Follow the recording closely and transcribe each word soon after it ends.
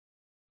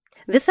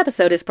This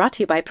episode is brought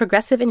to you by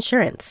Progressive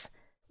Insurance.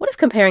 What if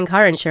comparing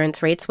car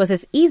insurance rates was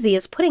as easy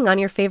as putting on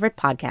your favorite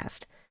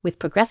podcast? With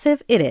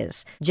Progressive, it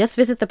is. Just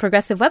visit the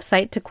Progressive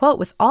website to quote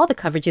with all the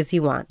coverages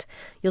you want.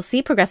 You'll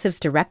see Progressive's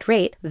direct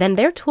rate, then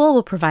their tool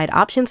will provide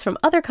options from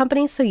other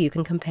companies so you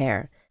can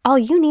compare. All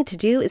you need to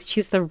do is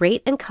choose the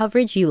rate and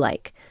coverage you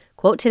like.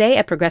 Quote today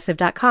at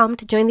Progressive.com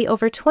to join the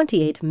over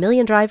 28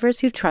 million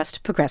drivers who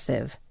trust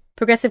Progressive.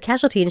 Progressive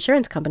Casualty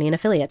Insurance Company and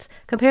Affiliates.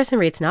 Comparison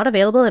rates not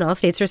available in all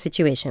states or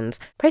situations.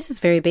 Prices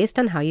vary based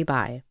on how you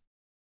buy.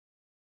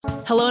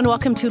 Hello and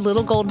welcome to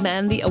Little Gold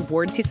Men, the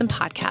award season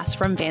podcast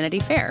from Vanity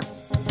Fair.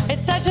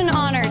 It's such an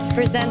honor to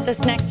present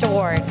this next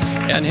award.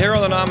 And here are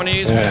the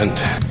nominees. And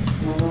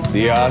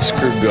the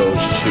Oscar goes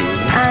to...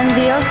 And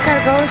the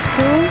Oscar goes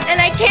to... And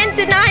I can't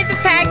deny the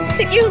fact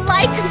that you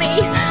like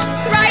me.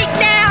 Right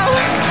now.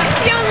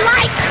 You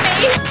like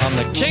me. I'm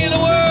the king of the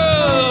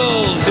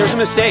world. There's a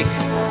mistake.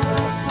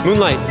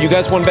 Moonlight, you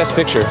guys won Best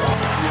Picture.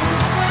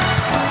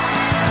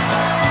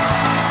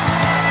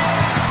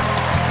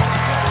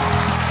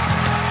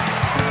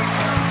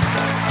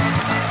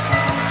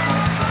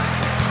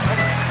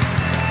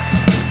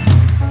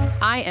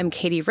 I am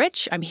Katie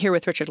Rich. I'm here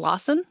with Richard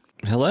Lawson.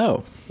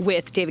 Hello.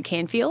 With David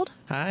Canfield.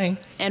 Hi.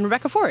 And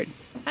Rebecca Ford.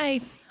 Hi.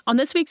 On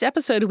this week's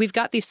episode, we've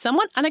got the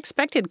somewhat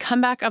unexpected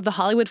comeback of the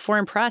Hollywood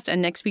Foreign Press and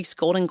next week's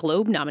Golden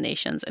Globe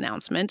nominations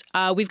announcement.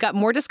 We've got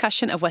more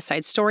discussion of West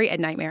Side Story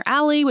and Nightmare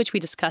Alley, which we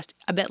discussed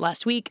a bit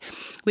last week.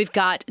 We've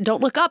got Don't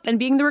Look Up and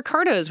Being the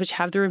Ricardos, which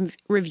have the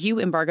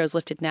review embargoes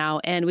lifted now.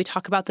 And we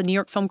talk about the New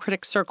York Film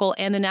Critics Circle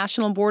and the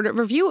National Board of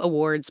Review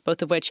Awards,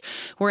 both of which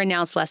were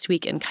announced last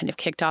week and kind of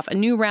kicked off a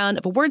new round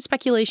of award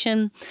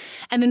speculation.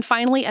 And then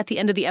finally, at the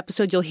end of the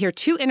episode, you'll hear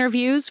two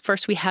interviews.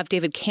 First, we have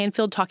David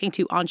Canfield talking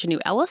to Anjanou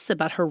Ellis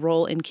about her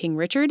role in King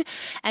Richard.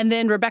 And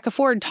then Rebecca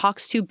Ford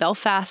talks to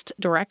Belfast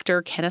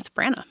director Kenneth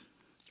Branagh.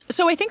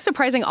 So I think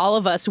surprising all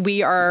of us,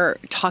 we are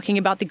talking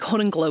about the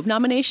Golden Globe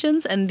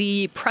nominations and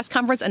the press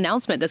conference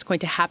announcement that's going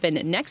to happen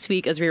next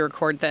week as we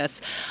record this.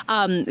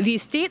 The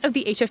state of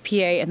the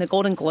HFPA and the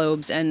Golden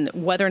Globes and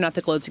whether or not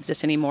the Globes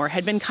exist anymore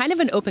had been kind of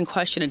an open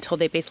question until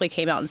they basically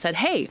came out and said,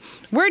 hey,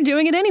 we're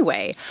doing it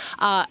anyway.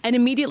 And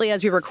immediately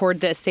as we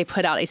record this, they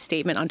put out a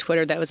statement on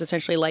Twitter that was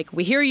essentially like,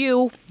 we hear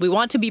you, we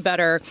want to be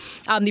better.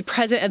 The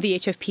president of the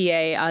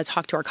HFPA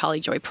talked to our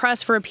colleague Joy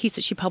Press for a piece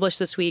that she published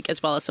this week,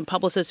 as well as some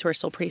publicists who are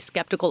still pretty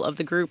skeptical of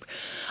the group.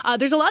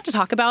 There's a lot to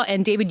talk about,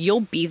 and David,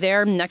 you'll be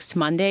there next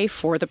Monday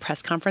for the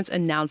press conference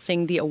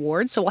announcing the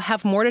awards, so we'll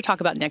have more to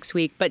talk about next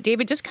week. But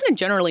David, just kind of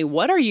generally,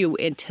 what are you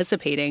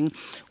anticipating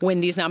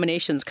when these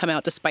nominations come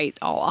out despite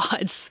all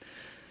odds?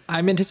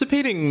 I'm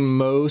anticipating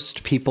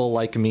most people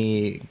like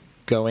me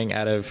going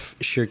out of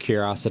sheer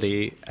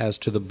curiosity as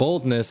to the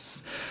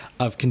boldness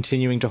of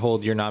continuing to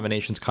hold your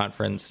nominations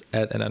conference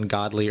at an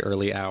ungodly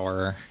early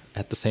hour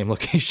at the same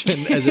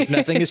location as if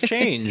nothing has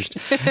changed.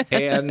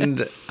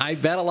 And I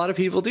bet a lot of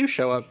people do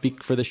show up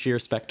for the sheer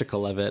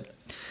spectacle of it.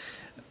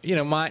 You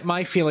know,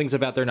 my feelings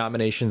about their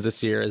nominations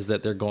this year is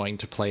that they're going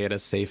to play it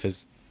as safe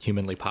as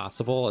humanly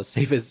possible, as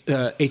safe as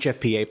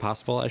HFPA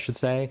possible, I should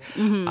say.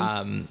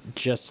 Mm-hmm.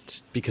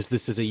 Just because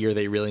this is a year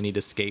they really need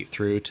to skate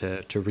through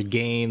to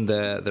regain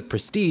the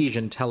prestige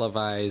and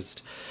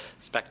televised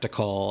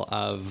spectacle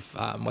of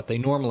what they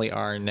normally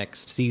are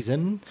next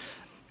season.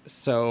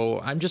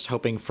 So I'm just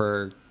hoping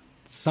for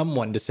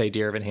someone to say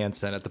Dear Evan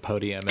Hansen at the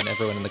podium and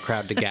everyone in the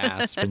crowd to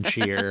gasp and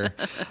cheer.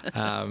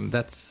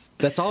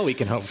 That's all we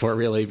can hope for,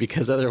 really,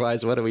 because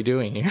otherwise, what are we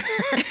doing here?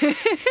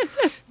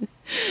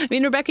 I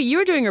mean, Rebecca, you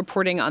were doing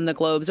reporting on the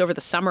Globes over the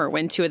summer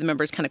when two of the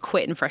members kind of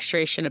quit in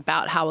frustration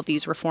about how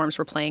these reforms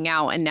were playing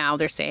out. And now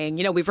they're saying,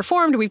 you know, we've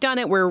reformed, we've done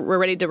it, we're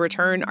ready to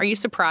return. Are you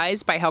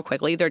surprised by how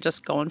quickly they're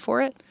just going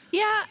for it?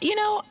 Yeah, you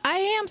know, I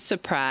am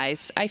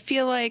surprised. I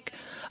feel like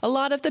a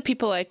lot of the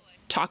people I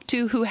talked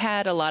to who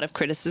had a lot of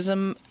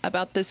criticism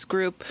about this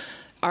group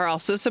are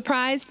also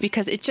surprised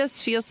because it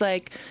just feels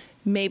like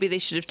maybe they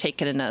should have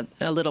taken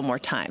a little more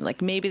time.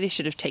 Like maybe they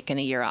should have taken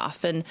a year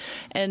off. And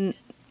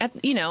at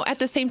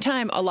the same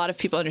time, a lot of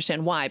people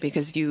understand why,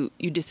 because you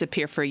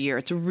disappear for a year.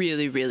 It's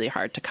really, really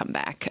hard to come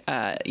back.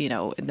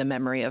 The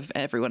memory of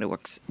everyone who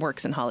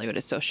works in Hollywood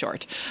is so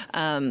short.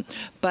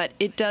 But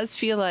it does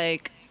feel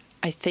like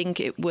I think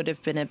it would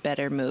have been a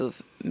better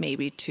move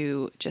maybe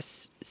to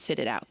just sit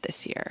it out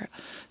this year.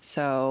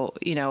 So,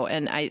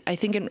 and I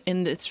think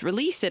in this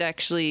release, it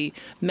actually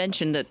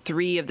mentioned that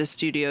 3 of the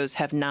studios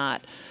have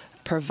not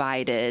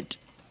provided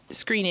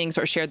screenings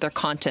or shared their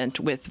content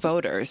with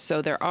voters.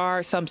 So there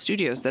are some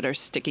studios that are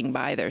sticking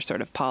by their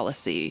sort of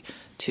policy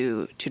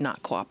to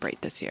not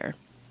cooperate this year.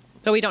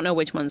 But we don't know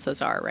which ones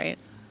those are, right?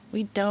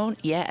 We don't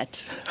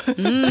yet.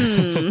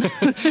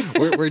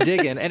 We're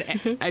digging.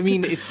 And I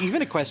mean, it's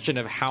even a question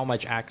of how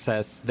much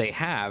access they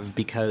have,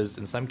 because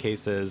in some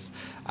cases,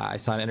 I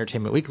saw an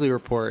Entertainment Weekly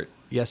report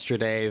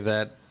yesterday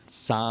that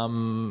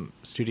some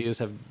studios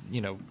have,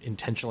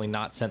 intentionally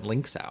not sent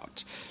links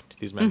out to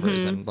these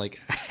members and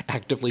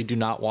actively do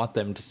not want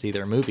them to see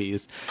their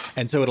movies.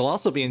 And so it'll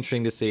also be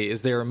interesting to see,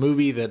 is there a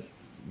movie that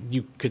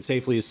you could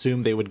safely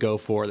assume they would go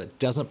for that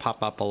doesn't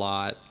pop up a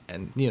lot.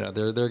 And,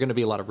 there are going to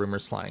be a lot of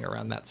rumors flying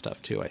around that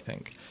stuff, too, I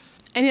think.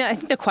 And I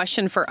think the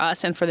question for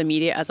us and for the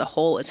media as a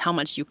whole is how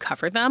much you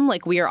cover them.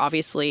 Like, we are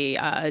obviously,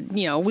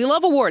 we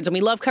love awards and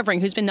we love covering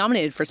who's been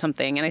nominated for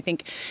something. And I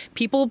think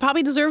people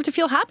probably deserve to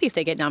feel happy if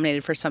they get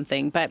nominated for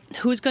something. But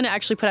who's going to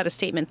actually put out a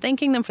statement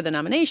thanking them for the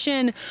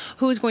nomination?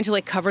 Who's going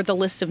to cover the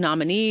list of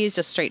nominees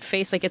just straight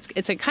face?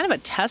 It's a kind of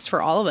a test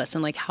for all of us.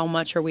 And how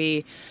much are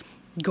we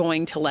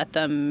going to let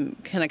them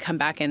kind of come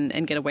back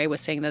and get away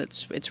with saying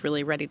that it's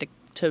really ready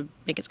to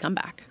make its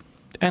comeback?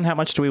 And how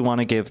much do we want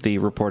to give the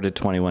reported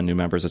 21 new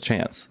members a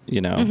chance?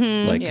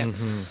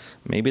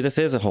 Maybe this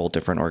is a whole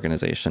different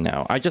organization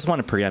now. I just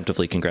want to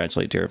preemptively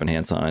congratulate Dear Evan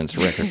Hansen on its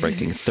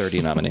record-breaking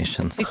 30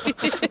 nominations.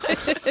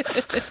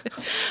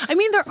 I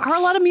mean, there are a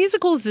lot of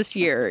musicals this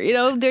year.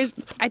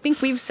 I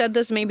think we've said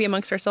this maybe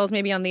amongst ourselves,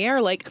 maybe on the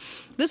air,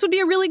 this would be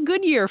a really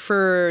good year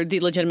for the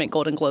legitimate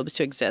Golden Globes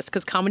to exist,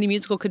 because comedy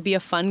musical could be a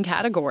fun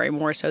category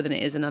more so than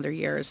it is in other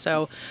years.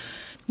 So,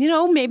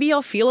 maybe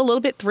I'll feel a little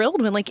bit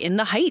thrilled when, In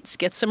the Heights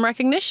gets some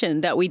recognition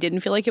that we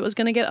didn't feel like it was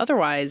going to get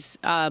otherwise,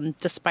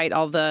 despite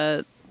all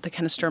the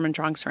kind of Sturm und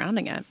Drang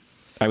surrounding it.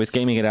 I was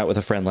gaming it out with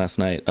a friend last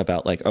night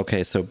about,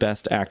 okay, so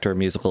best actor,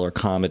 musical, or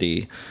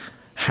comedy,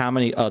 how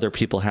many other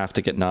people have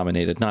to get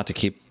nominated, not to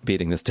keep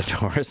beating this dead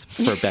horse,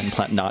 for Ben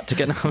Platt not to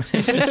get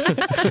nominated.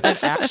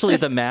 And actually,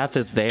 the math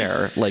is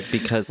there,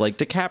 because,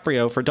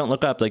 DiCaprio for Don't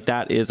Look Up,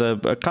 that is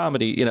a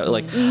comedy, I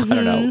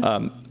don't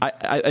know.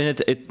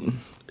 And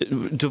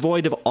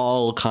devoid of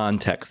all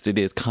context, it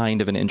is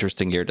kind of an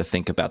interesting year to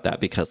think about that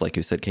because, like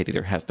you said, Katie,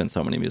 there have been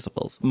so many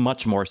musicals,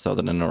 much more so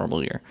than a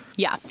normal year.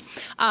 Yeah.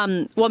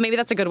 Well, maybe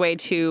that's a good way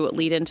to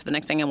lead into the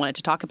next thing I wanted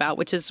to talk about,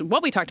 which is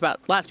what we talked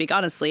about last week,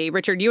 honestly.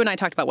 Richard, you and I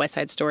talked about West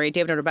Side Story.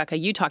 David and Rebecca,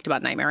 you talked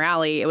about Nightmare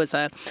Alley.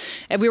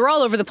 We were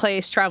all over the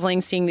place traveling,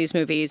 seeing these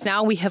movies.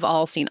 Now we have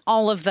all seen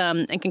all of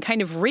them and can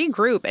kind of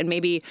regroup and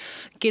maybe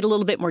get a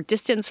little bit more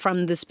distance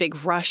from this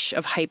big rush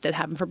of hype that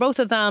happened for both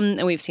of them.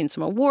 And we've seen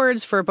some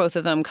awards for both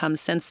of them come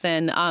since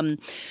then.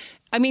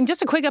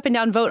 Just a quick up and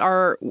down vote.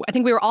 I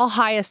think we were all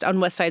highest on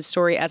West Side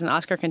Story as an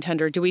Oscar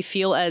contender. Do we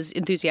feel as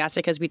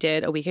enthusiastic as we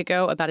did a week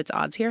ago about its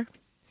odds here?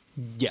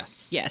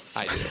 Yes.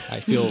 I do. I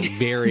feel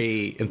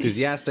very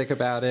enthusiastic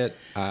about it,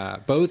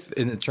 both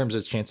in terms of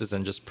its chances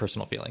and just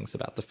personal feelings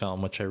about the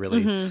film, which I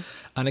really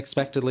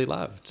unexpectedly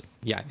loved.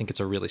 Yeah, I think it's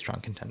a really strong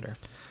contender.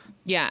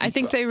 Yeah, I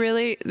think they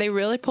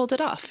really pulled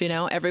it off.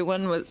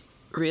 Everyone was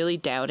really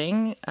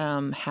doubting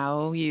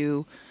how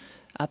you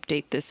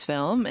update this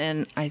film,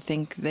 and I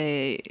think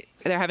they're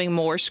having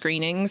more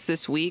screenings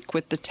this week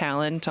with the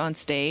talent on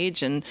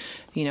stage, and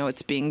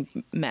it's being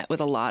met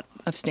with a lot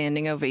of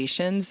standing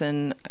ovations,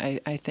 and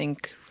I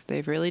think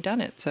they've really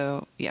done it.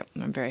 So yeah,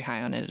 I'm very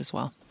high on it as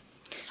well.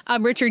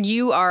 Richard,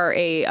 you are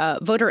a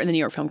voter in the New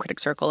York Film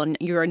Critics Circle, and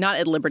you are not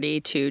at liberty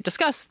to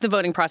discuss the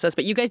voting process,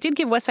 but you guys did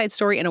give West Side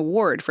Story an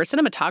award for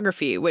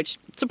cinematography, which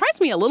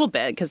surprised me a little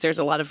bit because there's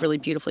a lot of really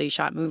beautifully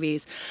shot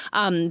movies.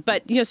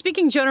 But,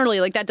 speaking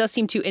generally, that does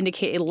seem to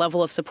indicate a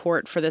level of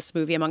support for this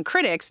movie among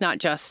critics, not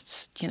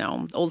just,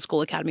 old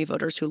school Academy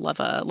voters who love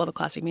a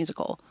classic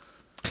musical.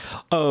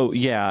 Oh,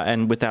 yeah.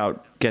 And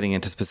without getting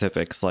into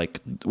specifics,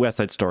 West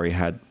Side Story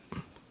had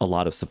a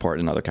lot of support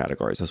in other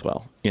categories as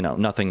well.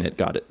 Nothing that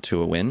got it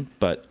to a win,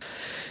 but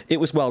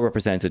it was well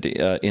represented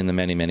in the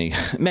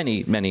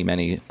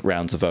many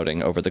rounds of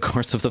voting over the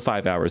course of the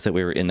 5 hours that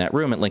we were in that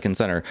room at Lincoln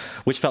Center,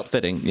 which felt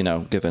fitting,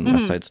 given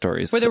West Side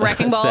Story's were the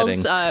wrecking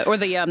balls or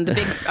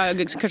the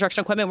big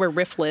construction equipment where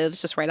Riff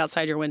lives just right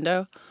outside your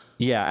window?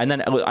 Yeah, and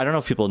then I don't know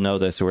if people know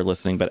this who are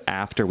listening, but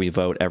after we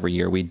vote every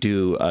year, we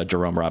do a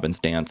Jerome Robbins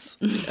dance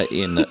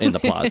in the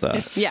plaza,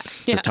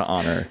 just to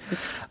honor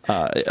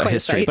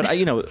history. But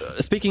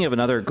speaking of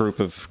another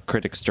group of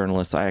critics,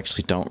 journalists, I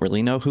actually don't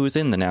really know who's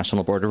in the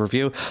National Board of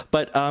Review,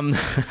 but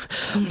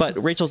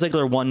Rachel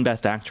Zegler won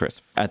Best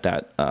Actress at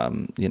that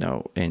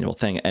annual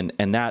thing,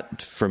 and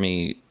that for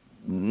me,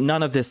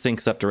 none of this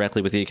syncs up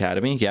directly with the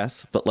Academy,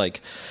 yes, but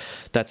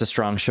that's a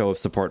strong show of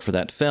support for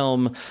that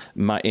film.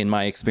 In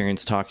my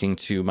experience, talking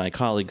to my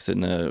colleagues in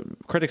the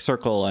Critics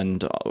Circle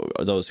and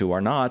those who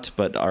are not,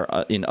 but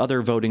are in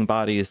other voting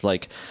bodies,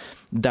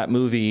 that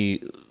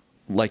movie,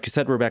 like you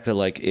said, Rebecca,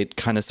 it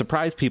kind of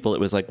surprised people. It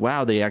was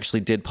wow, they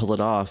actually did pull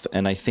it off.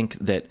 And I think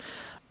that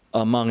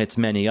among its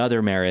many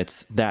other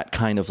merits, that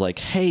kind of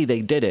hey, they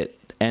did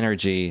it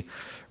energy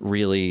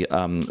really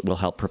will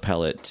help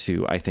propel it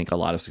to, I think, a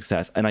lot of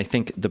success. And I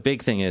think the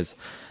big thing is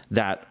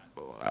that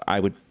I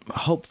would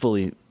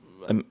hopefully,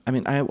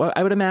 I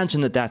would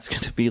imagine that that's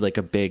going to be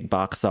a big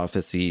box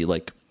office-y,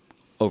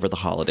 over the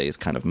holidays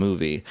kind of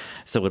movie.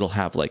 So it'll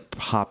have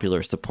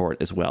popular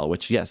support as well,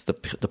 which, yes, the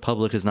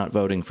public is not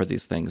voting for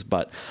these things,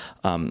 but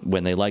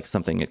when they like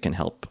something, it can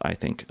help, I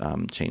think,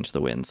 change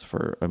the winds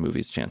for a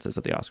movie's chances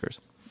at the Oscars.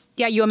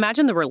 Yeah, you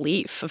imagine the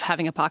relief of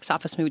having a box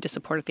office movie to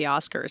support at the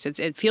Oscars.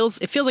 It feels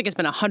like it's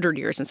been 100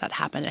 years since that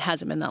happened. It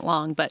hasn't been that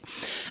long. But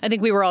I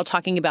think we were all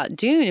talking about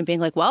Dune and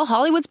being like, well,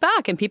 Hollywood's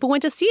back and people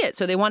went to see it,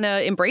 so they want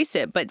to embrace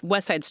it. But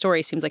West Side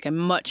Story seems like a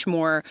much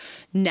more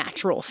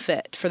natural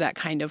fit for that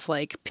kind of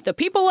like, the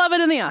people love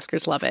it and the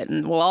Oscars love it.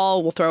 And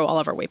we'll throw all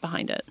of our weight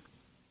behind it.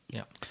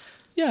 Yeah.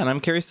 Yeah, and I'm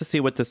curious to see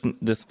what this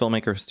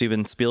filmmaker,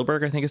 Steven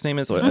Spielberg, I think his name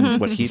is, and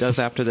what he does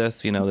after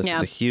this. You know, this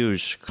is a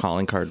huge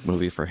calling card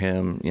movie for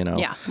him, you know.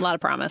 Yeah, a lot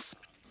of promise.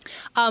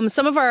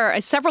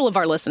 Several of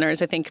our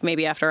listeners, I think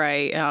maybe after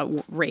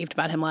I raved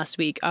about him last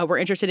week, were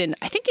interested in,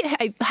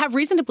 I have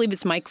reason to believe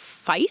it's Mike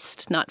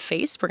Feist, not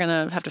Feist. We're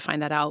going to have to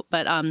find that out.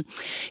 But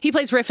he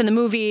plays Riff in the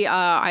movie.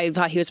 I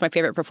thought he was my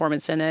favorite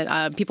performance in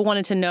it. People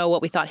wanted to know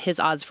what we thought his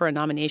odds for a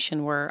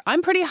nomination were.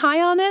 I'm pretty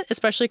high on it,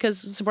 especially because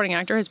supporting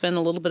actor has been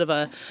a little bit of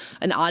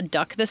an odd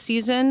duck this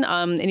season.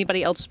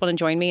 Anybody else want to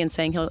join me in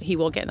saying he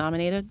will get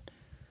nominated?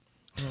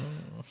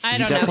 I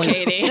don't know,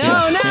 Katie. No.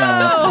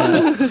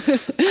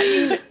 I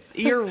mean,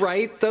 you're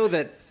right, though,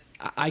 that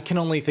I can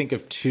only think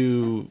of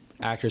two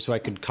actors who I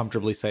could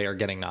comfortably say are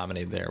getting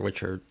nominated there,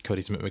 which are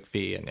Cody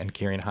Smith-McPhee and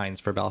Ciarán Hinds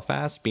for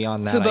Belfast.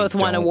 Beyond that, who both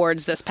won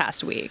awards this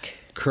past week.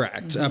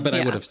 Correct. But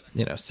I would have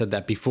said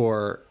that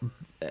before.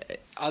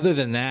 Other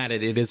than that,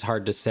 it is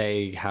hard to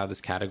say how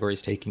this category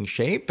is taking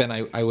shape. And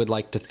I would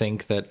like to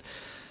think that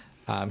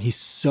he's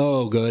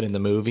so good in the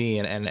movie,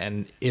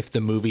 and if the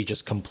movie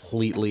just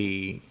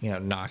completely,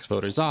 knocks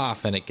voters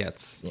off and it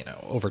gets,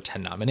 over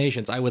 10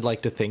 nominations, I would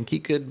like to think he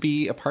could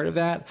be a part of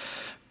that.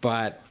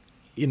 But,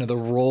 the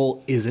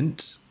role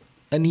isn't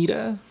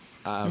Anita,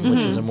 which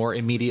is a more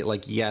immediate,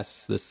 like,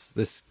 yes,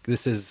 this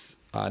is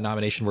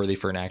nomination worthy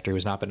for an actor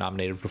who's not been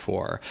nominated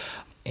before.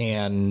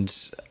 And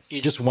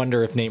you just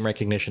wonder if name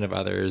recognition of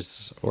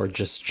others or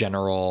just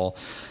general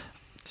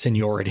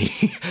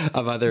seniority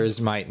of others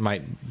might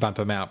bump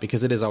him out,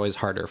 because it is always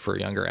harder for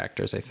younger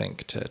actors, I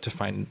think, to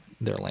find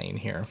their lane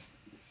here.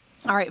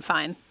 All right,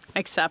 fine.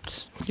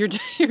 Accept your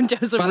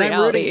dose of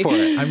reality.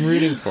 I'm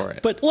rooting for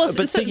it. But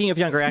speaking of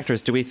younger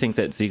actors, do we think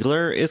that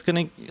Ziegler is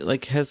going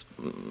to has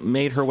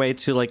made her way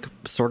to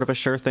sort of a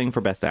sure thing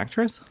for Best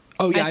Actress?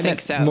 Oh yeah, I meant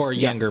so. More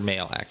younger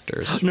male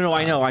actors. No,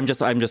 I know. I'm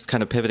just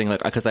kind of pivoting,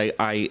 because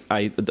I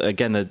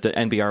again, the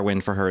NBR win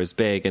for her is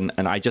big, and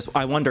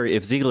I wonder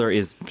if Ziegler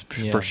is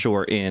for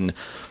sure in.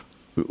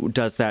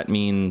 Does that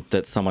mean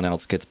that someone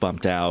else gets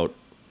bumped out?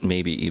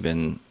 Maybe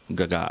even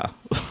Gaga.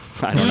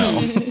 I don't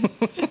know.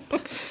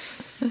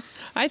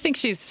 I think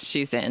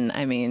she's in.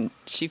 I mean,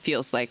 she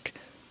feels like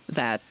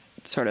that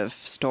sort of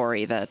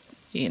story that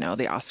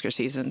the Oscar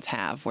seasons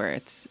have, where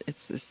it's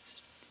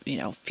this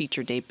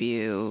feature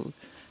debut,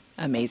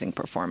 amazing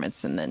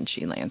performance, and then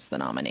she lands the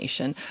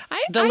nomination.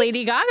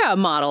 Lady Gaga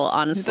model,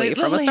 honestly,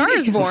 from A Star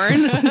Is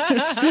Born.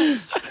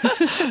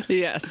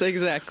 Yes,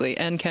 exactly,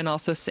 and can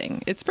also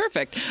sing. It's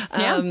perfect.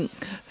 Yeah.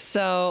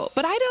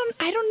 But I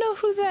don't know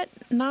who that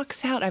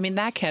knocks out. I mean,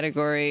 that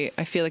category,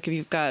 I feel like if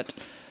you've got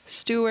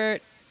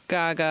Stewart,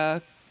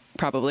 Gaga,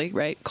 probably,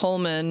 right?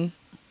 Coleman,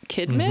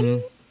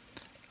 Kidman.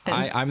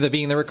 Mm-hmm. I'm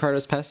being the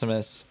Ricardo's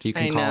pessimist. You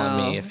can call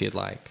on me if you'd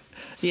like.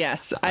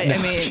 Yes, I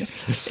mean,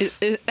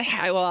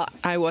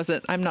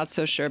 I'm not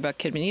so sure about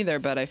Kidman either,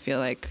 but I feel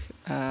like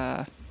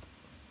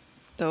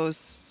those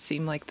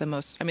seem like the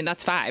most. I mean,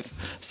 that's 5,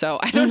 so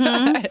I don't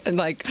know.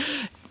 And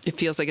it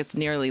feels like it's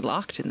nearly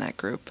locked in that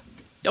group.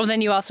 Oh,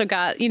 then you also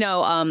got,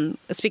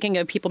 speaking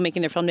of people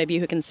making their film debut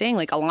who can sing,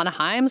 Alana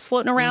Haim's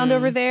floating around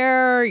over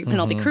there.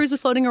 Penelope Cruz is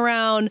floating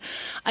around.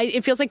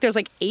 It feels like there's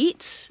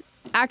 8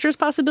 actors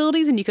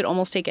possibilities, and you could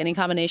almost take any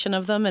combination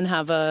of them and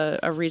have a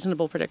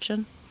reasonable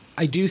prediction.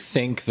 I do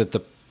think that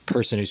the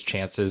person whose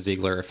chances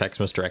Ziegler affects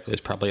most directly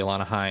is probably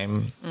Alana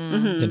Haim.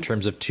 In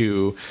terms of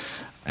 2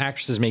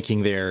 actresses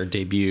making their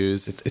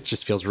debuts, it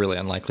just feels really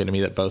unlikely to me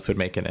that both would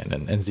make it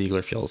in, and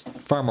Ziegler feels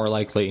far more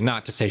likely.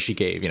 Not to say she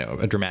gave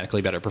a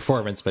dramatically better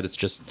performance, but it's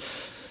just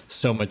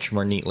so much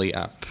more neatly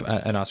up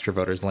an Oscar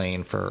voters'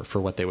 lane for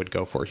what they would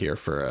go for here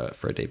for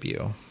a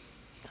debut.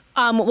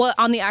 Well,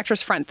 on the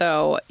actress front,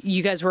 though,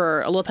 you guys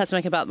were a little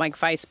pessimistic about Mike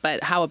Feist,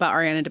 but how about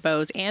Ariana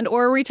DeBose and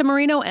or Rita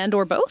Moreno and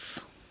or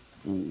both?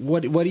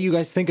 What do you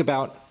guys think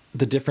about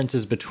the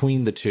differences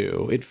between the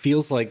two? It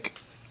feels like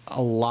a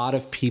lot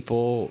of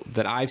people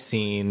that I've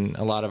seen,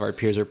 a lot of our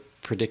peers are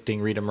predicting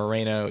Rita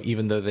Moreno,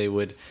 even though they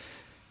would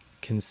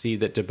concede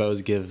that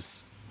DeBose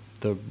gives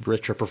the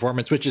richer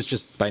performance, which is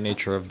just by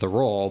nature of the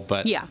role.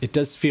 But it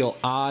does feel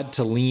odd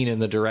to lean in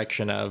the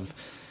direction of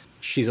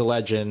she's a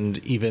legend,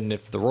 even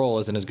if the role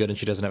isn't as good and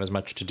she doesn't have as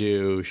much to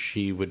do,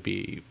 she would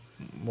be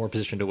more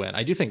positioned to win.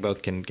 I do think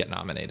both can get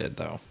nominated,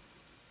 though.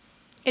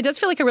 It does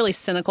feel like a really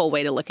cynical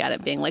way to look at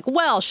it, being like,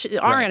 well,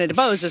 Ariana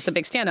DeBose is the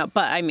big standout.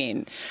 But I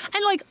mean,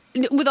 and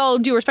with all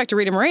due respect to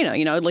Rita Moreno,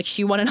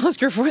 she won an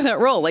Oscar for that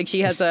role. She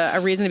has a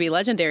reason to be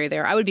legendary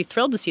there. I would be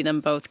thrilled to see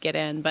them both get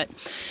in. But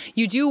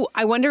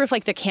I wonder if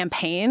the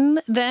campaign,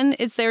 then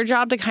it's their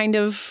job to kind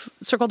of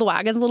circle the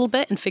wagons a little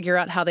bit and figure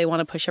out how they want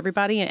to push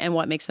everybody and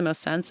what makes the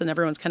most sense. And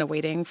everyone's kind of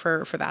waiting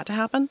for that to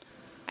happen.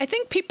 I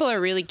think people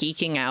are really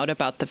geeking out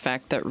about the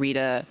fact that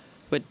Rita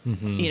would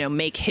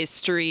make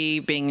history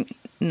being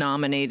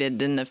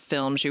nominated in the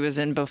film she was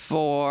in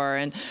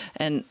before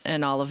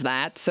and all of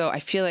that. So I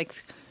feel like,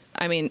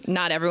 I mean,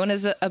 not everyone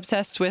is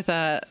obsessed with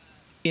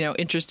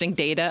interesting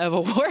data of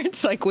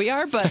awards like we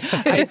are, but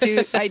I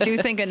do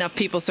think enough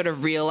people sort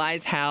of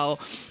realize how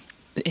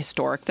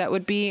historic that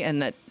would be,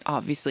 and that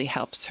obviously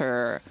helps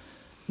her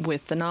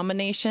with the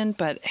nomination.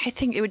 But I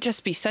think it would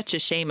just be such a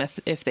shame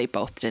if they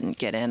both didn't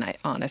get in.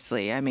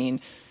 I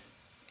mean,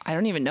 I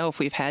don't even know if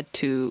we've had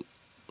 2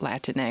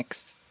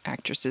 Latinx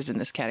actresses in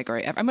this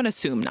category. I'm going to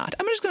assume not.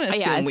 I'm just going to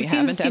assume we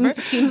haven't ever.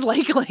 Seems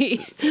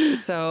likely.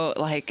 So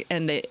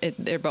and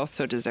they're both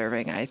so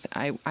deserving.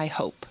 I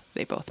hope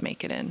they both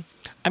make it in.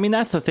 I mean,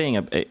 that's the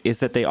thing, is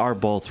that they are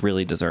both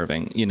really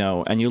deserving,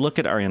 and you look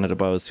at Ariana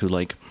DeBose, who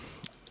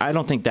I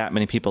don't think that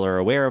many people are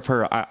aware of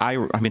her. I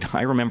mean,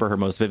 I remember her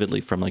most vividly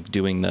from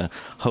doing the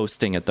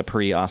hosting at the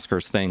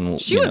pre-Oscars thing.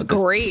 She was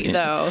great,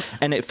 though.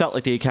 And it felt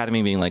like the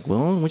Academy being like,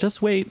 well, we'll just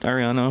wait,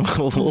 Ariana.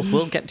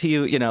 we'll get to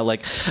you. It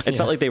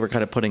felt like they were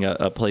kind of putting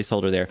a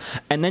placeholder there.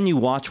 And then you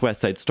watch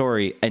West Side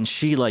Story, and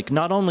she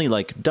not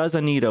only does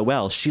Anita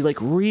well, she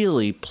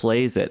really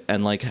plays it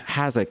and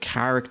has a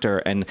character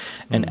and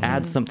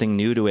adds something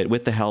new to it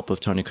with the help of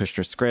Tony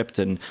Kushner's script.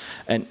 And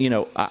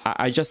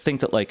I just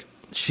think that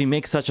she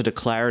makes such a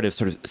declarative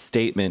sort of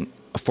statement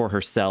for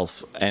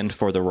herself and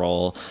for the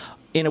role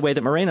in a way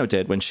that Moreno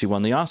did when she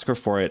won the Oscar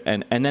for it.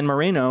 And then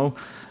Moreno,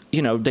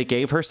 they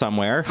gave her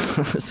Somewhere,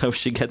 so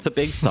she gets a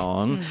big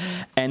song.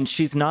 And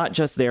she's not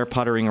just there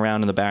puttering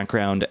around in the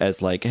background as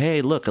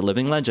hey, look, a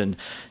living legend.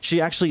 She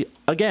actually,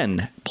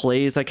 again,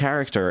 plays a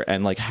character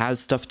and has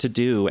stuff to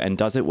do and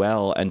does it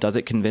well and does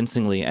it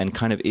convincingly, and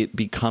kind of it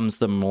becomes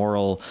the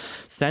moral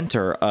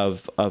center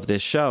of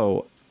this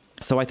show.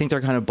 So I think they're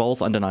kind of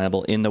both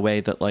undeniable in the way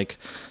that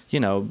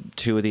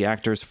 2 of the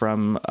actors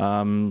from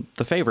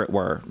The Favorite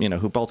were,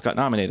 who both got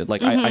nominated.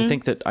 I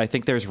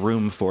think there's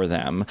room for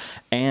them,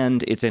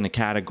 and it's in a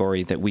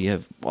category that we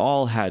have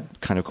all had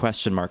kind of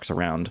question marks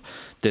around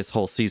this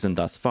whole season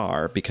thus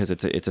far, because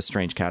it's a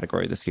strange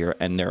category this year,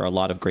 and there are a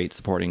lot of great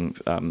supporting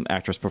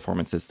actress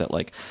performances that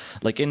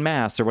like in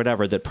Mass or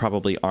whatever that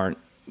probably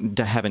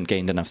haven't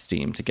gained enough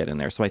steam to get in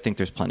there. So I think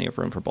there's plenty of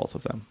room for both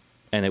of them,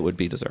 and it would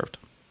be deserved.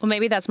 Well,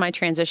 maybe that's my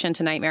transition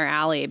to Nightmare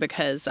Alley,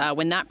 because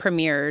when that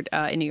premiered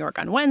in New York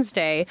on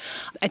Wednesday,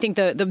 I think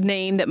the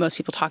name that most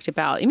people talked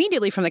about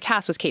immediately from the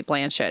cast was Cate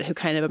Blanchett, who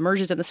kind of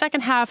emerges in the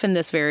second half in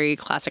this very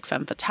classic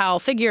femme fatale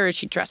figure.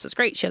 She dresses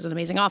great. She has an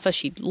amazing office.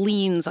 She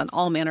leans on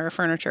all manner of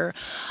furniture.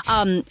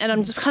 And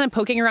I'm just kind of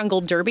poking around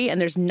Gold Derby,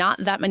 and there's not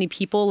that many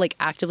people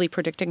actively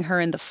predicting her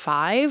in the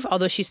 5,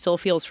 although she still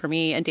feels for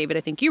me, and David, I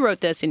think you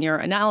wrote this in your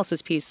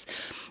analysis piece,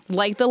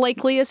 the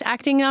likeliest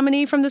acting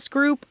nominee from this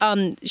group.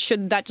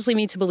 Should that just lead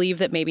me to believe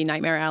that maybe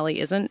Nightmare Alley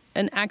isn't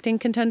an acting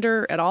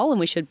contender at all and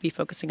we should be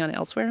focusing on it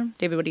elsewhere?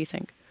 David, what do you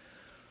think?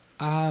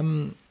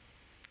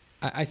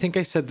 I think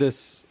I said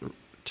this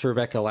to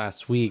Rebecca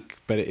last week,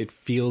 but it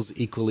feels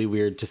equally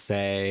weird to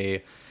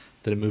say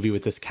that a movie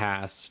with this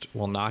cast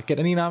will not get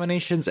any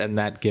nominations, and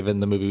that given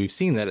the movie we've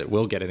seen, that it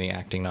will get any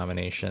acting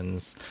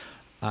nominations,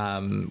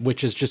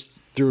 which is just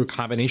through a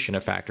combination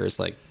of factors.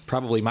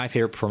 Probably my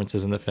favorite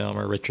performances in the film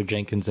are Richard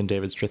Jenkins and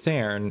David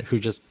Strathairn, who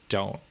just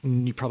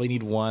you probably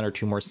need 1 or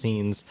 2 more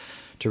scenes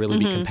to really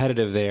be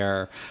competitive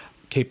there.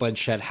 Cate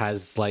Blanchett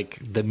has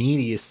the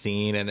meatiest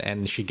scene,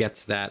 and she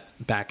gets that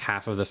back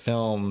half of the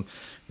film,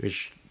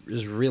 which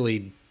is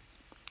really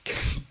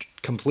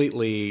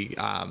completely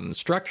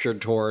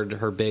structured toward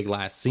her big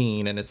last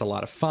scene, and it's a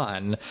lot of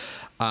fun.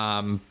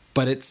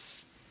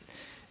 But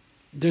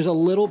there's a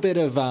little bit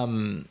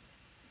of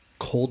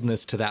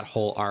coldness to that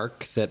whole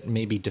arc that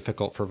may be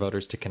difficult for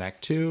voters to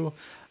connect to,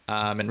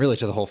 and really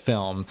to the whole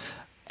film.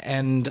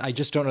 And I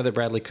just don't know that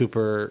Bradley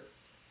Cooper,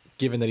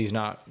 given that he's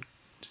not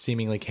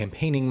seemingly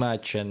campaigning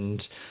much,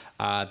 and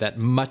that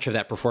much of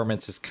that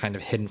performance is kind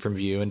of hidden from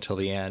view until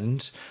the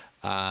end,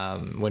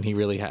 when he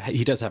really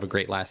he does have a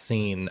great last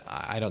scene.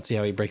 I don't see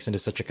how he breaks into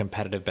such a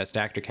competitive Best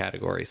Actor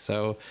category.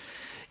 So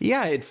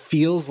yeah, it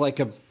feels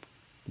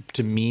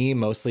to me,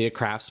 mostly a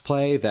crafts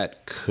play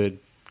that could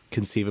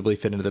conceivably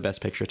fit into the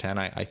Best Picture 10.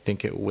 I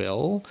think it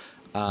will,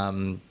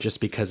 just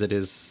because it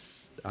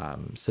is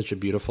such a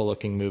beautiful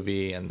looking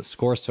movie and the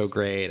score's so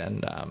great,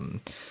 and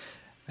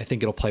I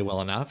think it'll play well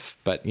enough.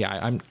 But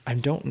yeah, I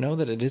don't know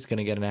that it is going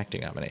to get an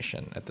acting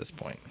nomination at this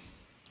point.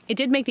 It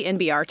did make the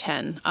NBR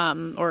 10,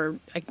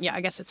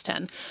 I guess it's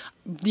 10,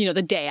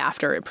 the day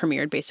after it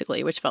premiered,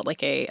 basically, which felt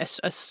like a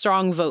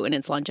strong vote in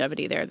its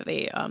longevity there, that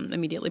they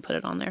immediately put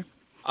it on there.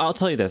 I'll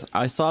tell you this.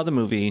 I saw the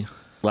movie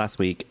last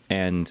week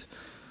and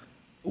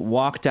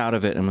walked out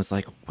of it and was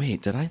like,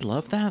 wait, did I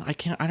love that?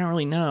 I don't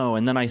really know.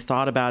 And then I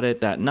thought about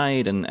it that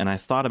night, and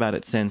I've thought about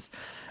it since.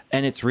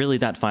 And it's really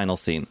that final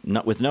scene,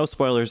 with no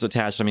spoilers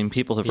attached. I mean,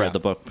 people have read the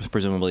book,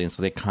 presumably, and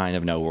so they kind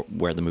of know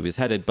where the movie's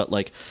headed. But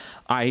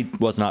I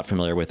was not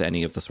familiar with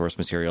any of the source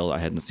material. I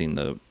hadn't seen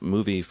the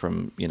movie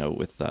from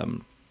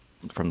the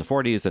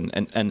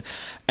 40s,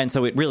 and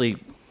so it really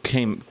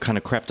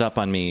crept up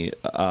on me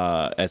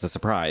as a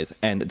surprise.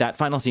 And that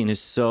final scene is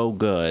so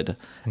good,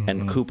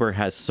 and Cooper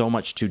has so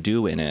much to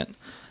do in it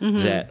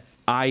that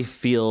I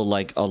feel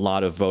like a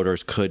lot of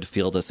voters could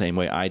feel the same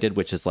way I did,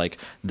 which is like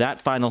that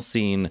final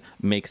scene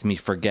makes me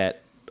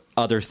forget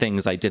other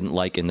things I didn't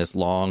like in this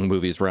long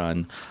movie's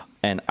run.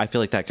 And I feel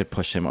like that could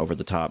push him over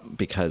the top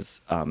because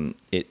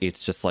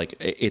it's just like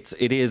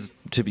it is,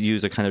 to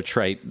use a kind of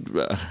trite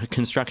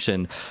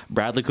construction,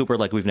 Bradley Cooper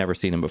like we've never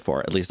seen him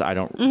before. At least I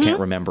can't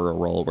remember a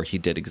role where he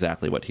did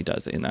exactly what he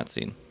does in that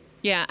scene.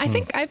 Yeah, I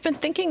think I've been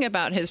thinking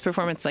about his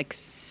performance like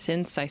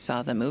since I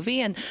saw the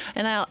movie, and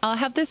I'll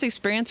have this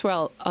experience where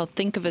I'll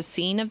think of a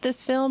scene of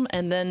this film,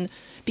 and then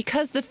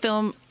because the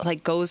film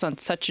like goes on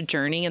such a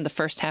journey, and the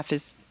first half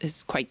is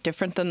quite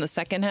different than the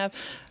second half,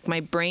 my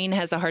brain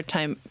has a hard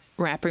time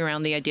wrapping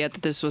around the idea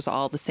that this was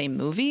all the same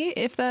movie,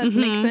 if that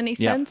makes any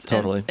sense. Yeah,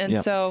 totally.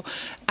 And so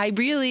I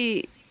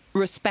really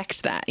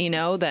respect that,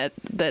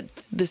 that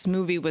this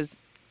movie was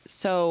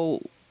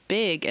so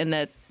big, and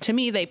that to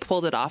me they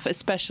pulled it off,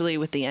 especially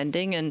with the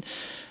ending.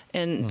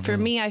 And for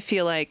me, I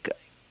feel like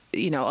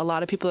a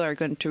lot of people are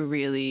going to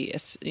really,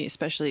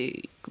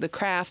 especially the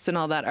crafts and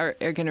all that,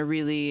 are going to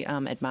really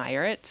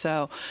admire it.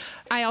 So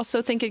I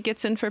also think it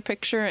gets in for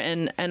picture,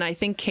 and I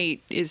think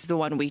Kate is the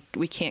one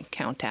we can't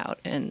count out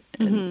and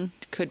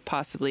could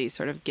possibly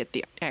sort of get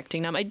the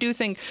acting nom. I do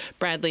think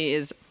Bradley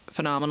is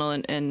phenomenal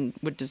and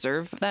would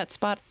deserve that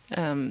spot,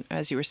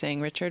 as you were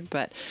saying, Richard.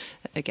 But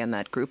again,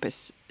 that group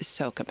is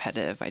so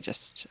competitive. I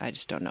just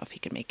don't know if he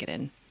could make it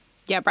in.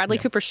 Yeah, Bradley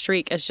Cooper's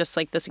streak is just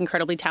like this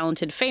incredibly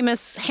talented,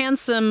 famous,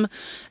 handsome,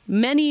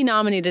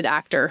 many-nominated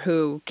actor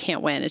who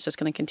can't win. It's just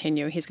going to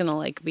continue. He's going to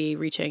like be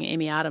reaching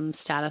Amy Adams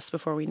status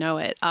before we know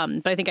it.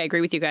 But I think I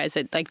agree with you guys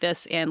that like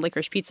this and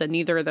Licorice Pizza,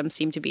 neither of them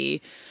seem to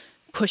be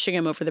pushing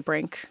him over the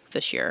brink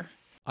this year.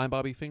 I'm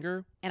Bobby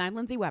Finger. And I'm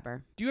Lindsay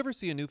Weber. Do you ever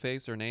see a new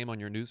face or name on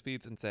your news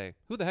feeds and say,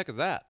 who the heck is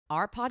that?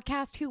 Our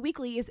podcast, Who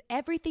Weekly, is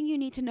everything you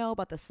need to know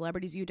about the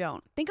celebrities you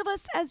don't. Think of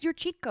us as your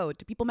cheat code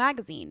to People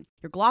magazine,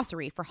 your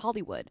glossary for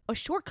Hollywood, a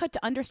shortcut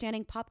to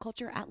understanding pop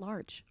culture at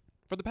large.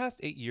 For the past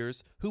 8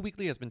 years, Who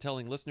Weekly has been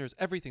telling listeners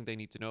everything they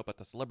need to know about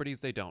the celebrities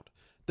they don't.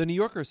 The New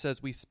Yorker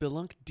says we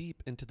spelunk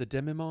deep into the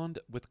demi-monde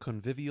with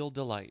convivial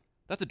delight.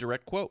 That's a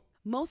direct quote.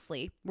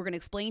 Mostly, we're going to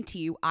explain to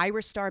you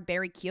Irish star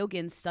Barry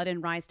Keoghan's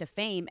sudden rise to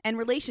fame and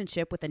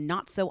relationship with a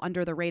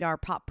not-so-under-the-radar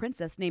pop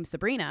princess named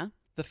Sabrina.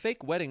 The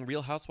fake wedding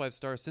Real Housewives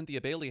star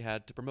Cynthia Bailey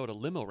had to promote a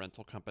limo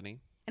rental company.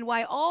 And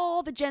why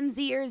all the Gen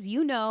Zers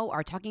you know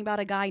are talking about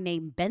a guy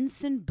named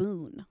Benson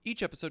Boone.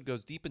 Each episode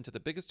goes deep into the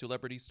biggest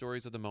celebrity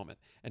stories of the moment.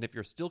 And if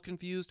you're still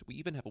confused, we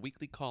even have a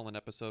weekly call-in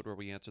episode where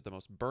we answer the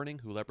most burning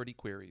Wholebrity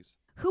queries.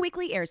 Who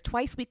Weekly airs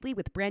twice weekly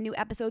with brand new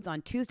episodes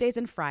on Tuesdays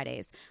and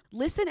Fridays.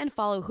 Listen and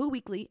follow Who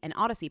Weekly, an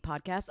Odyssey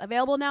podcast,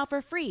 available now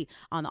for free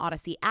on the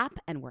Odyssey app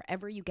and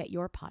wherever you get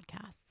your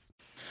podcasts.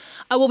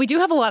 Well, we do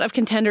have a lot of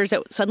contenders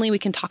that suddenly we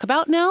can talk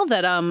about now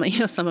that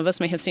some of us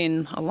may have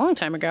seen a long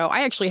time ago.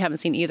 I actually haven't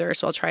seen either,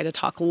 so I'll try to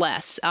talk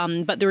less.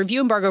 But the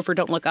review embargo for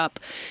Don't Look Up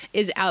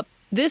is out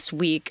this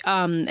week,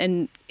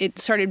 and it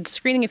started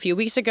screening a few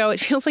weeks ago.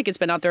 It feels like it's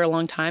been out there a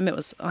long time. It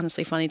was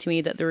honestly funny to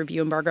me that the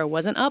review embargo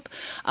wasn't up.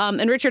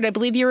 And Richard, I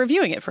believe you're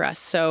reviewing it for us.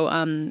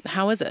 So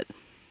how is it?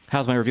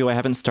 How's my review? I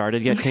haven't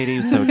started yet,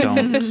 Katie, so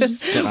don't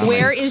get on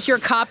Where is your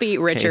copy,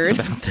 Richard?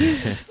 About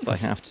this. I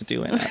have to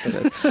do it after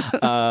this.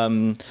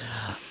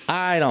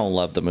 I don't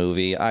love the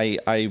movie. I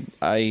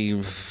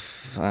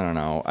don't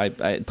know.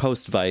 I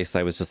post Vice,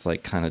 I was just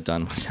like kind of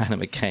done with Anna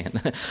McKay.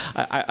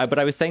 But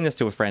I was saying this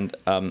to a friend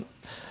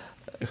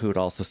who had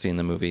also seen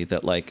the movie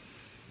that like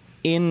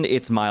in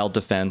its mild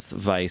defense,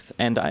 Vice,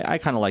 and I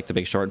kind of like The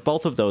Big Short.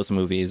 Both of those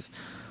movies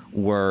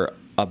were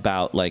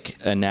about like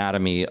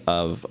anatomy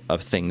of a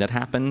thing that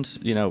happened,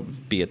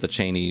 be it the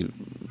Cheney,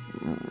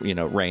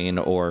 reign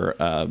or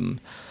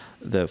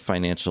the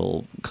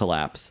financial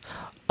collapse.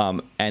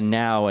 And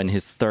now in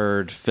his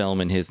third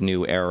film in his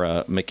new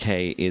era,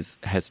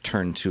 McKay has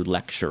turned to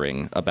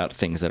lecturing about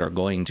things that are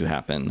going to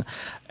happen.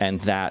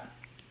 And that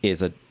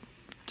is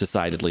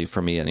decidedly,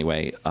 for me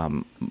anyway,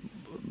 an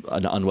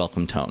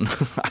unwelcome tone.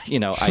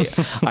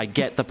 I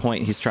get the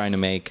point he's trying to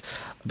make,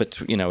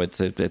 but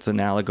it's an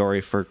allegory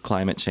for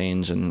climate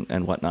change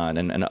and whatnot,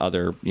 and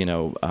other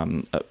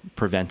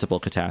preventable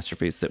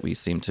catastrophes that we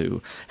seem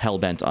to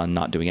hell-bent on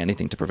not doing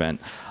anything to prevent.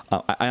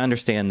 I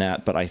understand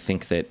that, but I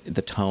think that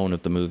the tone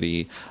of the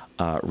movie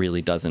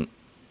really doesn't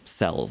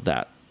sell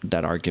that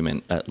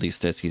argument, at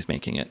least as he's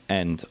making it.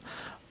 And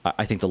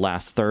I think the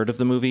last third of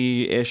the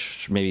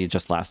movie-ish, maybe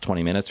just last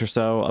 20 minutes or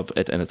so of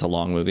it, and it's a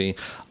long movie,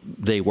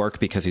 they work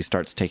because he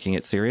starts taking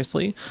it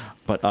seriously.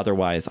 But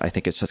otherwise, I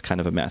think it's just kind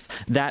of a mess.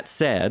 That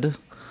said,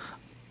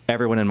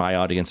 everyone in my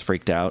audience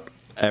freaked out.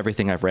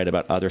 Everything I've read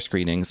about other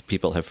screenings,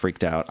 people have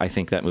freaked out. I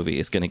think that movie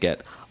is going to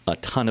get a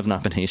ton of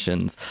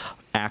nominations.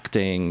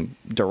 Acting,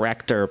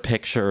 director,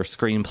 picture,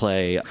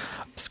 screenplay,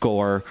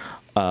 score.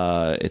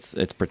 It's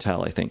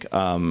Bertel, I think.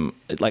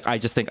 I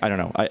just think, I don't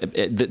know.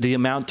 The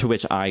amount to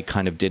which I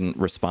kind of didn't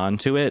respond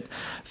to it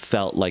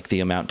felt like the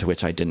amount to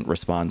which I didn't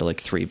respond to like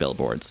 3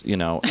 billboards,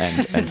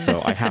 and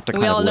so I have to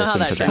kind of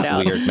listen to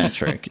that weird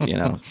metric,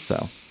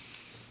 so.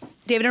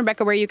 David and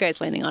Rebecca, where are you guys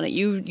landing on it?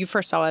 You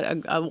first saw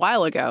it a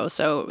while ago,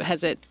 so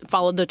has it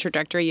followed the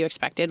trajectory you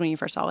expected when you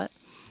first saw it?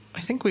 I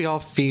think we all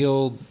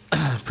feel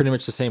pretty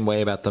much the same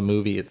way about the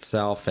movie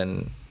itself,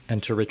 and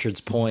to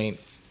Richard's point,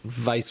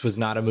 Vice was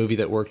not a movie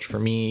that worked for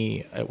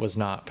me. It was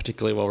not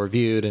particularly well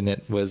reviewed, and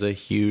it was a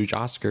huge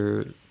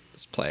Oscar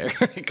player.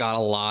 It got a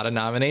lot of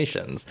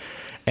nominations,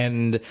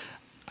 and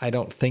I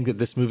don't think that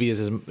this movie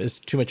is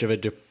too much of a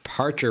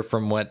departure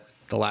from what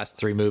the last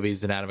 3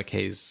 movies in Adam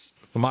McKay's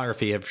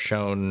filmography have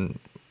shown.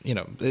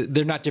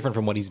 They're not different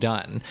from what he's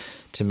done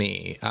to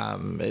me,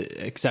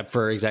 except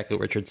for exactly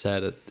what Richard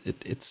said.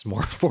 It's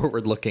more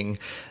forward looking,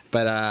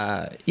 but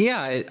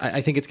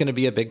I think it's going to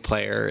be a big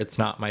player. It's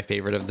not my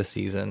favorite of the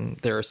season.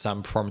 There are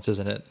some performances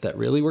in it that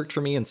really worked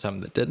for me and some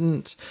that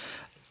didn't.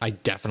 I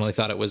definitely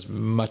thought it was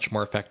much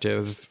more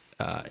effective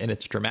in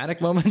its dramatic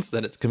moments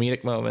than its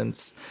comedic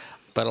moments,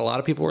 but a lot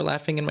of people were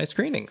laughing in my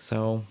screening.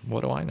 So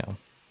what do I know?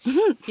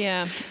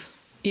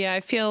 Yeah,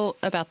 I feel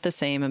about the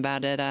same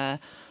about it.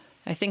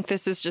 I think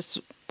this is just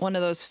one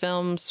of those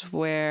films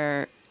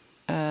where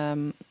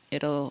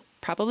it'll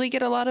probably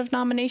get a lot of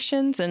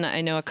nominations, and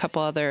I know a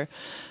couple other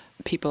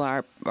people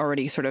are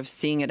already sort of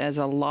seeing it as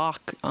a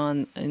lock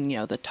on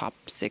the top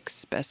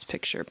 6 Best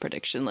Picture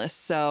prediction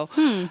list. So,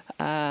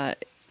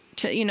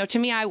 to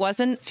me, I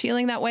wasn't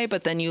feeling that way,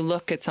 but then you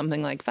look at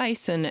something like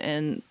Vice,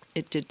 and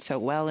it did so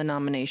well in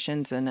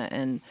nominations,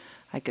 and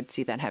I could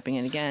see that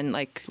happening again.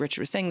 Like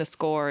Richard was saying, the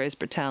score is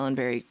Bertel and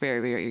very,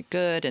 very, very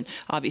good. And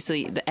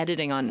obviously the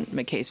editing on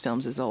McKay's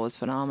films is always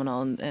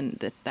phenomenal.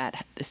 And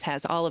this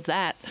has all of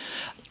that.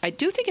 I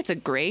do think it's a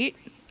great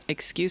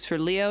excuse for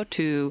Leo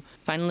to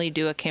finally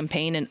do a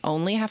campaign and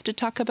only have to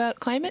talk about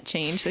climate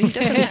change. So he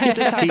doesn't have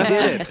to talk He about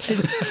did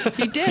it.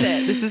 He did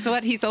it. This is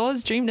what he's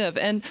always dreamed of.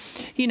 And,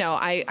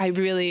 I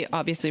really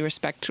obviously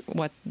respect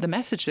what the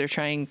message they're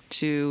trying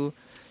to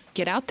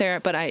get out there,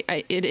 but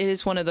it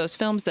is one of those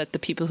films that the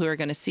people who are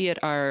going to see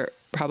it are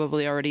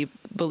probably already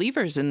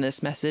believers in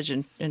this message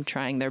and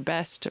trying their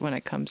best when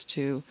it comes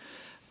to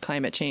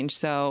climate change.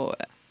 So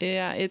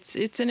yeah,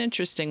 it's an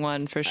interesting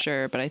one for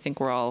sure, but I think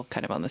we're all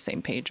kind of on the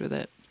same page with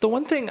it. The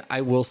one thing I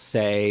will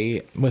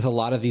say with a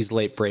lot of these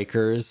late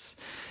breakers,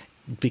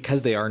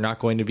 because they are not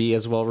going to be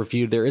as well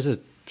reviewed, there is a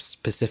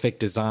specific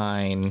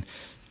design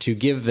to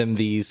give them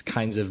these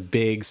kinds of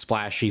big,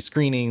 splashy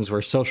screenings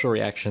where social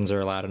reactions are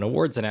allowed in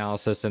awards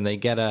analysis, and they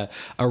get a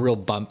real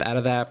bump out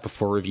of that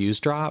before reviews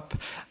drop.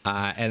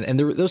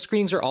 Those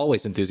screenings are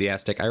always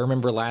enthusiastic. I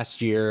remember last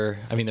year,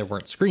 there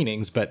weren't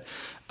screenings, but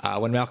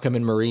when Malcolm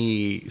and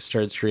Marie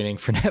started screening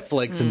for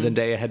Netflix, and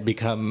Zendaya had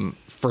become,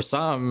 for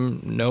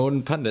some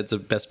known pundits, a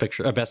Best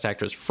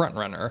Actress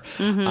frontrunner,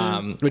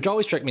 which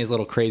always struck me as a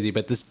little crazy,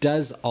 but this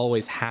does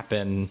always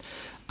happen.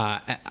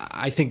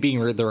 I think Being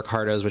the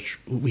Ricardos, which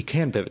we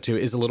can pivot to,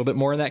 is a little bit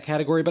more in that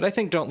category, but I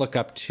think Don't Look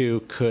Up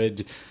 2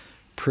 could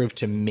prove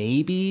to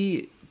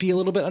maybe be a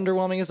little bit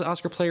underwhelming as an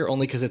Oscar player,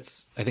 only because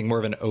it's, I think, more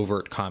of an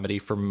overt comedy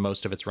for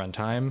most of its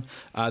runtime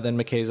than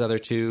McKay's other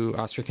 2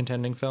 Oscar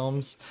contending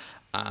films.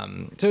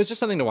 So it's just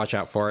something to watch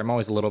out for. I'm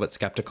always a little bit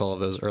skeptical of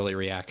those early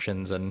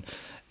reactions and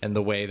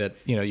the way that,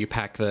 you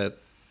pack the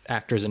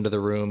actors into the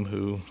room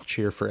who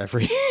cheer for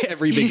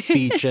every big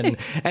speech, and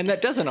that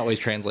doesn't always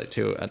translate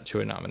to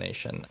a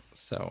nomination.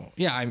 So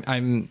yeah,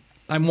 I'm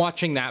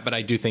watching that, but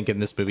I do think in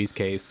this movie's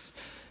case,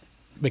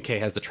 McKay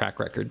has the track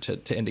record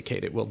to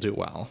indicate it will do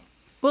well.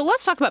 Well,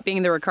 let's talk about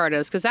Being the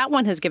Ricardos, because that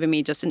one has given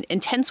me just an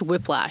intense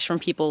whiplash from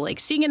people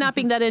like seeing and not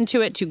being that into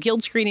it to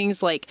guild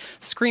screenings like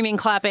screaming,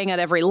 clapping at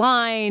every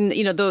line.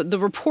 The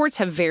reports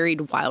have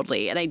varied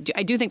wildly. And I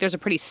do think there's a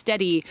pretty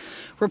steady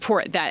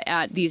report that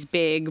at these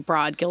big,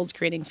 broad guild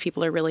screenings,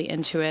 people are really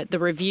into it. The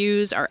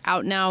reviews are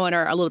out now and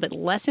are a little bit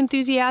less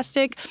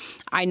enthusiastic.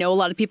 I know a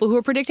lot of people who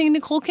are predicting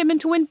Nicole Kidman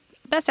to win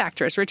Best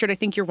Actress. Richard, I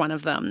think you're one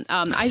of them.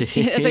 As I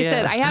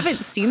said, I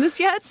haven't seen this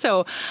yet,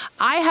 so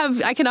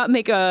I cannot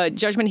make a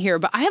judgment here,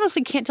 but I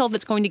honestly can't tell if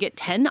it's going to get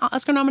 10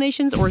 Oscar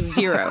nominations or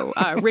 0.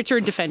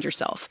 Richard, defend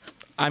yourself.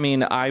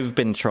 I've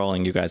been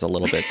trolling you guys a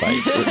little bit by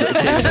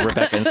David and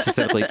Rebecca, and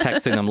specifically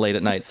texting them late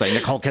at night saying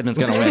Nicole Kidman's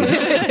going to win.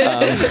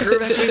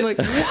 Rebecca being like,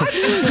 what?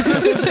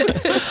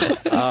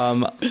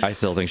 I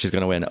still think she's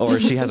going to win, or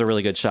she has a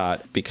really good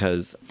shot,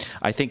 because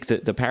I think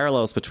that the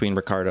parallels between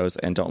Ricardos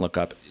and Don't Look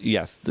Up,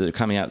 yes, they're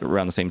coming out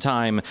around the same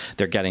time.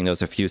 They're getting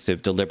those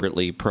effusive,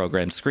 deliberately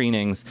programmed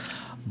screenings.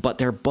 But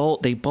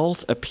they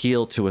both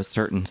appeal to a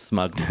certain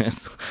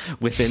smugness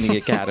within the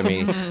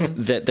Academy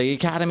that the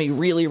Academy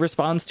really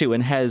responds to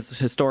and has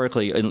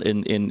historically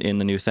in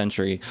the new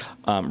century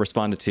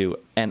responded to.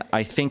 And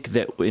I think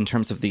that in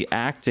terms of the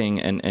acting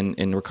and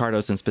in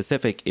Ricardos in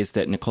specific, is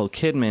that Nicole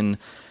Kidman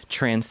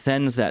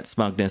transcends that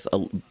smugness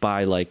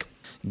by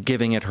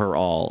giving it her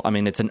all.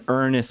 It's an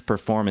earnest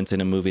performance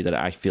in a movie that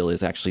I feel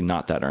is actually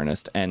not that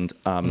earnest. And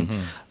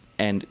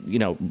And, you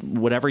know,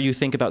 whatever you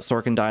think about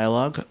Sorkin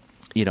dialogue,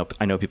 you know,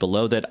 I know people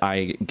loathe it.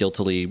 I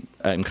guiltily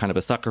am kind of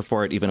a sucker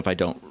for it, even if I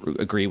don't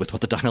agree with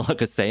what the dialogue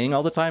is saying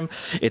all the time.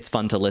 It's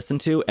fun to listen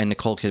to, and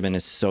Nicole Kidman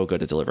is so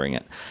good at delivering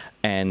it.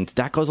 And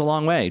that goes a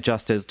long way,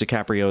 just as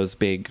DiCaprio's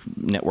big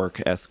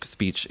network-esque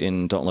speech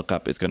in Don't Look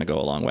Up is going to go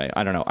a long way.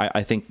 I don't know.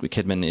 I think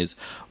Kidman is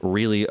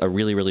really a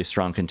really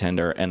strong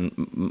contender, and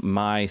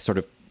my sort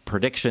of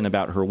prediction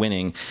about her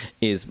winning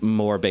is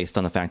more based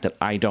on the fact that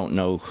I don't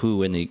know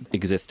who in the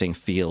existing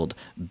field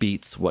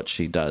beats what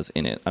she does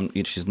in it.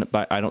 It's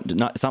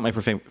not my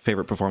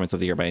favorite performance of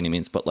the year by any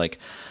means, but like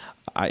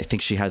I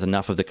think she has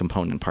enough of the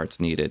component parts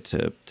needed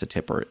to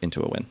tip her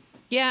into a win.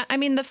 Yeah, I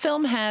mean, the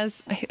film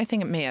has, I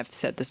think it may have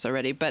said this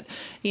already, but,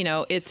 you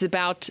know, it's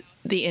about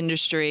the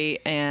industry,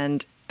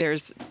 and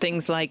there's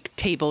things like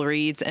table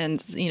reads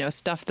and, you know,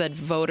 stuff that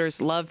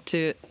voters love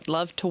to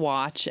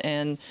watch,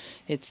 and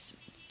it's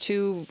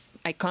two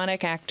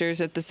iconic actors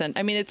at the center.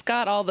 I mean, it's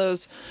got all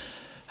those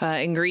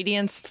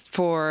ingredients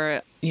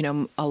for, you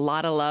know, a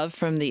lot of love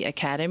from the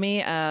Academy.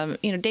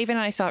 You know, David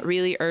and I saw it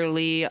really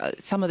early.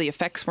 Some of the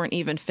effects weren't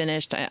even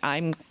finished.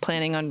 I'm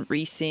planning on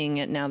re-seeing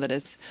it now that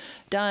it's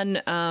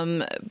done.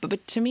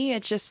 But to me,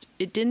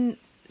 it didn't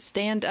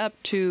stand up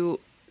to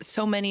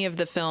so many of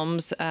the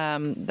films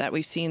that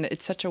we've seen.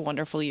 It's such a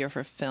wonderful year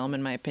for film,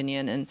 in my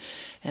opinion,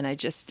 and I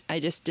just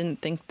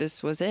didn't think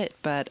this was it.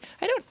 But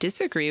I don't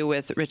disagree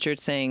with Richard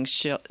saying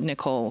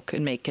Nicole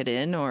could make it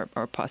in or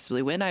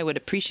possibly win. I would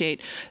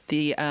appreciate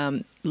the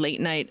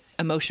late night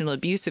emotional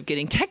abuse of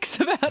getting texts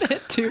about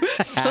it to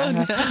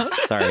slow down.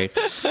 Sorry,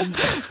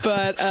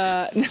 but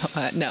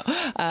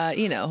no.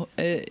 You know,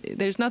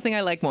 there's nothing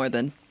I like more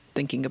than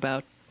thinking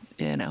about,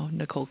 you know,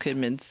 Nicole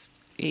Kidman's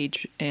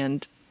age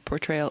and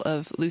portrayal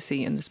of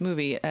Lucy in this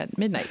movie at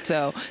midnight.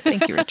 So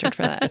thank you, Richard,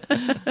 for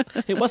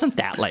that. It wasn't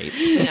that late.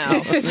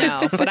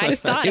 No, but I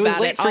thought it was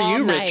about late it for all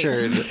you, night.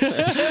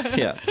 Richard.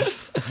 Yeah.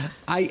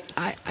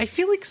 I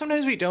feel like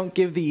sometimes we don't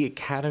give the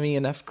Academy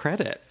enough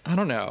credit. I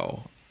don't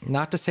know.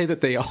 Not to say that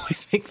they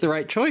always make the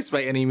right choice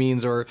by any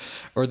means, or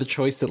the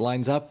choice that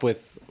lines up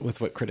with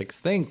what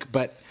critics think,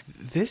 but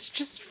this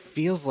just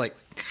feels like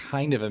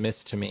kind of a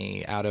miss to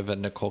me out of a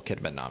Nicole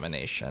Kidman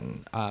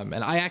nomination.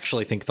 And I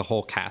actually think the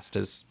whole cast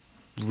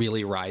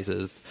really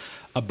rises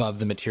above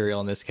the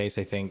material in this case.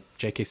 I think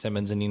J.K.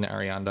 Simmons and Nina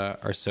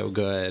Arianda are so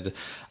good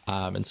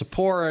in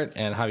support,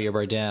 and Javier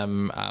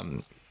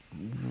Bardem,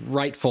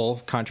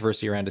 rightful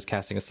controversy around his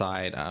casting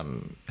aside,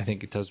 I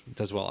think it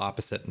does well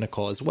opposite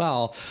Nicole as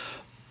well.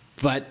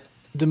 But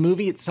the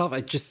movie itself,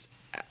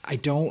 I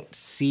don't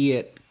see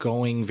it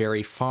going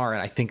very far,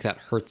 and I think that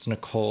hurts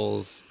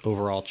Nicole's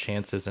overall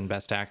chances in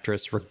Best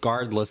Actress,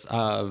 regardless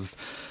of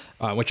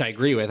which I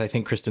agree with. I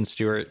think Kristen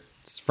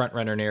Stewart's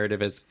frontrunner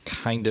narrative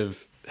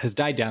has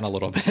died down a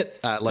little bit,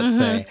 let's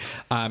say,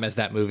 as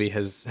that movie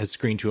has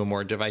screened to a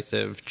more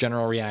divisive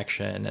general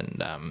reaction,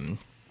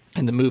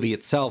 and the movie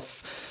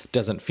itself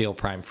doesn't feel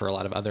primed for a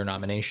lot of other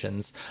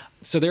nominations.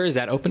 So there is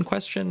that open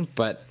question,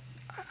 but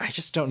I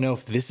just don't know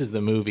if this is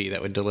the movie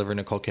that would deliver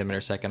Nicole Kidman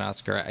her second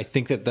Oscar. I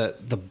think that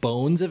the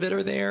bones of it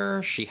are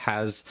there. She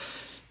has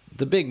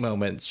the big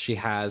moments. She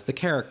has the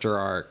character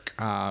arc.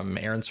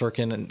 Aaron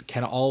Sorkin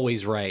can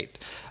always write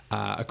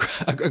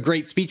a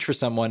great speech for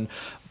someone,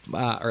 or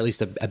at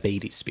least a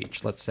Beatty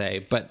speech, let's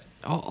say. But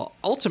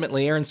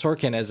ultimately, Aaron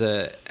Sorkin as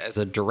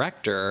a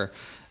director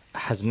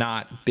has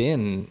not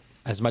been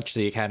as much to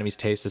the Academy's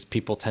taste as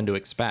people tend to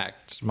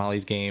expect.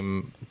 Molly's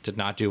Game did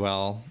not do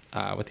well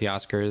with the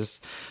Oscars.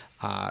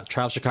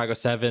 Trial of Chicago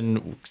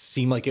 7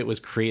 seemed like it was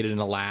created in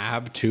a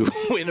lab to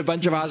win a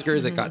bunch of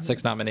Oscars. It got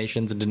 6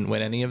 nominations and didn't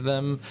win any of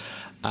them,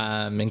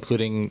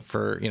 including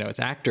for, you know, its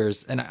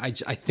actors. And I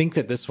think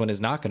that this one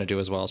is not going to do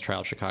as well as Trial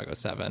of Chicago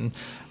 7,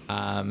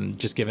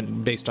 just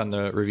based on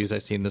the reviews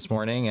I've seen this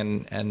morning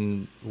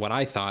and what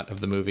I thought of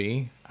the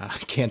movie,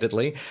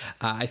 candidly.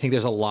 I think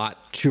there's a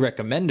lot to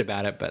recommend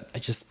about it, but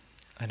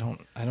I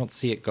don't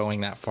see it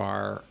going that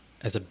far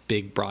as a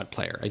big, broad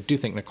player. I do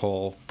think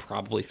Nicole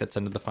probably fits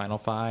into the final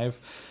 5,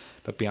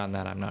 but beyond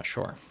that, I'm not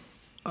sure.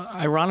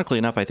 Ironically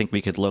enough, I think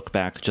we could look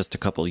back just a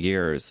couple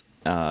years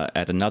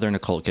at another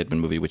Nicole Kidman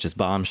movie, which is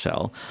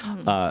Bombshell.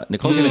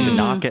 Nicole Kidman did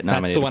not get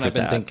nominated. That's the one for I've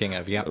been that, thinking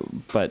of, yeah.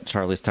 But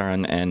Charlize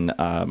Theron and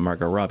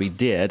Margot Robbie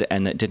did,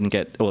 and it didn't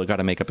get, it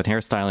got a makeup and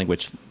hairstyling,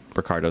 which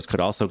Ricardo's could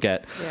also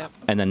get,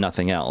 and then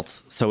nothing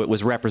else. So it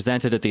was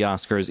represented at the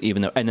Oscars,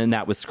 even though, and then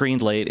that was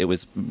screened late. It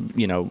was,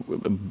 you know,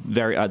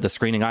 the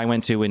screening I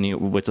went to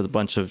with a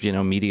bunch of, you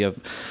know, media,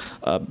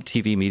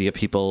 TV media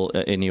people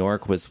in New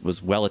York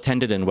was well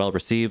attended and well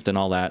received and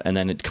all that. And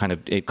then it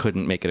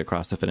couldn't make it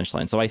across the finish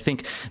line. So I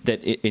think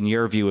that in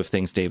your view of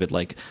things, David,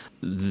 like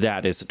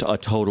that is a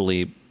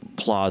totally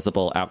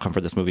plausible outcome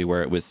for this movie,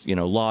 where it was, you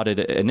know, lauded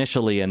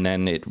initially and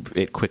then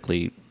it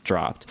quickly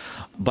dropped.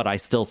 But I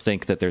still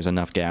think that there's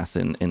enough gas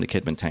in the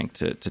Kidman tank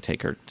to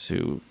take her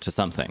to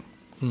something.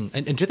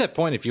 And to that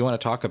point, if you want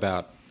to talk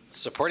about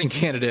supporting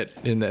candidate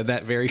in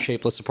that very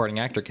shapeless supporting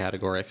actor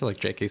category, I feel like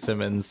J.K.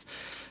 Simmons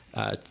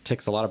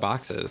ticks a lot of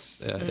boxes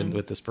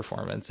with this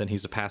performance, and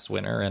he's a past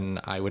winner, and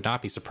I would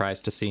not be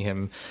surprised to see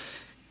him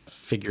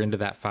figure into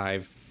that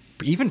 5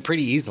 even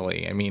pretty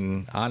easily. I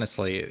mean,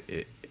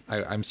 honestly,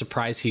 I'm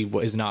surprised he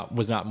was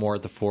not more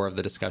at the fore of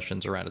the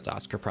discussions around his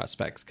Oscar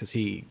prospects, because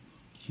he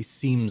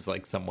seems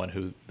like someone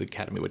who the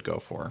Academy would go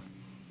for.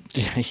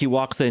 He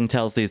walks in,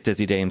 tells these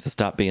dizzy dames to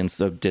stop being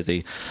so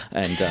dizzy,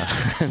 and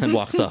then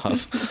walks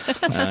off.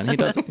 And he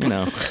does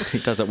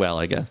it well,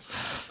 I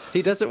guess.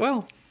 He does it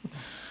well.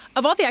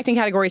 Of all the acting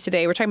categories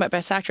today, we're talking about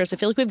Best Actress. I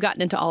feel like we've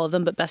gotten into all of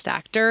them, but Best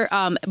Actor.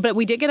 But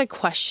we did get a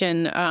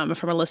question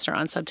from a listener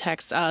on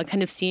Subtext,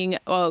 kind of seeing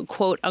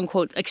quote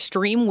unquote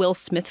extreme Will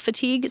Smith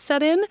fatigue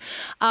set in.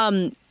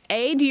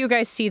 A, do you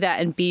guys see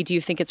that? And B, do you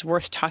think it's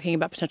worth talking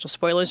about potential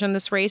spoilers in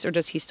this race, or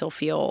does he still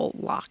feel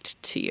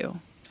locked to you?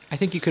 I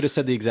think you could have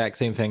said the exact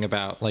same thing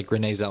about like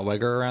Renee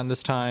Zellweger around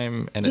this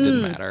time, and it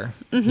didn't matter.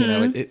 Mm-hmm. You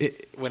know,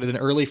 when an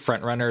early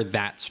front runner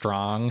that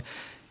strong,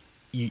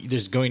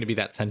 there's going to be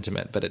that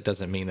sentiment, but it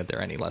doesn't mean that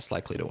they're any less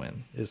likely to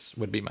win.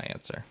 Would be my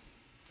answer.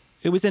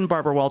 It was in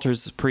Barbara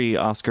Walters'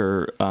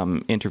 pre-Oscar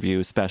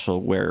interview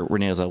special where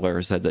Renee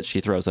Zellweger said that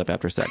she throws up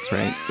after sex,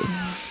 right?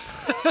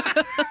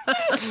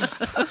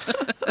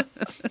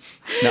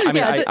 No, I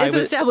mean, it's an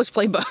established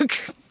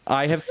playbook.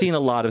 I have seen a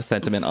lot of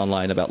sentiment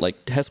online about,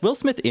 like, has Will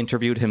Smith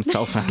interviewed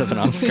himself out of an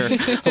Oscar?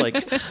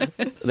 Like,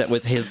 that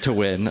was his to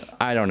win.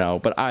 I don't know.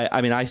 But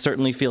I mean, I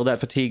certainly feel that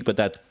fatigue, but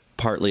that's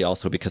partly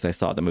also because I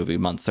saw the movie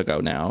months ago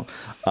now,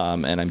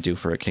 and I'm due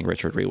for a King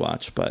Richard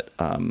rewatch. But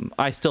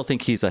I still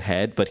think he's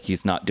ahead, but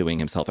he's not doing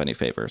himself any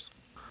favors.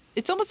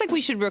 It's almost like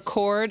we should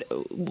record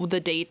the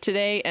date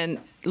today and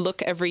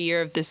look every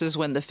year if this is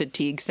when the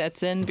fatigue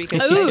sets in. Because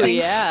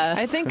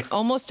I think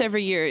almost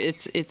every year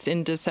it's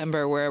in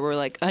December where we're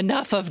like,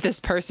 enough of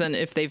this person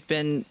if they've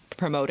been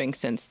promoting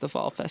since the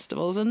fall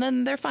festivals, and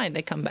then they're fine.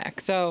 They come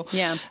back. So,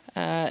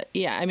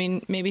 I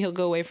mean, maybe he'll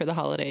go away for the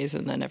holidays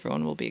and then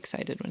everyone will be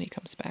excited when he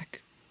comes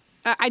back.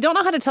 I don't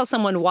know how to tell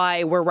someone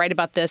why we're right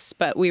about this,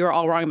 but we were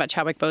all wrong about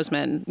Chadwick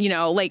Boseman. You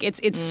know, like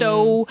it's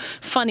so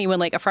funny when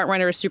like a front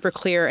runner is super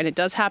clear and it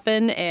does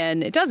happen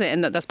and it doesn't.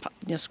 And that's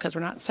just because we're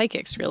not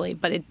psychics, really.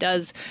 But it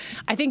does.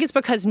 I think it's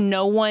because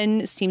no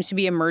one seems to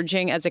be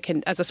emerging as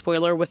a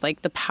spoiler with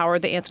like the power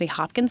that Anthony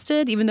Hopkins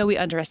did. Even though we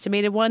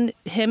underestimated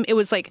him, it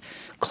was like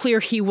clear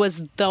he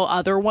was the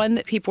other one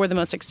that people were the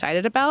most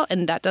excited about,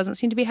 and that doesn't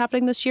seem to be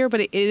happening this year.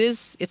 But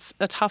it's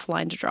a tough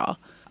line to draw.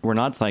 We're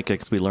not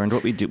psychics. We learned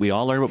what we do. We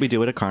all learn what we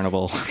do at a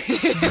carnival.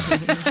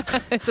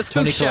 It's a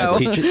spook show.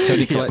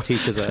 Tony Collette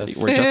teaches us.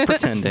 We're just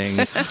pretending.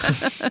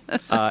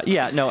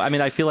 I mean,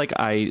 I feel like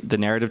the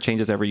narrative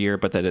changes every year,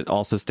 but that it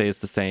also stays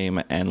the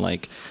same. And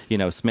like, you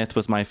know, Smith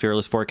was my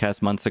fearless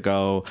forecast months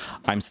ago.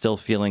 I'm still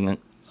feeling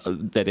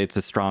that it's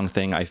a strong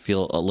thing. I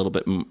feel a little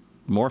bit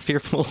more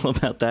fearful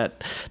about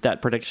that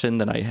prediction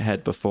than I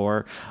had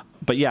before.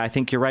 But yeah, I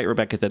think you're right,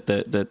 Rebecca, that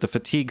the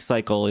fatigue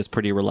cycle is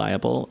pretty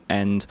reliable,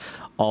 and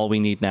all we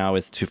need now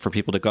is for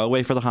people to go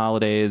away for the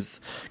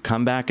holidays,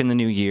 come back in the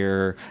new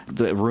year.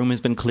 The room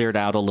has been cleared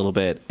out a little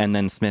bit, and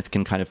then Smith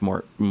can kind of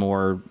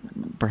more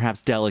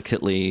perhaps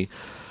delicately,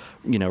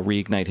 you know,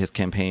 reignite his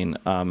campaign,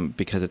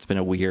 because it's been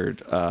a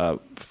weird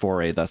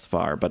foray thus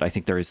far. But I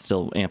think there is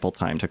still ample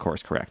time to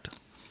course correct.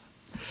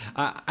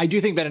 I do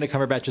think Benedict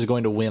Cumberbatch is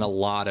going to win a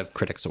lot of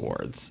critics'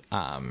 awards,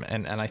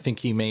 and I think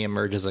he may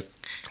emerge as a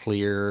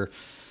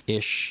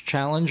clear-ish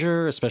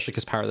challenger, especially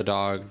because Power of the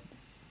Dog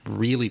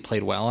really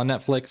played well on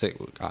Netflix. It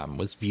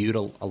was viewed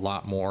a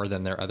lot more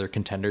than their other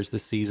contenders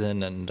this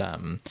season,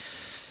 and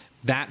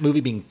that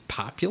movie being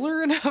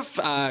popular enough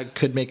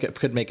could make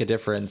a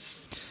difference.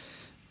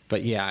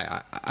 But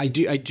yeah, I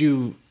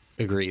do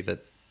agree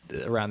that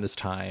around this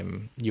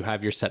time you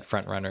have your set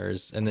front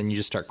runners, and then you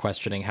just start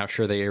questioning how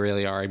sure they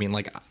really are. I mean,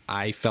 like,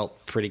 I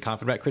felt pretty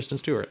confident about Kristen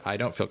Stewart. I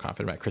don't feel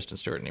confident about Kristen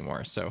Stewart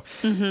anymore. So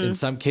in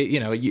some case, you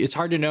know, it's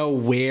hard to know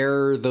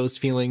where those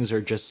feelings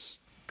are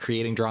just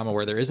creating drama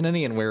where there isn't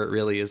any, and where it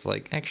really is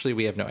like, actually,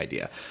 we have no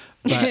idea.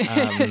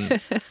 But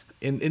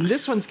in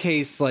this one's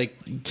case,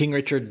 like, King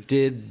Richard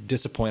did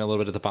disappoint a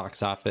little bit at the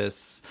box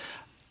office.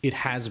 It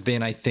has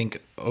been, I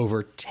think,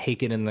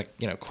 overtaken in the,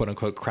 you know, quote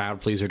unquote crowd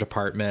pleaser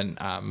department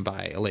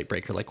by a late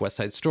breaker like West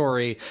Side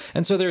Story.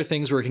 And so there are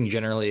things working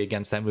generally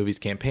against that movie's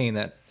campaign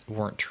that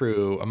weren't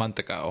true a month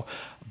ago.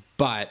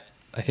 But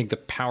I think the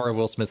power of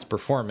Will Smith's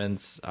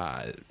performance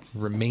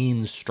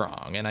remains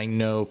strong. And I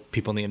know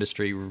people in the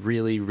industry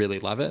really, really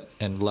love it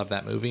and love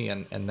that movie.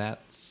 And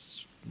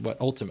that's what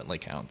ultimately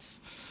counts.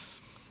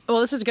 Well,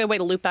 this is a good way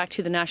to loop back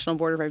to the National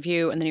Board of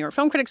Review and the New York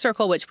Film Critics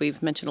Circle, which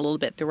we've mentioned a little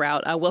bit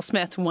throughout. Will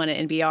Smith won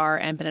at NBR,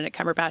 and Benedict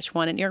Cumberbatch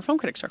won at New York Film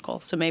Critics Circle.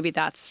 So maybe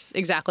that's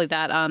exactly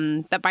that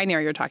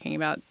binary you're talking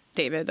about,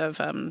 David, of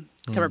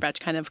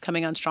Cumberbatch kind of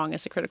coming on strong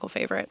as a critical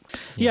favorite.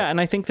 Yeah,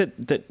 and I think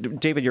that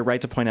David, you're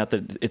right to point out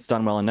that it's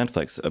done well on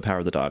Netflix, Power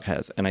of the Dog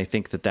has. And I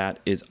think that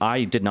is,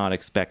 I did not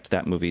expect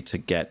that movie to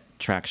get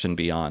traction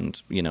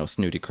beyond,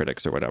 snooty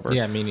critics or whatever.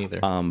 Yeah, me neither.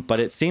 But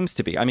it seems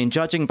to be. I mean,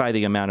 judging by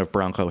the amount of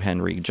Bronco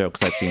Henry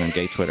jokes I've seen on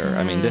gay Twitter,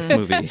 I mean, this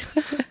movie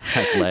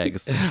has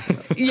legs.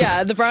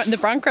 Yeah, the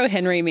Bronco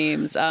Henry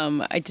memes,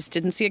 I just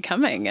didn't see it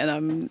coming,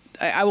 and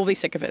I will be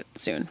sick of it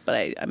soon,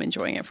 but I'm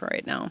enjoying it for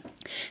right now.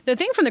 The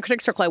thing from the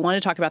Critics Circle I want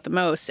to talk about the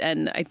most,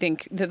 and I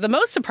think the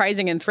most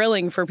surprising and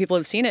thrilling for people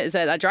who've seen it, is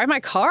that Drive My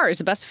Car is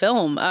the best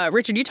film.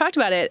 Richard, you talked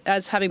about it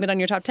as having been on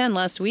your top 10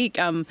 last week,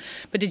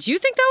 but did you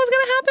think that was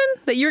going to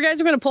happen? That you guys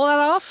were going to pull that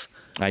off?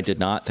 I did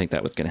not think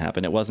that was going to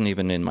happen. It wasn't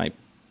even in my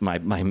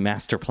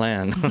master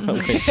plan.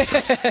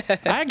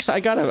 I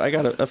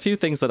got a few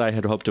things that I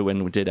had hoped to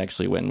win did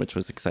actually win, which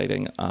was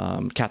exciting.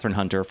 Kathryn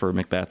Hunter for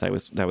Macbeth, that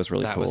was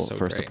really cool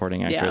for great.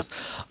 Supporting actress.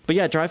 Yeah. But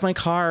yeah, Drive My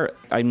Car,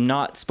 I'm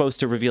not supposed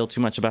to reveal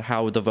too much about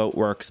how the vote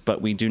works,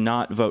 but we do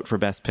not vote for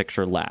Best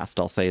Picture last,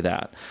 I'll say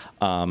that.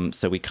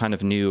 So we kind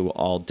of knew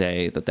all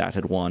day that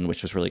had won,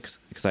 which was really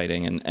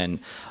exciting.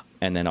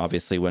 And then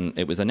obviously when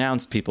it was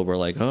announced, people were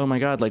like, oh my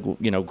God,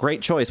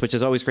 great choice, which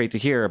is always great to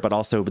hear. But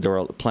also there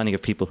were plenty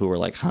of people who were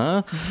like,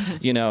 huh?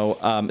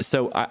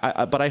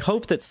 But I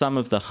hope that some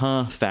of the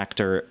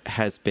factor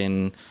has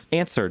been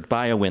answered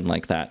by a win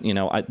like that.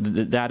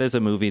 That is a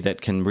movie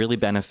that can really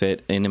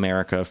benefit in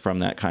America from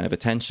that kind of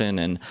attention.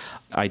 And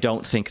I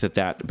don't think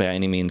that by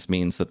any means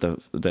that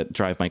that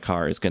Drive My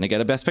Car is going to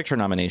get a Best Picture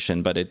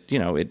nomination, but it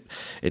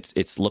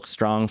looks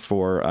strong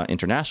for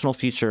international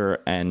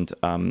feature. And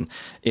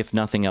if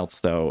nothing else,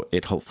 though,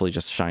 it hopefully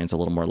just shines a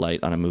little more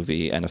light on a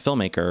movie and a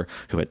filmmaker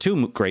who had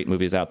two great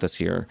movies out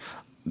this year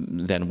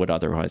than would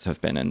otherwise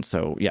have been. And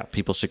so, yeah,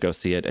 people should go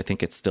see it. I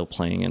think it's still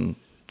playing in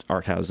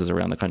art houses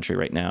around the country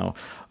right now.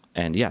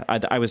 And yeah, I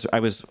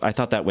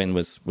thought that win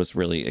was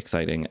really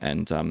exciting.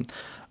 And,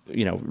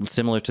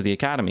 similar to the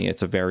Academy,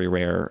 it's a very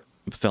rare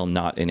film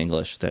not in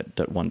English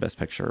that won Best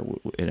Picture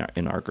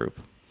in our group.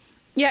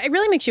 Yeah, it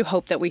really makes you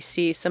hope that we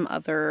see some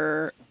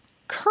other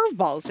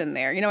curveballs in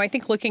there. I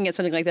think looking at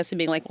something like this and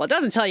being like, well, it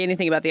doesn't tell you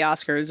anything about the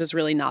Oscars is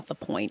really not the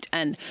point.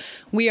 And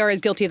we are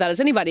as guilty of that as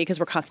anybody because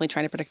we're constantly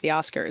trying to predict the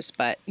Oscars.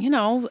 But,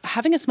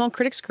 having a small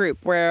critics group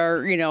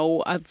where,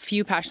 a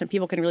few passionate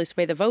people can really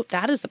sway the vote,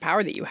 that is the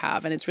power that you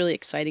have. And it's really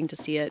exciting to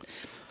see it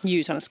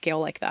used on a scale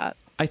like that.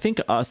 I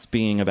think us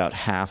being about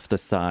half the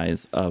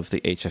size of the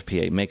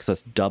HFPA makes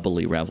us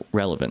doubly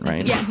relevant,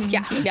 right? Yes,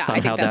 yeah.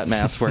 Somehow that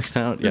math works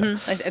out. Yeah,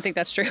 I think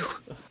that's true.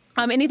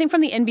 Anything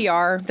from the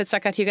NBR that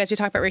stuck out to you guys? We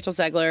talked about Rachel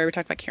Zegler. We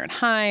talked about Karen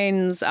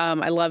Hines.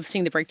 I love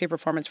seeing the breakthrough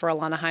performance for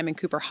Alana Haim and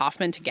Cooper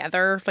Hoffman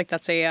together.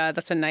 That's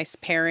a nice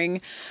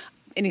pairing.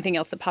 Anything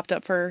else that popped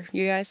up for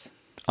you guys?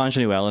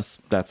 Ingenue Ellis,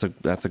 that's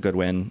a good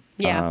win.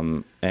 Yeah.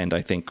 And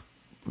I think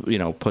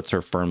puts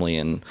her firmly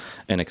in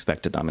an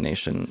expected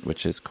nomination,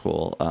 which is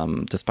cool.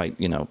 Despite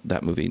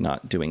that movie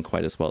not doing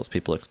quite as well as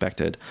people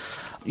expected.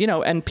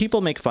 And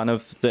people make fun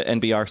of the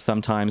NBR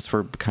sometimes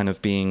for kind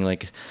of being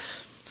like,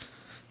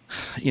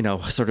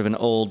 sort of an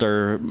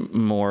older,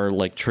 more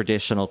like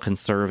traditional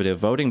conservative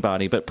voting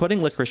body, but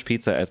putting Licorice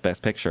Pizza as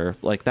Best Picture,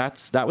 like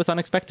that was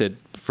unexpected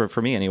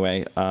for me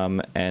anyway.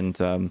 And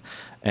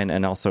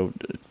also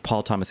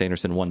Paul Thomas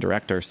Anderson won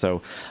director.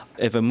 So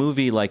if a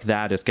movie like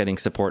that is getting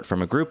support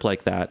from a group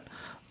like that,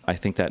 I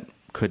think that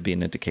could be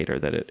an indicator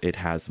that it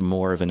has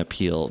more of an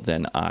appeal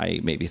than I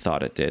maybe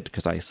thought it did,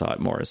 because I saw it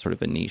more as sort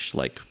of a niche,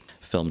 like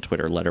film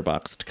Twitter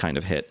letterboxed kind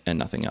of hit and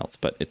nothing else,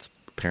 but it's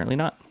apparently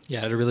not. Yeah,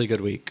 it had a really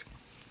good week.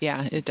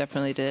 Yeah, it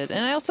definitely did.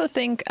 And I also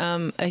think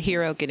A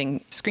Hero getting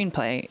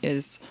screenplay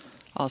is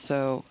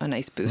also a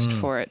nice boost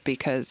for it,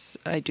 because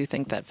I do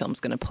think that film's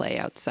going to play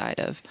outside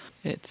of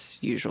its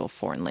usual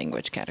foreign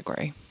language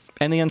category.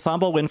 And the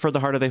ensemble win for The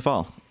Harder They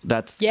Fall.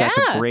 That's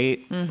a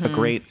great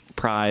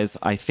prize.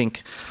 I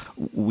think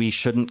we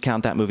shouldn't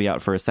count that movie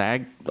out for a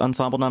SAG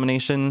ensemble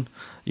nomination.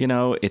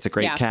 It's a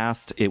great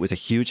cast. It was a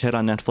huge hit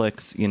on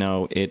Netflix.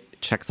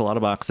 It checks a lot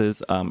of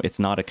boxes. It's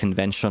not a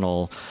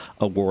conventional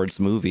awards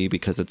movie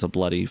because it's a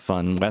bloody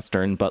fun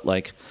Western, but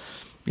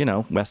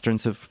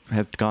Westerns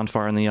have gone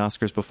far in the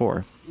Oscars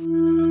before.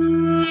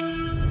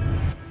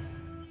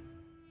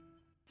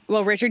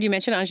 Well, Richard, you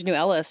mentioned Ingenue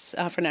Ellis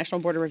for National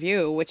Board of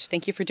Review, which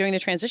thank you for doing the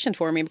transition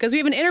for me, because we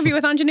have an interview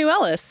with Ingenue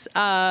Ellis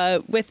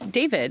with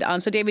David.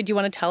 So, David, do you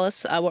want to tell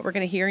us what we're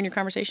going to hear in your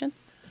conversation?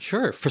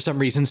 Sure. For some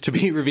reasons to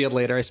be revealed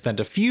later, I spent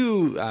a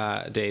few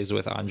days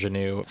with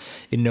Ingenue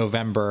in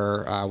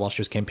November while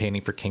she was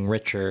campaigning for King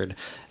Richard.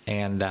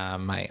 And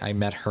I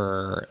met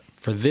her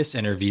for this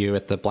interview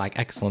at the Black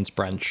Excellence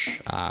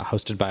Brunch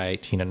hosted by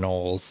Tina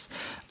Knowles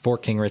for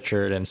King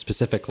Richard, and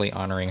specifically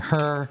honoring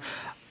her.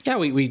 Yeah,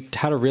 we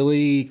had a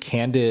really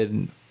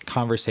candid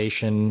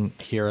conversation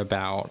here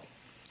about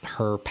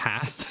her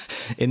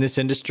path in this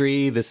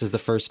industry. This is the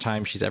first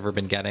time she's ever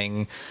been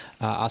getting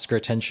Oscar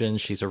attention.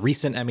 She's a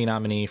recent Emmy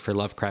nominee for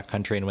Lovecraft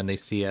Country and When They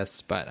See Us,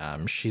 but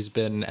she's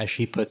been, as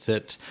she puts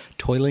it,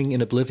 toiling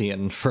in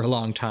oblivion for a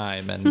long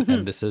time. And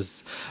this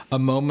is a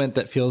moment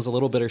that feels a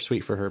little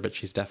bittersweet for her, but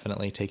she's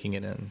definitely taking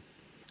it in.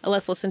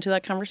 Let's listen to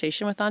that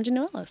conversation with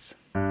Ingenue Ellis.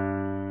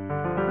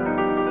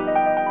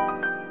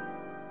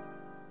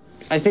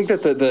 I think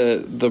that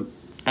the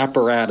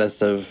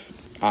apparatus of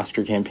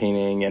Oscar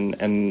campaigning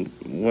and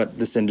what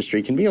this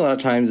industry can be a lot of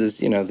times is,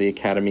 the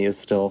Academy is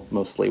still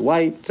mostly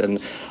white,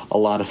 and a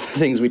lot of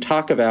things we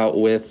talk about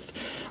with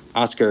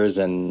Oscars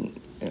and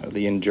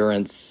the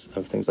endurance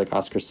of things like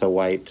Oscars So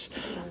White.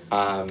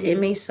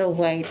 Emmy So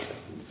White.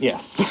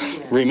 Yes,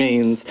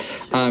 remains.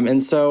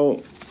 And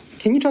so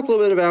can you talk a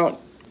little bit about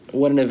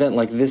what an event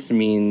like this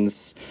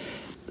means,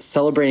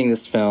 celebrating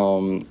this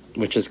film,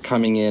 which is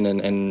coming in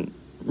and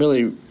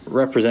really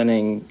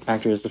representing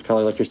actors of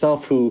color like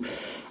yourself who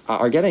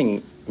are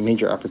getting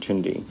major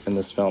opportunity in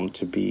this film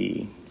to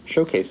be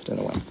showcased in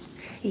a way?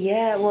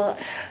 Yeah, well,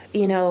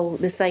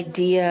 this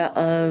idea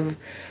of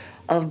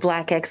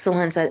Black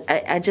excellence,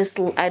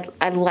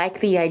 I like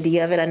the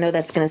idea of it. I know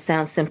that's going to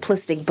sound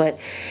simplistic, but,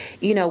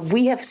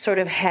 we have sort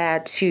of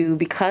had to,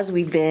 because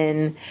we've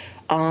been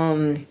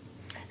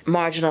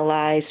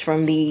marginalized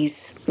from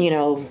these,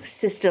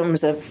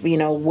 systems of,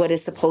 what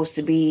is supposed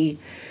to be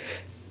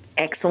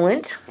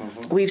excellent.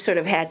 Mm-hmm. We've sort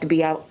of had to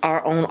be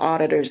our own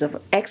auditors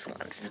of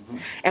excellence. Mm-hmm.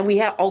 And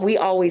we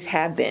always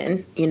have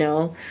been,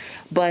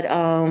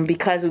 but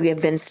because we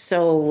have been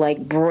so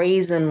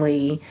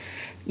brazenly,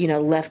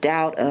 left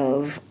out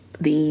of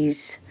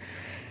these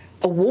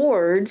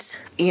awards,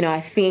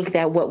 I think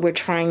that what we're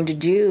trying to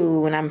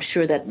do, and I'm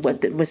sure that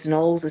what Ms.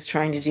 Knowles is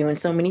trying to do, and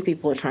so many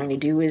people are trying to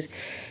do, is,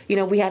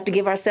 we have to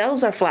give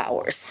ourselves our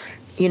flowers,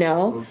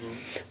 Mm-hmm.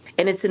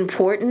 And it's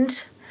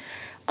important.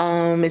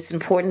 It's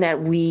important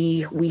that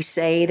we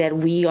say that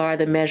we are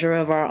the measure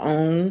of our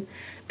own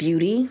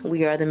beauty.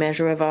 We are the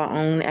measure of our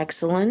own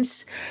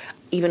excellence,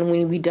 even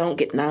when we don't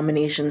get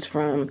nominations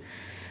from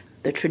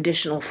the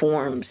traditional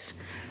forms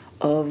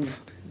of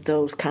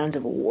those kinds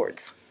of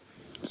awards.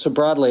 So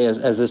broadly,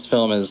 as this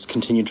film has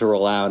continued to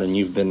roll out and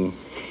you've been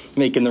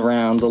making the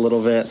rounds a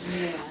little bit,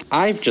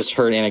 I've just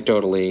heard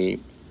anecdotally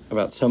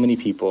about so many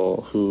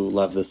people who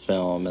love this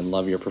film and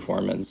love your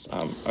performance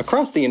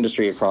across the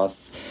industry,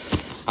 across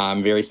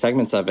various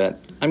segments of it.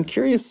 I'm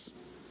curious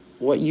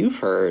what you've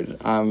heard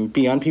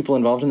beyond people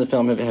involved in the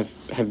film.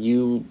 Have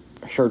you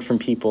heard from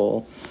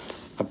people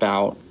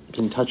about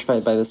being touched by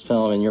this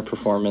film and your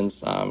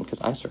performance?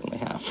 Because I certainly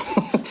have.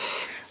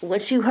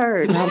 What you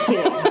heard? No,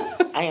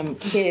 I'm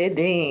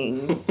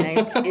kidding. I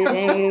am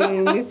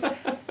kidding.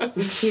 I'm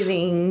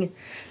kidding.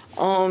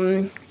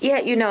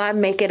 I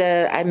make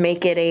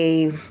it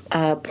a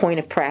point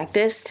of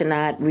practice to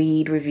not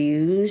read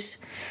reviews.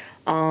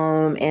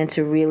 And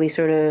to really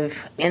sort of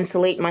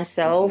insulate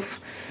myself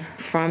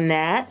from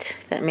that,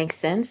 if that makes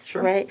sense,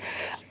 sure. Right?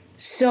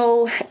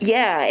 So,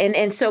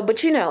 but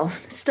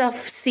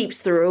stuff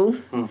seeps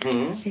through.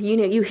 Mm-hmm.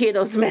 You hear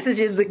those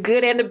messages, the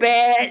good and the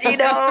bad,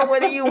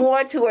 whether you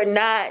want to or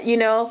not,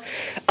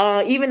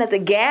 even at the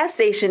gas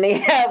station, they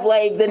have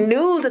the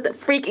news at the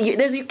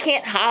you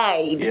can't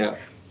hide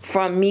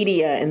from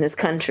media in this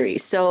country.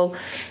 So,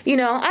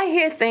 I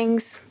hear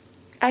things.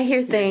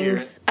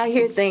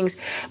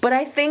 But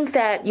I think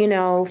that,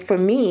 for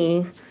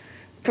me,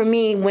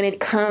 when it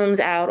comes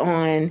out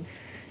on,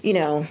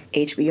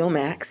 HBO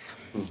Max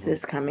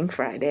this coming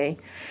Friday,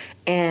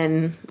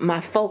 and my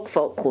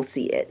folk will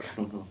see it.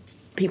 Mm-hmm.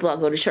 People I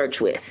go to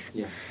church with.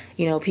 Yeah.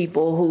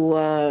 People who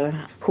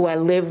I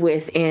live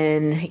with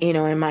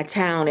in my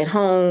town at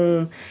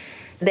home,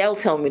 they'll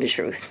tell me the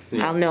truth.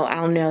 Yeah.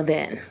 I'll know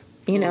then,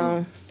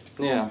 Yeah.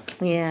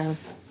 Yeah.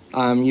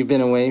 You've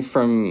been away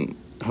from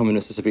home in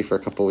Mississippi for a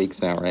couple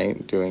weeks now, right?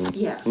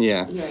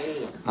 Yeah.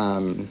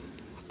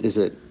 Is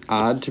it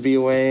odd to be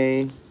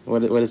away?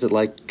 What is it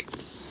like?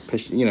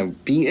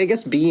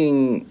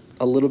 Being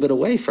a little bit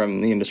away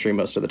from the industry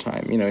most of the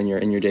time. In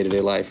your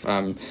day-to-day life,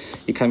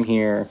 you come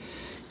here,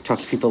 talk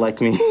to people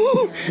like me,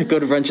 go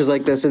to brunches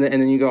like this, and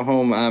then you go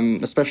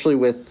home. Especially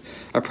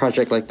with a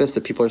project like this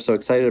that people are so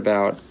excited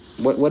about.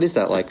 What is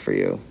that like for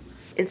you?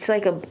 It's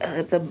like a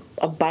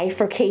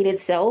bifurcated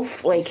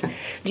self. Do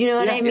you know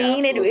what I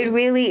mean? It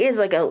really is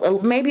like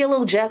maybe a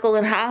little Jekyll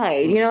and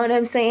Hyde. You know what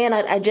I'm saying?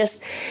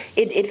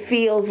 It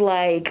feels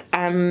like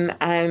I'm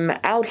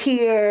out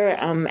here.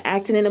 I'm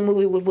acting in a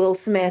movie with Will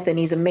Smith and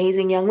these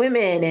amazing young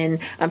women, and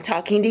I'm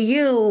talking to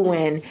you,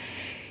 and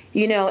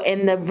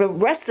and the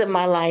rest of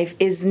my life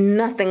is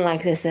nothing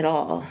like this at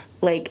all.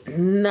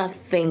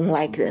 Nothing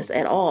like this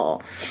at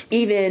all.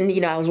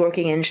 Even, I was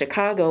working in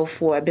Chicago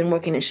I've been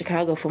working in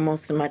Chicago for and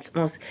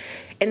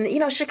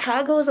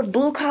Chicago is a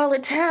blue collar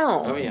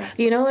town. Oh, yeah.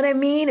 You know what I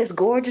mean? It's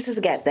gorgeous. It's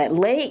got that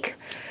lake.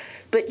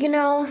 But,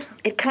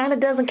 it kind of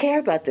doesn't care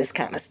about this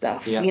kind of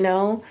stuff, And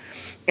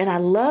I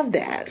love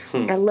that.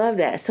 I love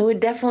that. So it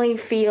definitely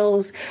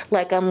feels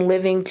like I'm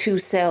living two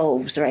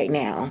selves right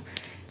now,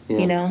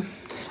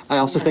 I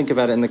also think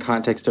about it in the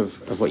context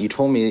of what you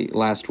told me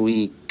last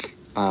week.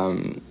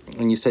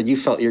 When you said you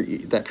felt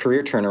that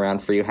career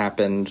turnaround for you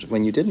happened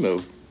when you did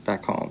move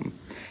back home.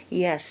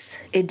 Yes,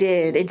 it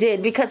did. It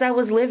did, because I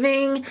was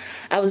living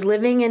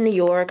in New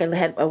York.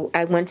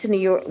 I went to New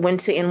York,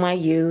 went to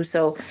NYU.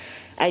 So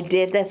I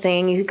did that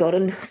thing. You go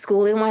to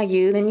school at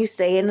NYU, then you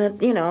stay at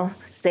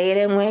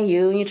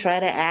NYU, and you try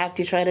to act.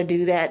 You try to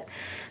do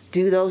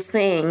those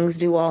things,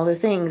 do all the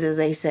things, as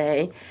they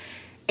say.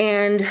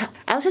 And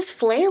I was just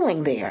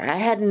flailing there. I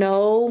had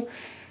no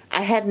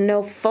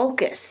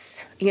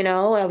focus, you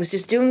know. I was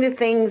just doing the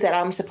things that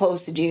I'm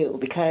supposed to do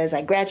because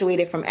I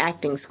graduated from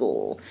acting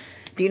school.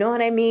 Do you know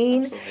what I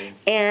mean?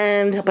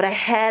 Absolutely. But I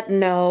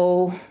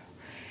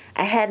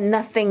had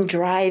nothing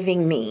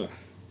driving me,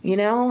 you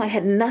know? I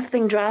had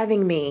nothing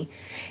driving me.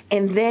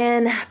 And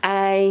then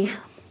I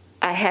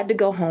had to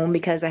go home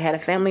because I had a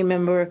family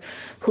member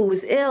who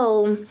was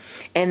ill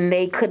and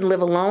they couldn't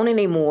live alone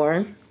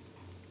anymore.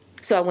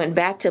 So I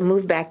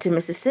moved back to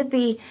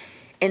Mississippi,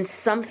 and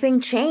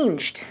something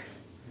changed.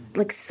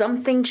 Like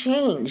something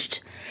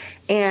changed.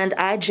 And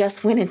I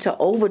just went into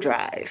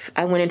overdrive.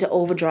 I went into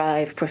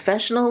overdrive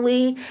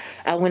professionally.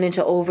 I went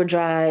into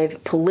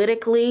overdrive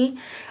politically.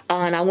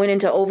 And I went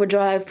into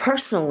overdrive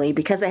personally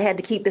because I had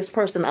to keep this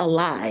person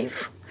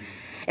alive.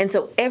 And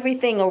so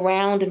everything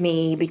around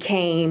me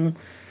became,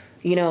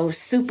 you know,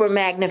 super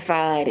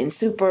magnified and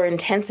super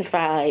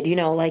intensified, you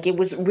know, like it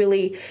was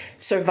really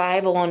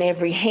survival on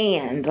every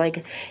hand.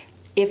 Like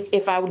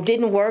if I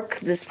didn't work,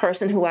 this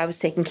person who I was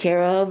taking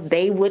care of,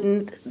 they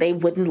wouldn't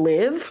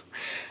live.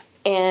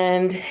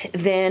 And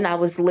then I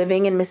was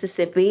living in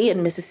Mississippi,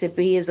 and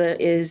Mississippi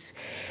is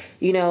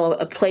you know,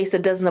 a place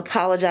that doesn't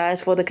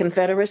apologize for the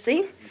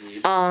Confederacy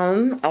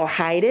or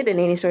hide it in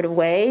any sort of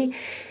way.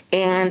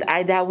 And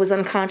that was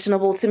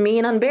unconscionable to me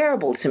and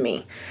unbearable to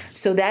me.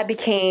 So that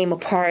became a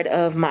part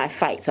of my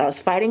fight. So I was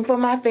fighting for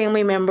my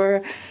family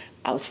member.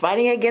 I was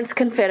fighting against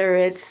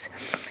Confederates.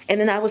 And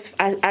then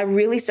I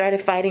really started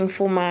fighting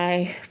for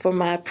my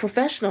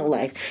professional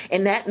life.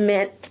 And that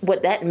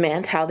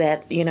meant how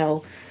that, you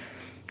know,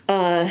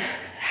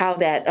 how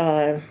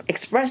that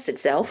expressed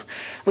itself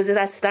was that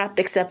I stopped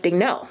accepting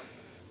no.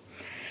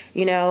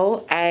 You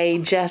know,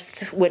 I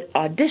just would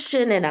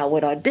audition and I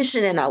would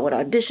audition and I would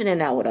audition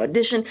and I would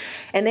audition.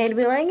 And they'd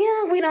be like,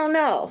 yeah, we don't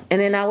know.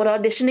 And then I would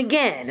audition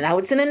again and I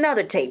would send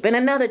another tape and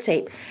another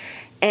tape.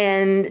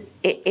 And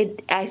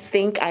I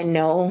think I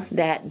know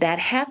that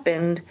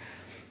happened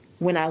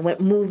when I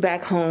moved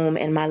back home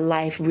and my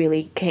life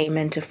really came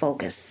into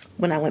focus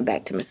when I went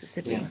back to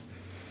Mississippi. Yeah.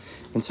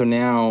 And so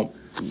now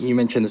you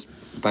mentioned this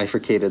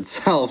bifurcated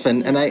self.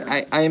 And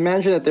I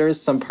imagine that there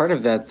is some part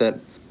of that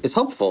is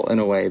helpful in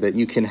a way, that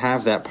you can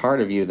have that part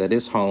of you that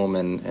is home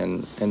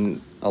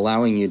and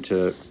allowing you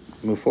to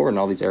move forward in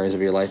all these areas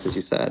of your life, as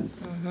you said.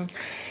 Mm-hmm.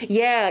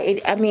 Yeah,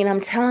 I mean, I'm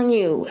telling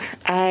you,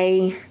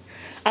 I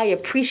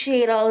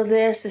appreciate all of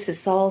this. This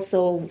is all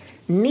so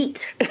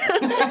neat.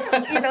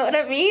 You know what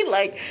I mean?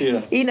 Like,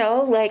 yeah. You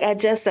know, like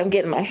I'm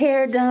getting my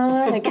hair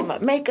done, I get my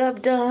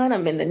makeup done,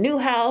 I'm in the new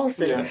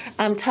house, and yeah.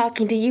 I'm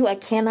talking to you. I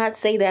cannot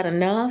say that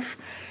enough,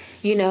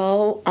 you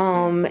know,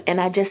 and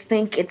I just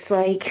think it's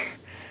like,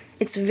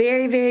 it's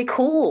very, very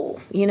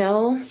cool, you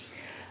know?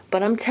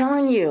 But I'm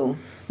telling you,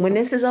 when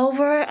this is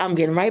over, I'm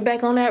getting right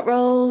back on that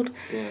road,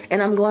 yeah.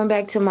 And I'm going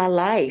back to my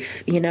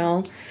life, you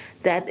know?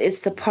 That it's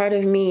the part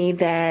of me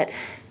that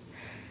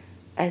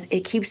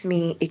it keeps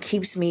me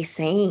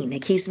sane.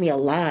 It keeps me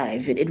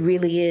alive. It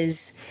really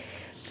is,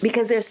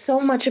 because there's so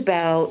much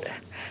about,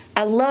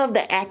 I love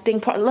the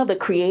acting part, I love the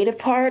creative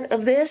part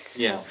of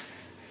this. Yeah.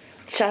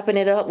 Chopping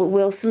it up with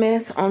Will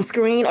Smith on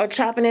screen or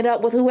chopping it up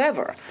with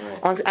whoever.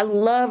 Right. I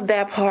love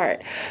that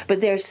part.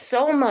 But there's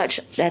so much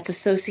that's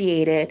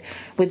associated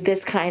with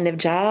this kind of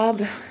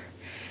job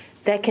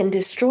that can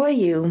destroy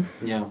you.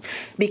 Yeah.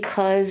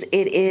 Because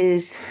it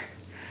is,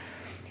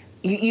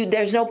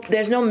 there's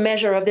no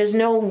measure of, there's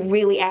no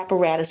really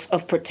apparatus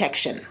of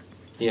protection.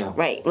 Yeah.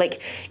 Right.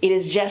 Like, it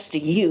is just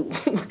you.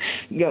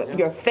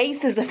 Your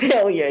face is a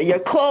failure. Your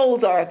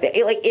clothes are a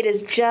failure. Like, it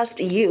is just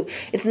you.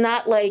 It's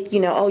not like,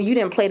 you know, oh, you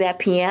didn't play that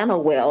piano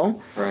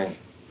well. Right.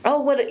 Oh,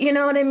 what, you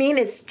know what I mean?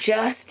 It's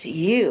just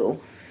you.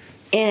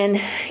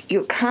 And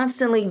you're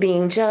constantly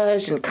being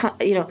judged, and,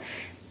 you know,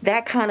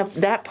 that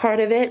part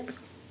of it,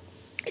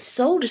 it's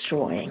soul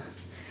destroying.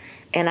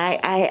 And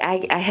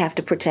I have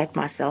to protect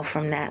myself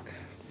from that.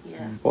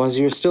 Yeah. Well, as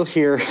you're still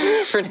here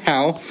for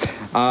now,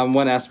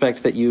 one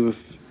aspect that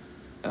you've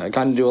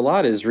gotten to do a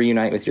lot is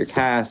reunite with your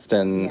cast,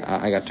 and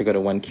yes. I got to go to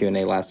one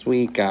Q&A last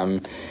week.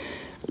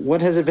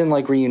 What has it been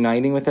like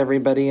reuniting with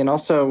everybody, and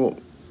also,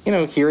 you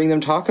know, hearing them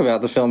talk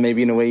about the film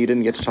maybe in a way you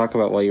didn't get to talk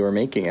about while you were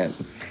making it?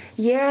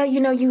 Yeah, you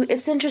know,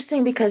 it's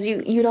interesting because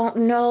you don't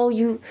know,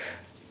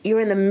 you're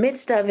in the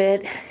midst of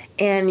it,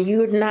 and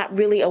you're not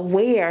really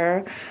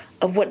aware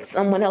of what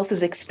someone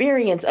else's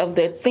experience of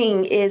the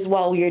thing is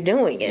while you're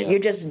doing it. Yeah. You're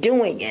just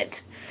doing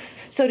it.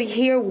 So to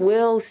hear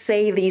Will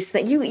say these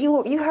things,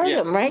 you heard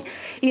him, right?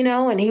 You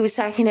know, and he was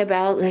talking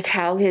about like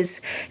how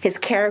his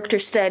character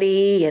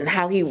study and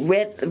how he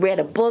read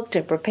a book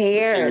to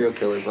prepare. A serial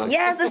killer book.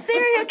 Yeah, it's a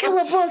serial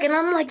killer book, and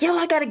I'm like, yo,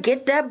 I got to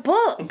get that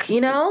book,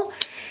 you know.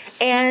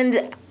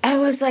 And I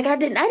was like, I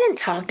didn't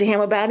talk to him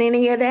about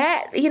any of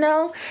that, you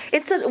know.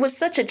 It was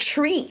such a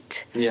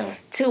treat, yeah,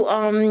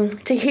 to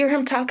hear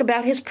him talk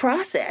about his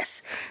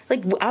process.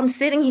 Like, I'm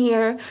sitting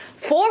here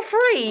for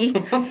free,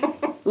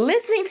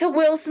 listening to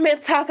Will Smith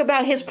talk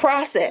about his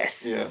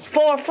process, yeah,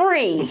 for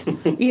free,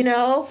 you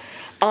know.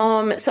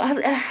 So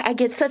I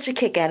get such a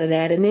kick out of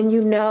that, and then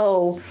you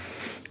know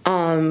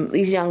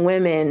these young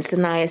women,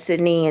 Sanaya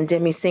Sidney and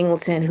Demi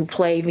Singleton, who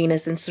play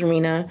Venus and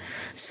Serena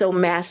so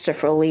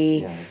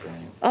masterfully. Yeah,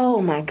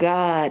 oh my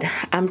God.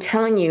 I'm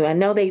telling you, I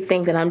know they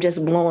think that I'm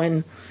just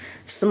blowing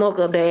smoke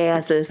up their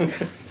asses,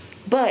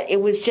 but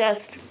it was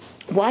just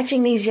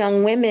watching these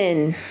young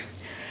women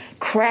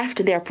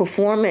craft their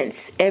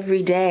performance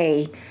every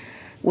day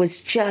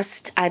was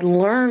just, I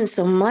learned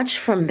so much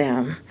from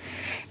them.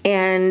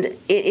 And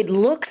it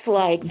looks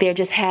like they're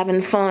just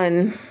having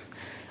fun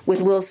with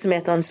Will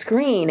Smith on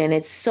screen, and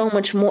it's so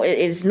much more.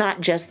 It's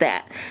not just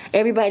that.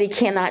 Everybody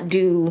cannot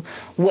do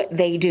what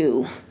they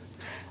do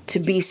to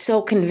be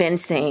so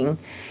convincing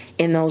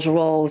in those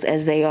roles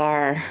as they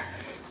are.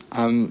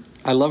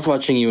 I loved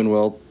watching you and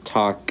Will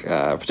talk,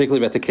 particularly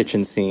about the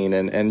kitchen scene,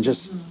 and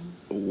just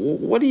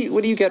what do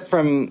you get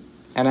from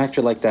an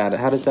actor like that?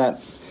 What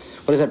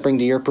does that bring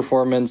to your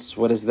performance?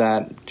 What does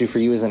that do for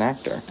you as an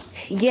actor?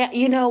 Yeah,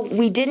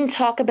 we didn't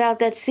talk about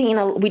that scene.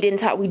 We didn't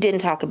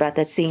talk about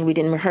that scene. We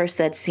didn't rehearse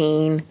that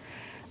scene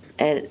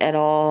at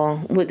all.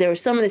 There were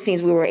some of the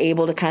scenes we were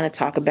able to kind of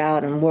talk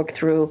about and work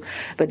through,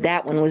 but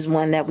that one was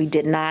one that we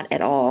did not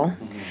at all.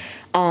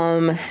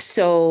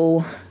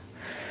 So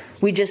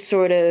we just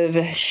sort of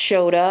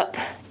showed up,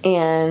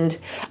 and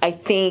I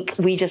think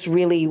we just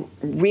really,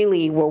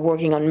 really were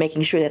working on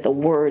making sure that the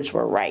words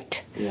were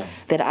right. Yeah.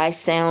 That I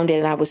sounded,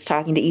 and I was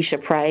talking to Isha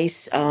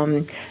Price,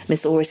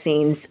 Miss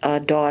Orsine's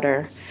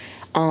daughter,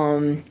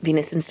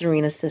 Venus and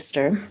Serena's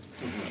sister,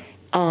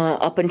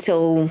 up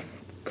until,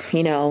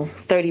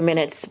 30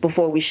 minutes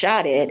before we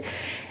shot it,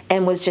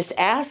 and was just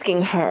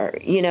asking her,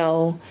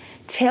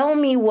 tell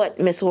me what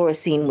Miss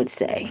Orsine would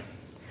say.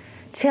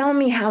 Tell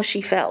me how she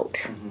felt.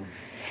 Mm-hmm.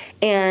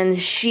 And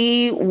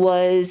she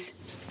was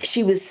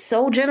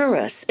so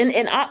generous.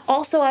 And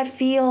I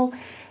feel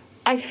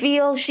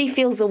she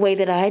feels the way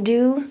that I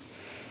do.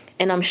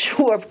 And I'm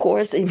sure, of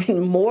course, even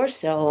more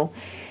so,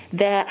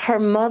 that her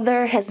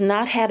mother has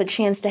not had a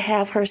chance to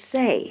have her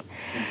say.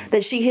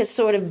 That she has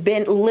sort of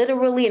been,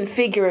 literally and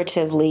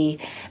figuratively,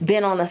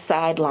 been on the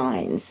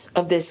sidelines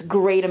of this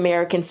great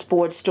American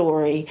sports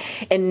story,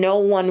 and no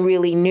one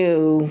really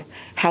knew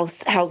how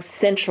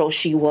central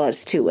she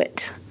was to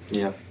it.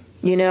 Yeah.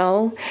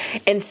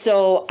 And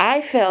so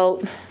I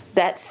felt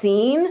that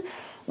scene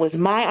was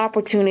my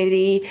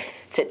opportunity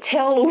to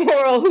tell the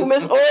world who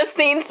Miss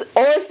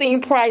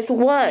Orsine Price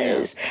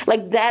was. Yeah.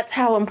 Like, that's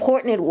how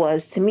important it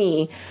was to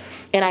me.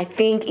 And I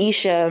think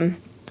Isha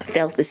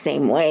felt the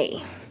same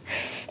way.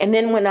 And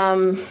then when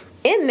I'm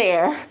in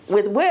there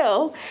with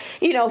Will,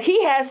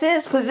 he has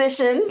his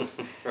position,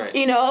 right.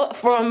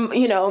 From,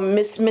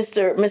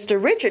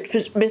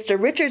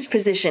 Mr. Richards'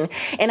 position.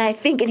 And I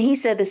think, and he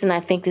said this, and I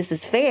think this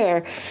is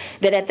fair,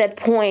 that at that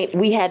point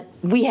we had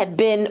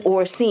been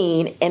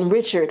Orsine and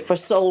Richard for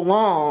so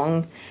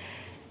long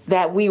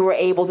that we were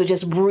able to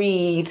just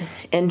breathe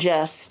and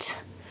just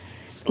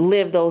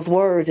live those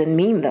words and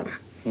mean them.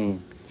 Mm.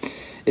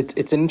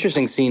 It's an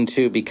interesting scene,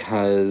 too,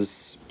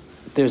 because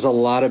there's a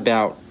lot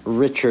about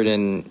Richard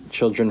and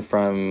children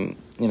from,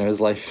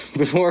 his life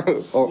before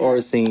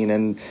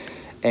Orsine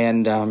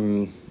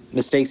and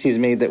mistakes he's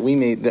made that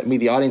we,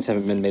 the audience,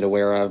 haven't been made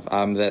aware of,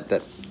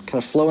 that kind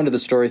of flow into the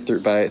story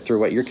through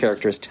what your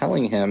character is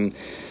telling him,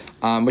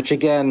 which,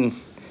 again,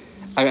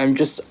 I'm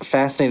just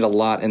fascinated a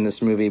lot in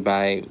this movie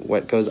by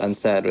what goes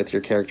unsaid with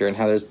your character and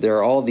how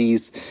there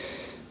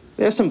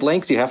are some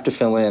blanks you have to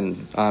fill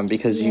in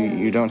because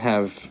you don't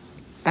have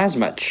as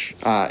much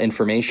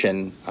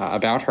information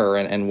about her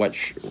and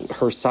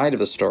her side of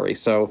the story.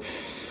 So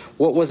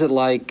what was it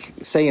like,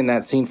 say in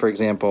that scene, for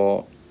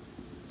example,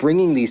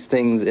 bringing these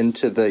things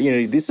into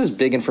this is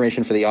big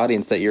information for the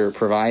audience that you're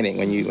providing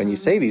when you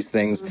say these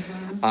things,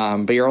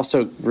 but you're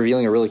also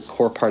revealing a really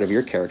core part of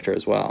your character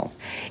as well.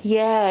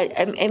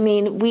 Yeah, I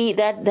mean,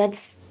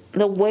 that's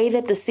the way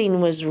that the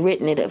scene was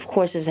written. It, of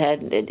course,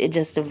 it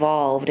just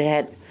evolved. It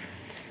had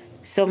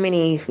so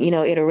many,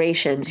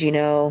 iterations,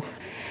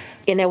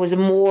 and there was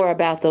more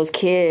about those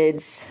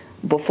kids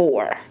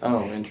before.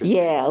 Oh, interesting.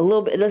 Yeah, a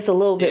little bit. That's a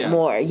little bit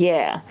more.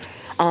 Yeah,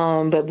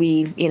 but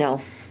we,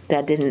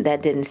 that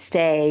didn't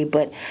stay.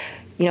 But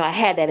I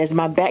had that as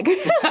my background.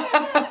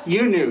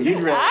 You knew. You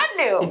read.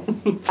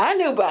 I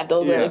knew about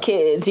those other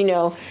kids. And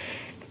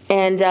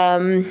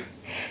I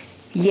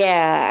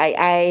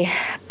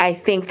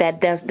think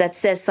that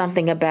says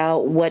something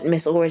about what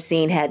Miss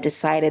Orsine had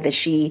decided that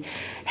she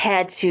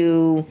had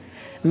to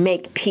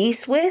make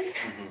peace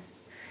with.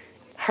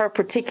 Her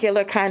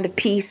particular kind of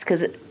peace,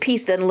 because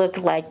peace doesn't look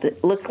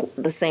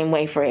the same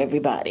way for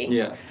everybody.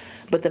 Yeah.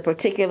 But the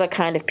particular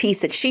kind of peace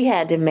that she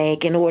had to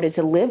make in order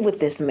to live with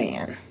this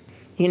man,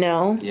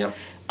 Yeah.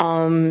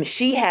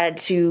 She had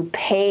to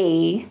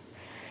pay.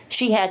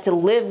 She had to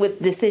live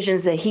with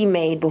decisions that he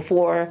made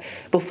before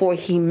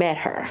he met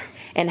her,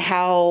 and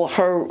how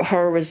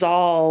her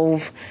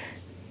resolve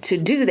to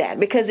do that.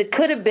 Because it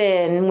could have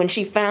been, when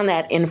she found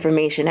that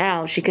information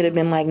out, she could have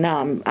been like,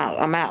 "No,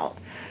 I'm out."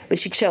 But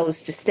she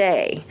chose to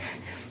stay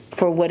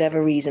for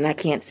whatever reason. I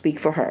can't speak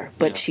for her,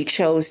 but she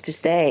chose to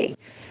stay.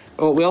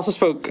 Well, we also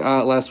spoke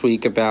last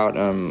week about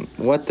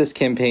what this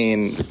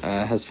campaign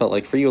has felt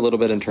like for you a little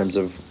bit in terms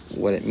of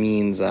what it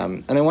means.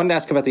 And I wanted to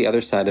ask about the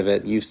other side of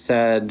it. You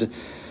said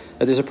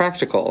that there's a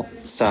practical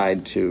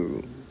side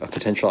to a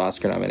potential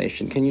Oscar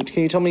nomination. Can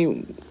you tell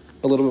me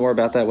a little bit more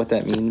about that, what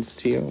that means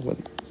to you?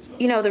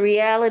 The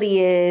reality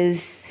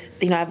is,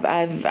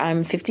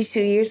 I'm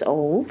 52 years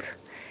old.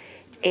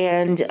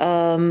 And,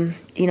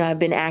 I've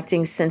been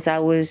acting since I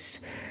was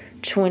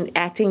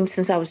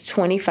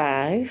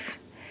 25.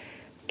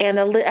 And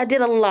I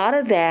did a lot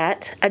of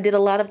that. I did a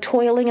lot of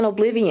toiling in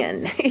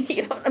oblivion.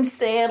 You know what I'm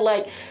saying?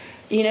 That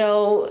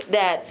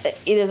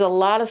there's a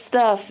lot of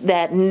stuff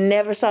that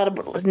never saw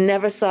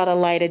the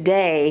light of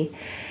day.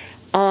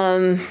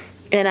 And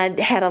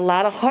I had a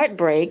lot of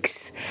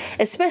heartbreaks,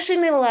 especially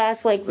in the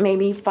last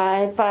maybe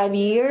five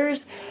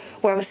years,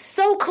 where I was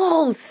so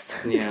close.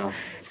 Yeah.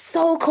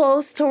 So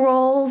close to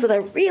roles that I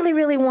really,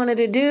 really wanted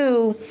to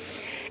do.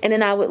 And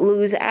then I would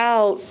lose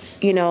out,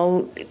 I'm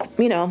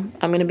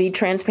going to be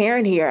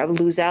transparent here. I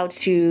would lose out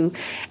to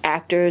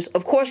actors,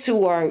 of course,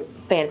 who are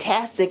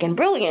fantastic and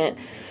brilliant,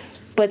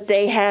 but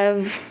they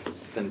have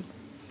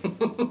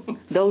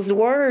those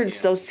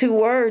two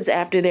words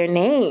after their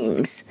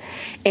names.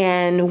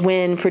 And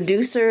when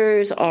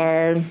producers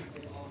are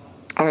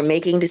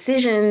making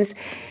decisions,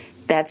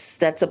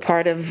 that's a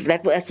part of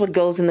that. That's what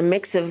goes in the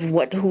mix of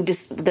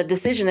the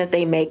decision that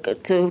they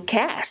make to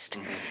cast.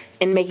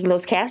 In making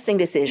those casting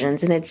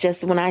decisions. And it's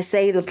just, when I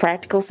say the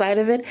practical side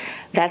of it,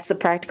 that's the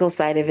practical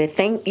side of it.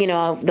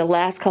 The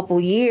last couple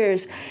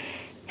years,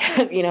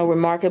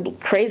 remarkably,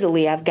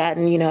 crazily, I've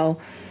gotten,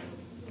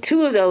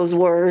 2 of those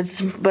words,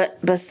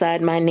 but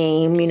beside my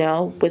name,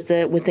 with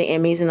the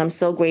Emmys, and I'm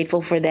so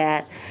grateful for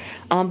that.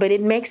 But it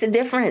makes a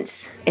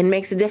difference. It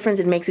makes a difference.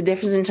 It makes a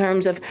difference in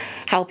terms of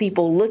how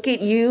people look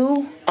at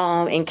you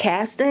in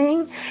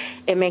casting.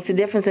 It makes a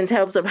difference in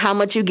terms of how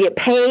much you get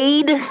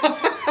paid.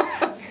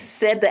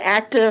 Said the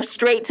actor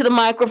straight to the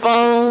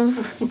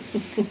microphone.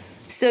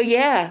 So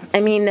yeah,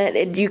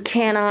 you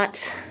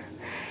cannot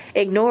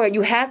ignore it.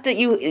 You have to.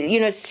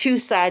 It's 2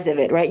 sides of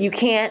it, right? You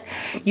can't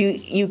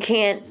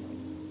let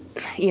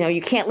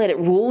it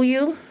rule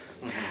you,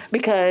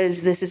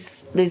 because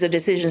these are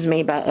decisions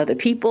made by other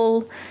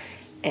people,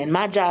 and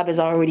my job is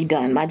already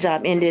done. My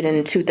job ended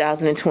in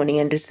 2020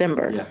 in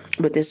December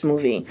with this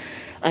movie,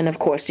 and of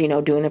course,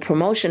 doing the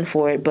promotion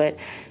for it, but.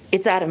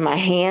 It's out of my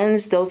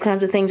hands. Those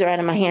kinds of things are out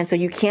of my hands, so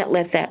you can't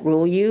let that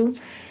rule you.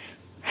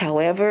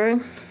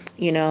 However,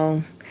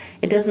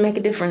 it doesn't make a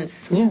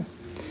difference. Yeah.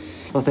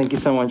 Well, thank you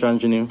so much,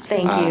 Anjanou.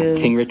 Thank you.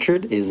 King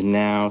Richard is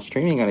now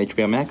streaming on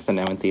HBO Max and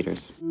now in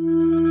theaters.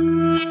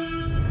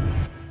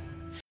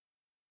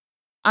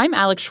 I'm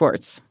Alex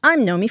Schwartz.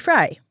 I'm Nomi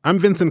Fry. I'm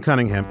Vincent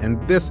Cunningham,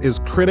 and this is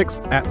Critics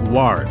at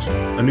Large,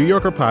 a New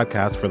Yorker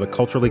podcast for the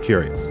culturally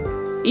curious.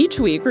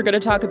 Each week, we're going to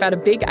talk about a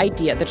big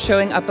idea that's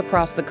showing up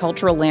across the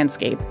cultural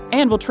landscape,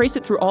 and we'll trace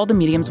it through all the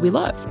mediums we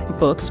love.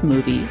 Books,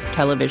 movies,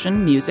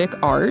 television, music,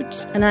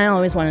 art. And I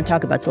always want to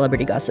talk about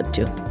celebrity gossip,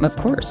 too. Of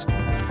course.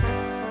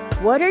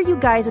 What are you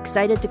guys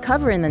excited to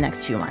cover in the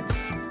next few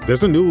months?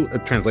 There's a new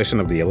translation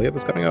of the Iliad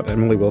that's coming out,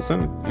 Emily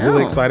Wilson.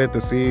 Really excited to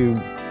see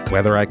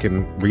whether I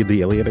can read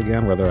the Iliad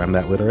again, whether I'm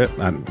that literate.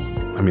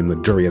 The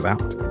jury is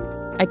out.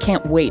 I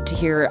can't wait to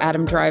hear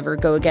Adam Driver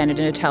go again in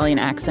an Italian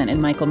accent in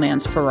Michael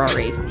Mann's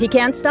Ferrari. He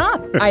can't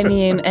stop.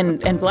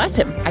 And bless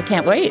him. I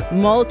can't wait.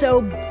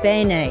 Molto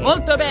bene.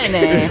 Molto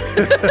bene.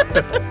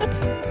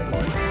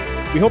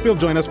 We hope you'll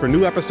join us for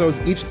new episodes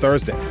each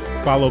Thursday.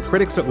 Follow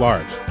Critics at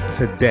Large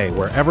today,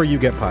 wherever you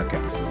get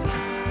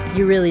podcasts.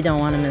 You really don't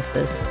want to miss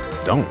this.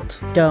 Don't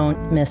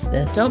miss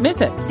this. Don't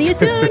miss it. See you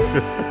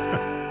soon.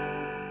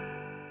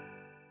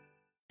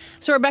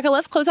 So, Rebecca,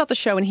 let's close out the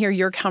show and hear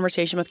your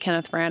conversation with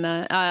Kenneth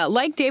Branagh.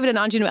 Like David and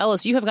Anjanou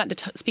Ellis, you have gotten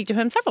to speak to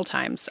him several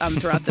times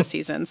throughout the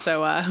season.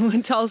 So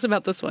tell us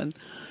about this one.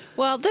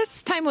 Well,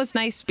 this time was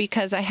nice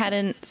because I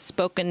hadn't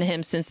spoken to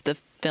him since the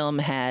film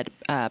had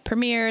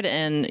premiered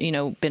and,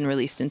 been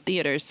released in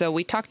theaters. So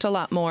we talked a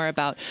lot more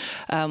about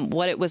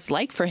what it was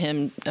like for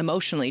him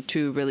emotionally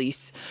to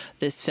release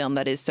this film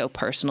that is so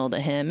personal to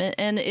him.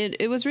 And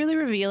it was really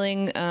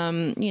revealing.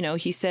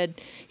 He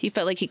said he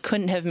felt like he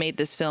couldn't have made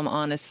this film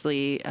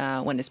honestly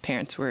when his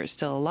parents were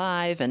still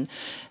alive. And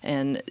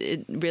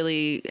it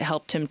really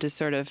helped him to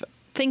sort of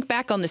think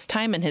back on this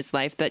time in his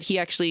life that he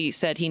actually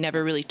said he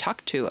never really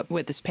talked to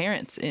with his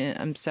parents.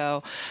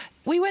 So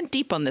we went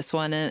deep on this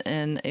one,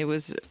 and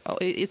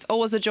it's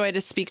always a joy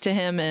to speak to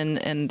him,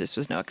 and this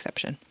was no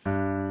exception.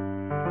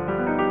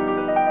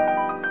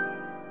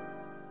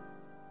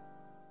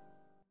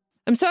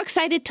 I'm so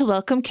excited to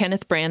welcome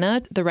Kenneth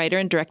Branagh, the writer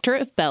and director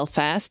of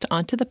Belfast,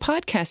 onto the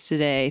podcast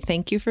today.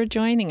 Thank you for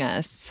joining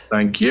us.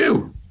 Thank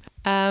you.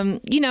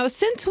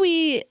 Since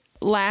we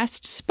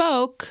last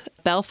spoke,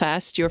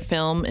 Belfast, your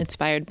film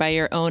inspired by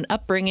your own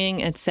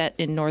upbringing and set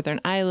in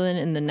Northern Ireland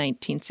in the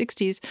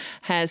 1960s,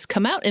 has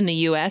come out in the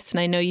U.S. And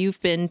I know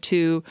you've been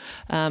to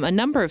a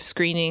number of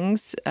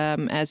screenings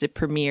as it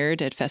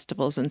premiered at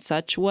festivals and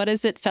such. What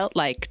has it felt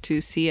like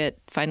to see it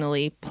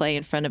finally play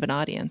in front of an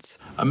audience?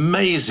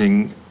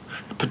 Amazing.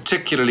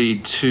 particularly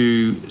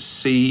to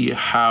see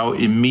how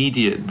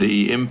immediate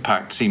the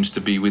impact seems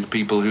to be with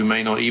people who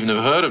may not even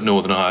have heard of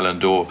Northern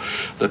Ireland or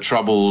the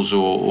Troubles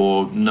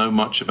or know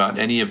much about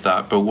any of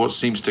that. But what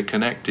seems to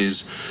connect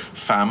is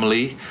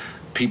family,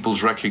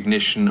 people's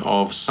recognition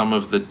of some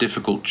of the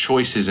difficult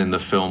choices in the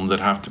film that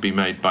have to be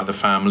made by the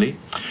family,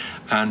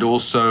 and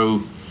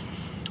also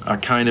a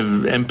kind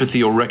of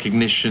empathy or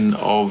recognition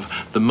of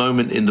the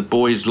moment in the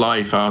boy's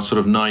life, our sort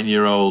of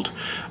 9-year-old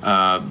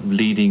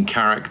leading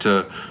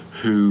character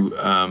who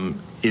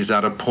is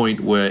at a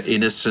point where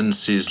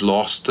innocence is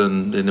lost,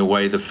 and in a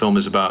way the film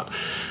is about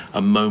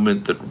a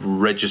moment that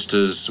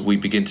registers. We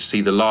begin to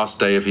see the last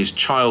day of his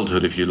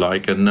childhood, if you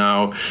like, and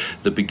now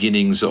the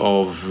beginnings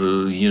of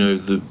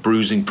the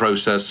bruising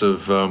process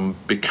of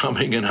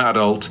becoming an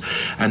adult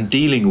and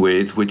dealing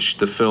with, which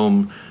the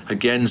film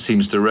again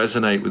seems to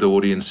resonate with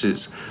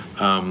audiences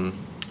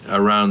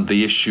around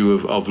the issue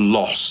of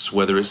loss,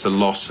 whether it's the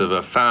loss of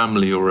a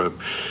family or a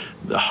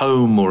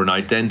home or an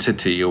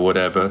identity or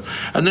whatever.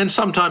 And then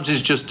sometimes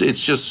it's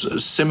just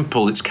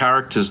simple. It's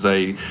characters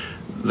they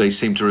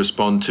seem to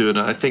respond to. And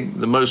I think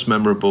the most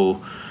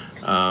memorable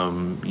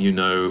encounter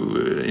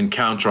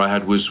I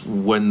had was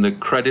when the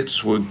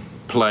credits were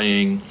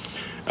playing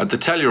at the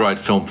Telluride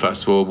Film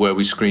Festival, where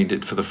we screened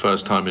it for the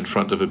first time in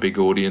front of a big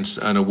audience,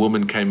 and a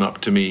woman came up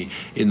to me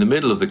in the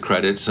middle of the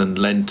credits and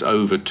leant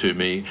over to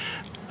me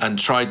and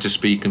tried to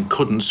speak and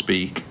couldn't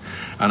speak.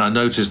 And I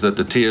noticed that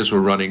the tears were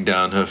running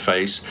down her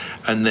face.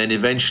 And then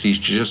eventually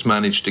she just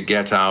managed to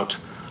get out,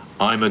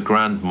 "I'm a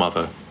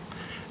grandmother."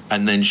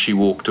 And then she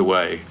walked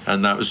away.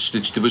 And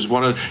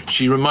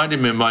she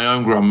reminded me of my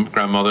own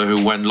grandmother,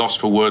 who, when lost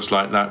for words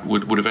like that,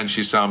 would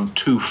eventually say, "I'm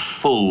too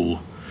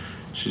full."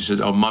 She said,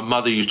 "Oh, my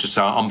mother used to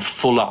say, I'm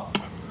full up."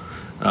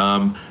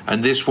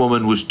 And this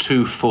woman was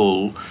too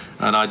full.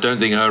 And I don't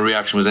think her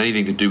reaction was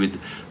anything to do with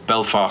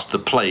Belfast, the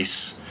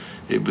place.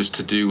 It was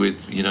to do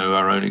with,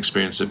 our own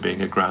experience of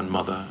being a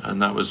grandmother. And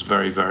that was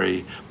very,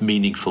 very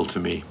meaningful to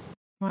me.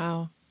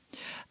 Wow.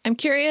 I'm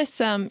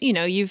curious,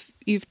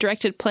 you've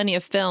directed plenty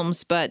of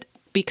films, but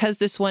because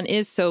this one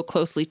is so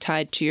closely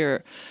tied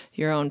to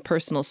your own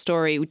personal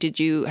story, did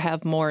you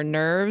have more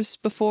nerves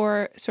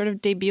before sort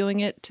of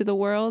debuting it to the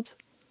world?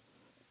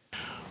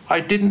 I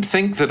didn't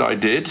think that I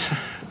did,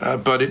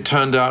 but it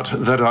turned out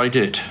that I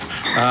did.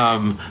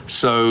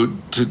 So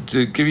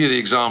to give you the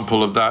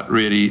example of that,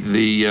 really,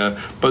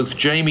 both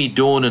Jamie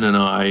Dornan and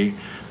I,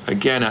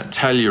 again at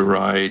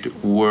Telluride,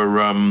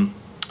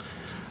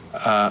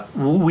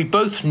 we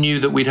both knew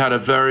that we'd had a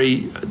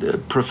very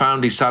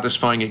profoundly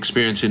satisfying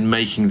experience in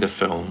making the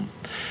film.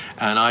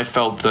 And I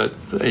felt that,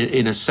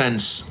 in a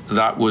sense,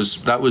 that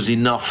was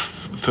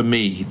enough for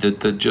me,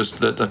 that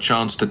a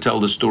chance to tell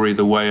the story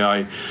the way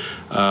I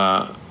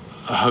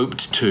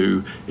hoped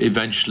to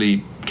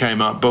eventually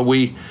came up. But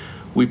we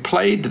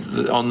played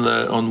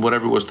on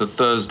whatever it was, the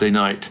Thursday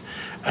night,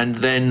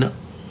 and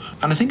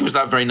I think it was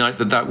that very night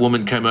that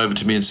woman came over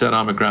to me and said,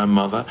 "I'm a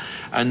grandmother."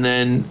 And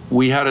then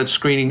we had a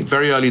screening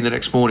very early the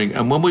next morning.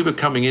 And when we were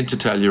coming into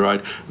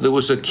Telluride, there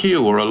was a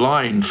queue or a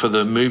line for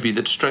the movie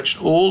that stretched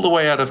all the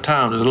way out of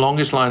town. It was the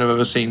longest line I've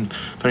ever seen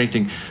for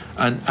anything.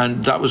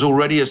 And that was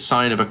already a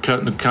sign of a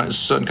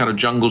certain kind of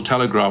jungle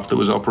telegraph that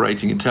was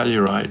operating in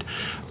Telluride.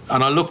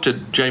 And I looked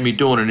at Jamie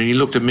Dornan, and he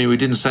looked at me. We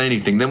didn't say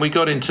anything. Then we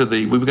got into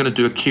we were going to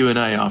do a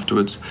Q&A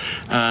afterwards.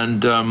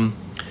 And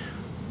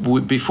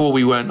before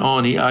we went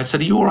on, I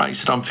said, "Are you all right?" He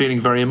said, "I'm feeling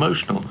very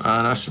emotional."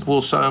 And I said,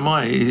 "Well, so am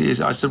I."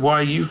 I said, "Why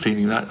are you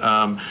feeling that?"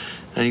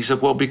 And he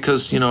said, "Well,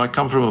 because, I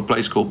come from a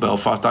place called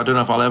Belfast. I don't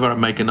know if I'll ever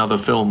make another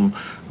film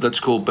that's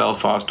called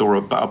Belfast or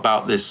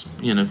about this,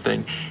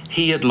 thing."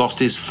 He had lost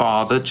his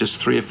father just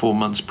 3 or 4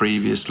 months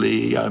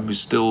previously. He was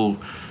still,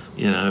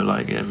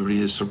 like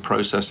everybody is sort of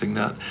processing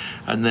that.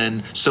 And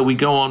then, so we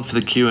go on for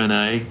the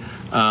Q&A.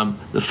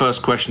 The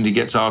first question he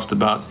gets asked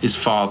about is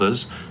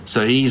fathers.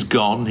 So he's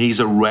gone. He's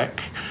a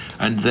wreck.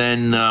 And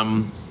then,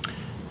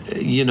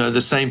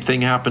 the same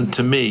thing happened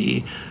to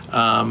me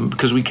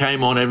because we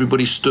came on,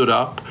 everybody stood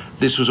up.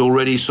 This was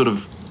already sort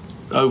of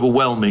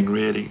overwhelming,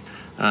 really.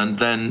 And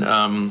then,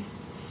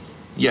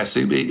 yes,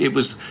 it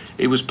was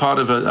part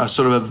of a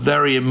sort of a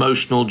very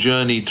emotional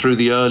journey through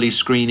the early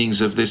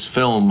screenings of this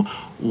film,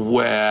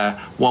 where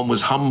one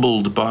was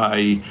humbled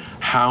by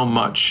how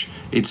much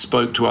it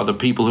spoke to other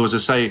people who, as I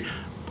say,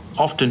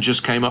 often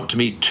just came up to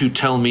me to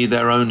tell me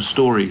their own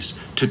stories,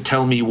 to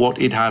tell me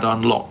what it had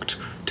unlocked,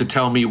 to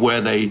tell me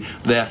where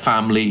their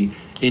family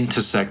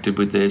intersected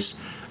with this.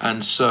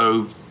 And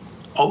so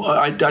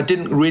I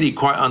didn't really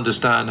quite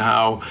understand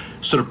how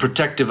sort of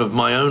protective of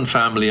my own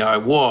family I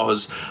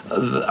was,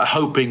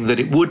 hoping that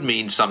it would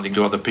mean something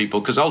to other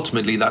people, because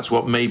ultimately that's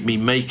what made me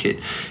make it.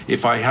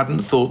 If I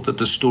hadn't thought that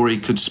the story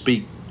could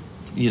speak,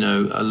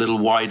 a little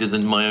wider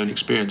than my own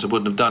experience, I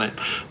wouldn't have done it.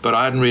 But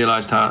I hadn't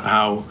realized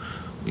how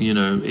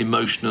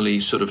emotionally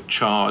sort of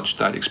charged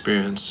that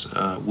experience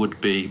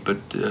would be. But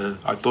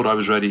I thought I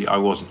was ready. I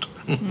wasn't.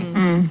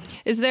 Mm.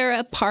 Is there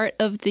a part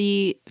of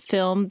the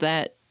film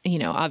that,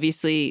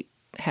 obviously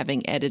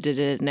having edited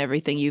it and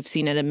everything, you've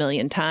seen it a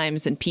million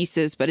times in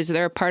pieces, but is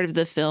there a part of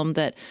the film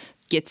that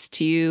gets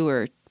to you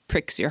or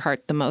pricks your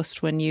heart the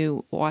most when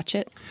you watch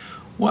it?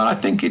 Well, I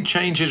think it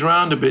changes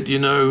around a bit,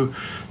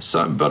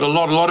 but a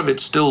lot of it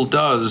still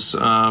does.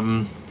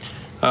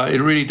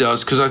 It really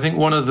does, because I think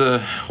one of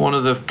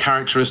the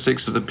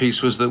characteristics of the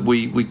piece was that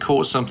we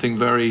caught something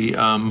very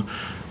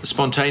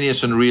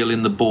spontaneous and real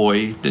in the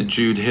boy,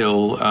 Jude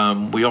Hill.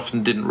 We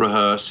often didn't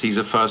rehearse. He's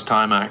a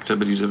first-time actor,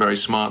 but he's a very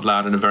smart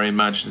lad and a very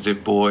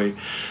imaginative boy.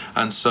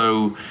 And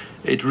so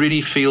it really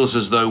feels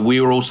as though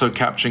we were also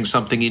capturing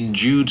something in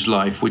Jude's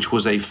life, which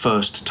was a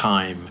first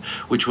time,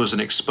 which was an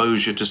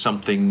exposure to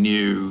something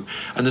new.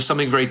 And there's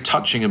something very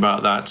touching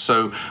about that.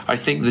 So I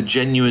think the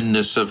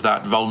genuineness of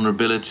that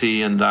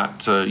vulnerability and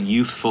that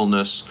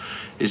youthfulness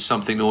is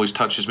something that always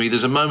touches me.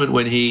 There's a moment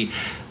when he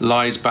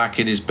lies back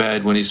in his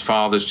bed when his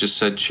father's just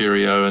said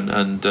cheerio,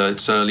 and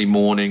it's early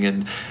morning,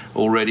 and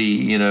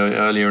already,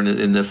 earlier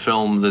in the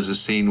film, there's a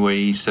scene where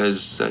he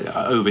says,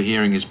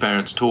 overhearing his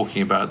parents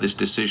talking about this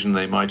decision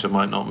they might or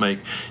might not make,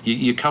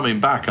 you're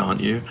coming back,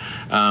 aren't you?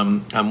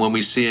 And when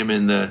we see him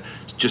in the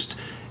just...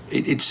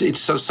 It's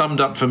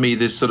summed up for me,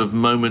 this sort of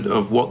moment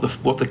of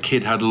what the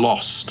kid had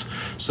lost.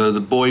 So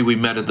the boy we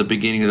met at the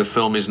beginning of the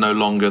film is no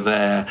longer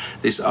there.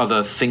 This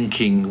other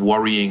thinking,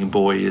 worrying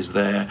boy is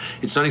there.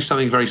 It's only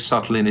something very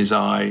subtle in his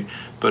eye,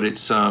 but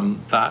it's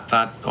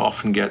that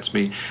often gets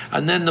me.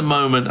 And then the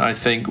moment, I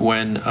think,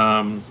 when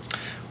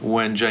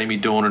Jamie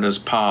Dornan as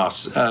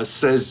Pass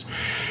says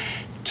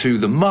to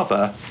the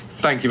mother,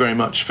 "Thank you very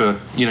much for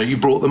you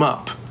brought them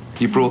up."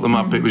 You brought them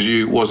up. It was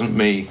you, it wasn't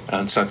me.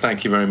 And so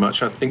thank you very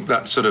much. I think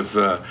that sort of,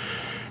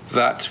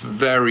 that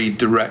very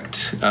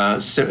direct,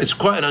 it's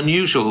quite an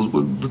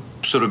unusual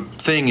sort of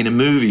thing in a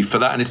movie for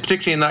that. And it's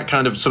particularly in that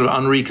kind of sort of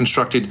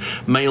unreconstructed,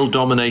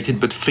 male-dominated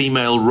but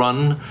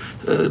female-run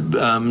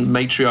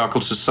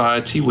matriarchal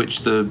society, which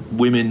the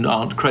women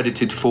aren't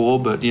credited for,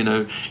 but,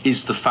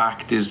 is the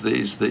fact, is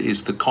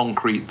the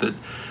concrete that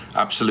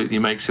absolutely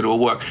makes it all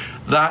work.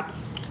 That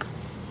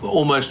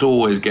almost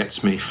always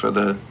gets me for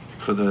the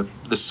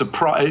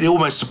surprise. It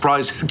almost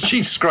surprises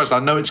Jesus Christ, I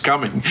know it's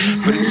coming,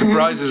 but it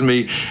surprises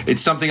me.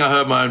 It's something I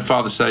heard my own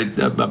father say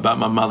about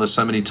my mother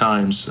so many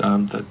times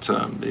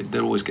that it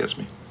always gets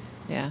me.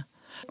 Yeah.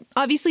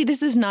 Obviously,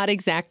 this is not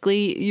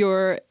exactly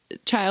your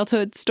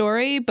childhood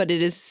story, but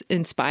it is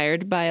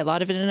inspired by a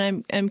lot of it.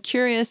 And I'm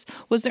curious,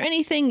 was there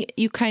anything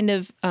you kind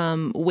of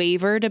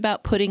wavered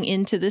about putting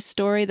into this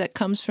story that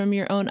comes from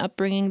your own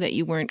upbringing that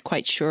you weren't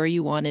quite sure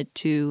you wanted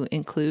to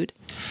include?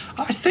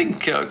 I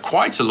think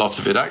quite a lot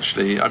of it,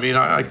 actually. I mean,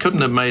 I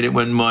couldn't have made it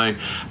when my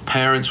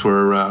parents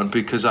were around,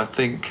 because I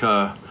think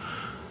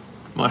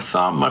my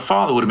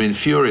father would have been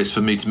furious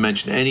for me to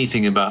mention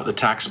anything about the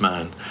tax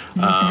man.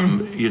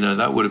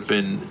 That would have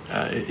been,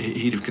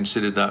 he'd have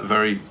considered that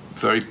very,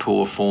 very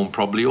poor form,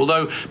 probably.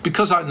 Although,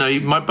 because I know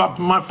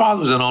my father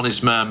was an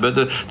honest man, but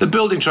the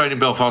building trade in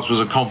Belfast was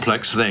a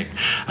complex thing.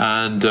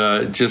 And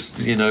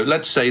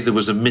let's say there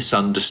was a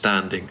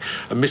misunderstanding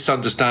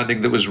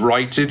that was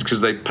righted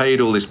because they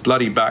paid all this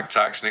bloody back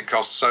tax and it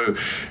cost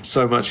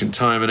so much in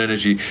time and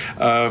energy.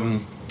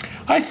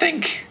 I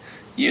think,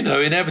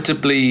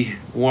 inevitably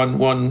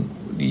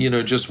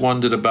one just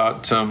wondered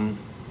about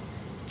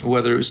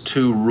whether it was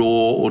too raw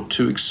or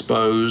too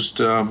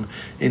exposed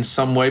in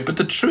some way. But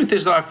the truth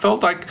is that I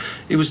felt like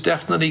it was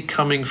definitely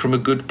coming from a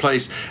good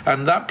place.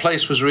 And that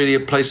place was really a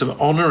place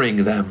of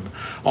honoring them,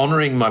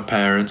 honoring my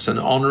parents and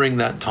honoring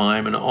that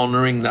time and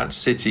honoring that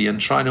city,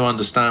 and trying to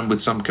understand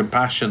with some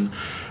compassion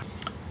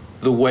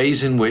the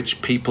ways in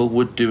which people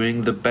were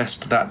doing the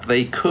best that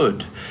they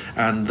could.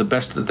 And the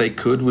best that they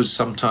could was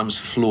sometimes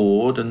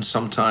flawed and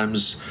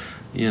sometimes,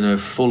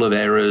 full of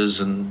errors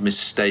and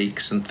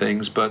mistakes and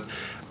things. But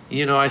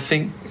I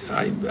think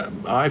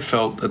I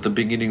felt at the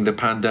beginning of the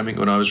pandemic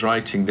when I was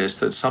writing this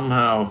that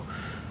somehow,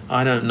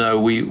 I don't know,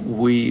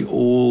 we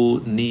all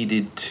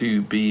needed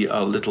to be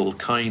a little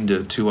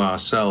kinder to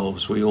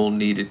ourselves. We all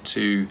needed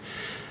to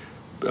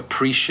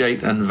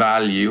appreciate and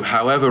value,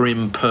 however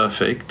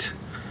imperfect,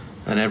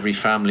 and every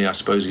family, I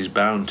suppose, is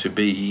bound to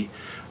be,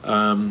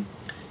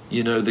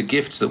 the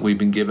gifts that we've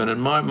been given.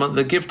 And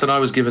the gift that I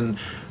was given,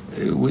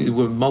 we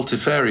were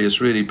multifarious,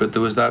 really, but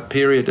there was that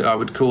period I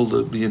would call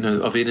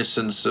of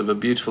innocence, of a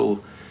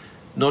beautiful,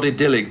 not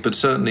idyllic, but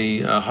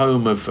certainly a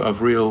home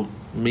of real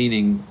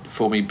meaning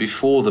for me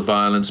before the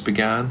violence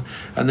began.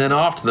 And then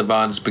after the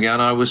violence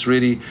began, I was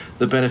really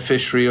the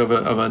beneficiary of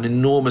an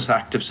enormous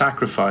act of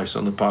sacrifice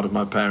on the part of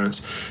my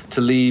parents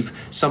to leave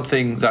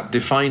something that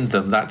defined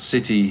them, that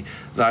city,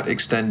 that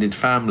extended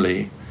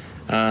family.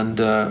 And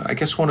I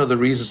guess one of the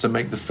reasons to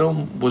make the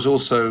film was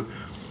also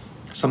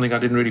something I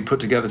didn't really put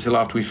together till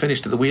after we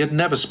finished it, that we had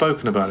never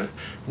spoken about it.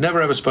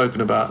 Never ever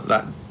spoken about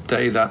that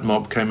day that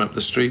mob came up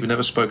the street. We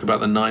never spoke about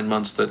the 9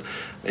 months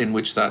in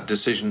which that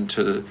decision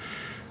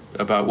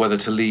about whether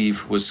to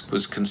leave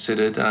was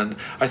considered. And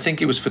I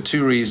think it was for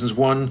two reasons.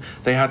 One,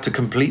 they had to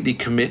completely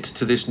commit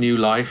to this new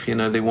life.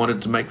 They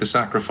wanted to make the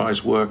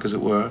sacrifice work, as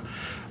it were.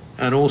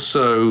 And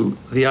also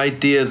the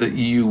idea that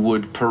you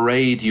would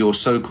parade your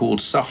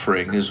so-called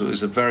suffering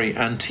is a very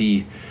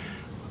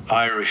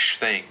anti-Irish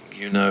thing.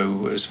 You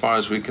know, as far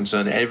as we're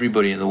concerned,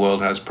 everybody in the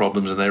world has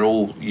problems, and they're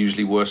all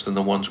usually worse than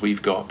the ones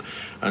we've got.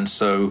 And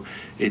so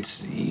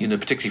it's, you know,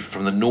 particularly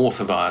from the north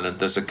of Ireland,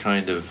 there's a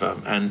kind of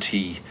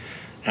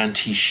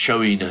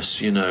anti-showiness,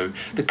 you know.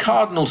 The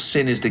cardinal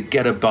sin is to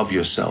get above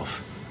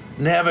yourself.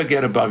 Never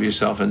get above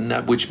yourself, and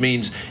which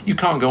means you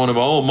can't go on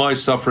about, my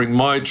suffering,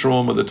 my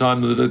trauma, the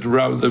time that the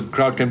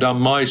crowd came down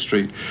my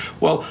street.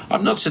 Well,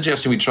 I'm not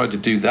suggesting we tried to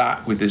do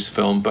that with this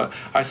film, but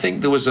I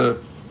think there was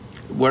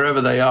wherever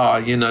they are,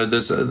 you know,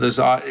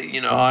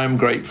 I am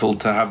grateful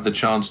to have the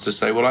chance to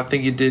say, well, I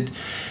think you did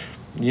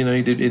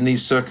in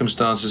these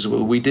circumstances.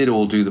 Well, we did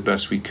all do the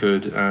best we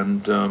could,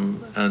 and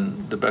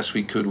the best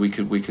we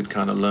could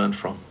kind of learn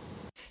from.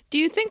 Do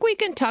you think we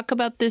can talk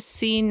about this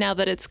scene now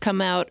that it's come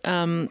out,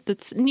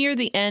 that's near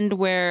the end,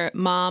 where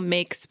Mom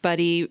makes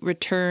Buddy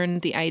return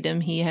the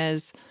item he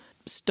has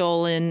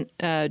stolen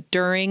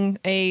during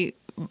a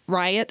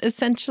riot,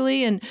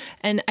 essentially? And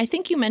I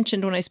think you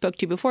mentioned when I spoke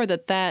to you before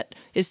that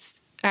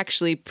is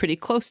actually pretty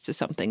close to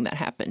something that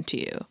happened to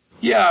you.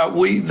 Yeah,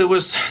 there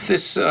was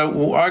this.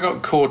 I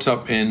got caught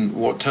up in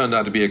what turned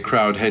out to be a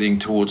crowd heading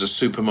towards a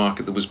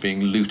supermarket that was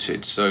being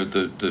looted. So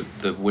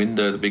the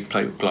window, the big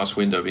plate glass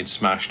window, had been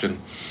smashed, and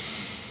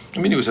I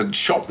mean, it was a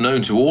shop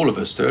known to all of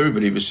us. To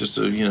everybody, it was just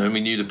we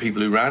knew the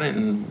people who ran it,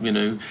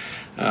 and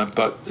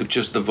but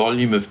just the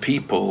volume of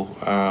people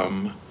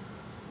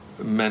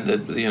meant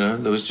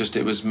that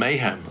it was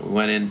mayhem. We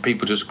went in,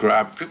 people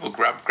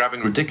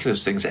grabbing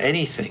ridiculous things,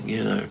 anything,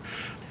 you know.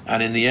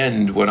 And in the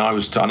end, when I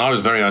was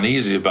very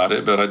uneasy about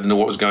it, but I didn't know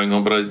what was going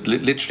on, but I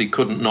literally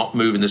couldn't not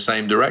move in the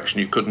same direction.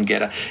 You couldn't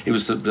get it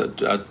was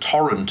a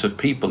torrent of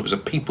people. It was a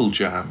people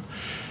jam.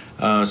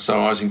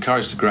 So I was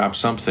encouraged to grab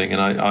something,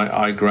 and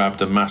I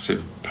grabbed a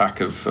massive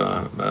pack of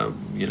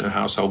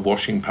household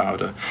washing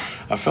powder.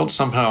 I felt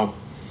somehow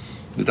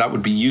that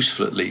would be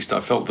useful, at least.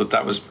 I felt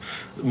that was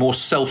more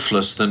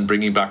selfless than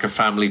bringing back a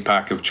family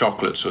pack of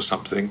chocolates or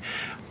something.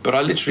 But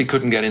I literally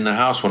couldn't get in the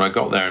house when I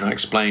got there, and I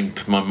explained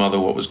to my mother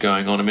what was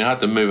going on. I mean, I had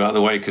to move out of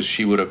the way because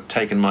she would have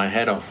taken my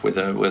head off with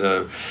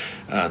the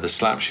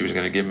slap she was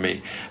going to give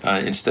me.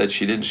 Instead,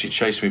 she didn't. She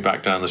chased me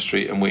back down the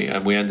street, and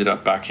we ended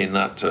up back in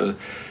that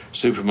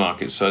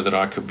supermarket so that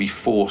I could be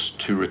forced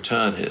to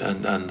return it.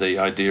 And the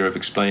idea of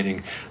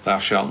explaining "Thou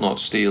shalt not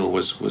steal"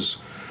 was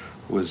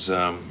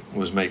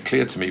made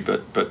clear to me.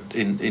 But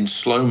in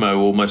slow-mo,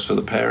 almost for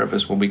the pair of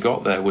us, when we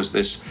got there, was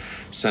this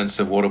sense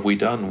of what have we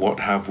done? What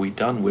have we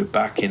done? We're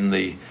back in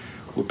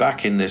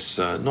this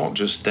not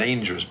just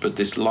dangerous, but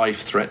this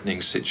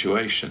life-threatening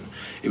situation.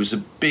 It was a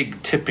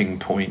big tipping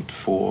point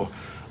for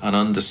an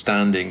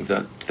understanding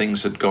that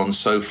things had gone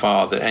so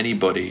far that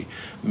anybody,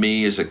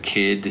 me as a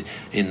kid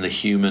in the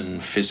human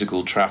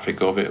physical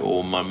traffic of it,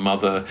 or my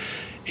mother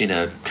in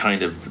a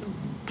kind of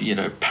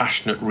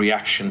passionate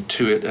reaction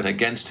to it and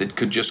against it,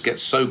 could just get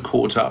so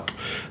caught up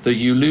that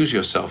you lose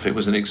yourself. It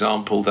was an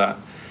example that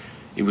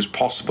it was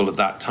possible at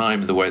that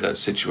time, the way that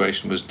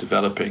situation was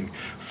developing,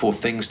 for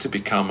things to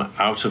become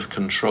out of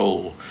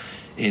control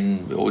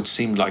it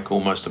seemed like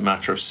almost a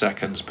matter of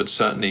seconds, but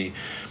certainly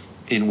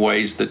in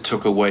ways that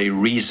took away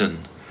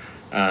reason.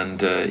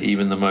 And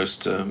even the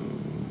most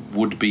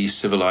would-be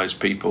civilized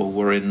people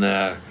were in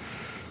there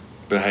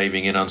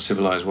behaving in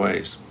uncivilized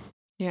ways.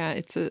 Yeah,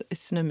 it's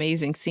an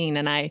amazing scene,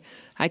 and I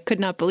could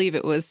not believe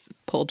it was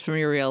pulled from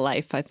your real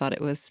life. I thought it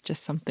was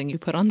just something you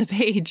put on the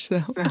page,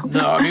 though.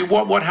 No, I mean,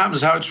 what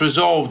happens, how it's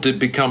resolved, it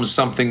becomes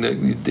something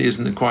that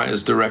isn't quite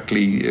as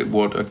directly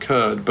what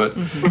occurred. But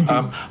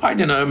I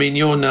don't know. I mean,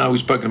 you're now, we've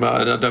spoken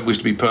about it. I don't wish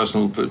to be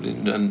personal, but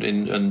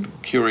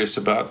and curious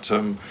about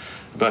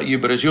you,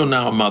 but as you're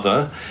now a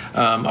mother,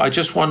 I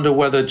just wonder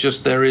whether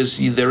there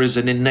is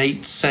an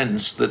innate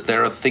sense that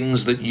there are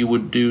things that you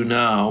would do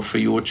now for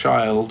your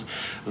child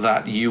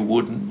that you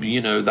wouldn't,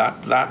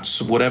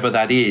 that's whatever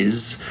that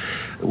is,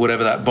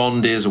 whatever that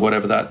bond is, or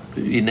whatever that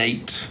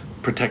innate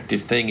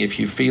protective thing, if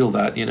you feel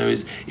that,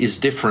 is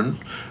different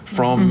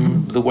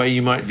from the way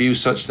you might view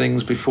such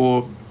things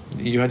before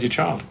you had your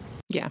child.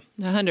 Yeah,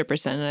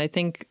 100%. And I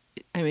think,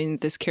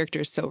 this character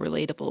is so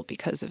relatable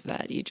because of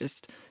that. You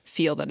just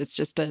feel that it's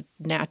just a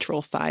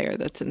natural fire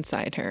that's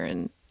inside her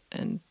and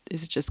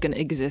is just going to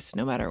exist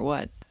no matter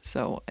what.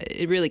 So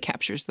it really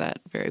captures that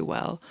very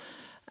well.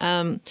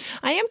 I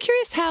am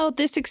curious how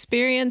this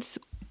experience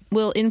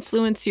will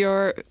influence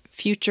your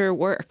future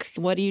work.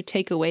 What do you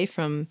take away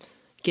from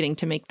getting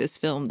to make this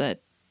film that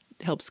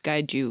helps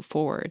guide you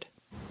forward?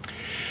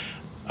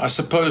 I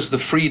suppose the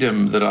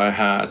freedom that I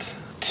had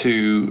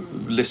to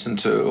listen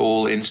to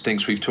all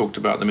instincts. We've talked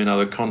about them in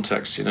other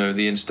contexts,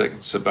 the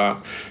instincts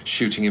about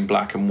shooting in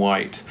black and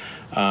white.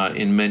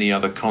 In many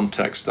other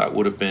contexts, that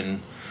would have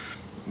been,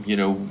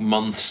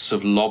 months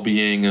of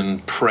lobbying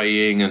and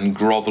praying and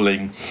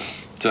groveling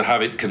to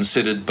have it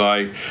considered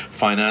by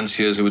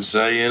financiers who would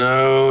say,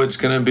 it's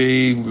going to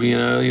be,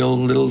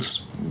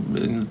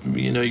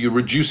 you're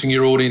reducing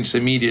your audience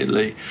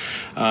immediately.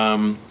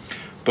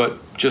 but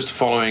just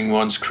following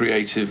one's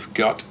creative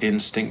gut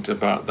instinct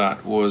about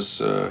that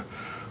was I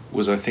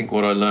think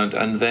what I learned.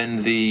 And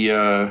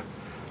then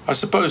I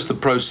suppose the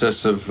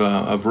process of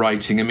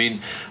writing. I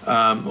mean,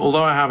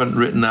 although I haven't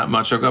written that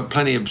much, I've got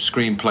plenty of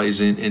screenplays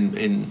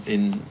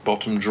in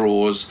bottom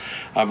drawers.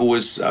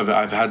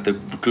 I've had the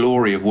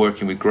glory of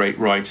working with great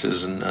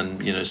writers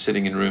and you know,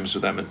 sitting in rooms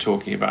with them and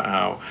talking about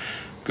how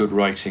good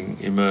writing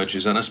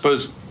emerges. And I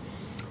suppose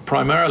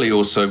primarily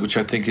also, which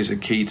I think is a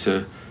key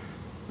to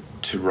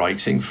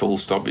writing, full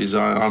stop, is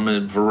I'm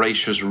a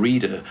voracious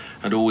reader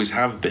and always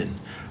have been.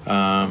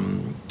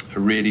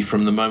 Really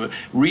from the moment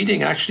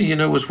reading actually, you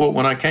know, was what,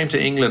 when I came to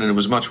England and it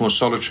was much more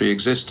solitary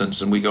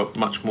existence and we got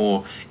much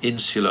more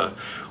insular,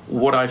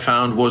 what I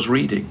found was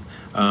reading.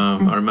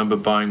 I remember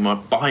buying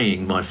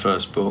my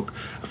first book,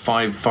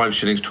 5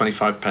 shillings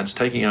 25 pence,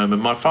 taking home,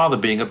 and my father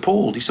being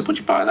appalled. He said, "What'd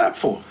you buy that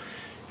for?"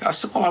 I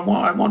said, "Well,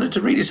 I wanted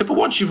to read it." He said, "But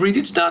once you read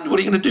it, it's done. What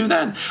are you going to do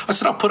then?" I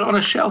said, "I'll put it on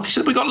a shelf." He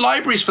said, "We got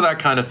libraries for that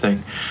kind of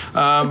thing."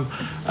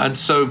 And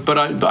so, but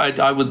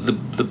I would,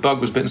 the bug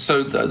was bitten.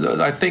 So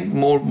I think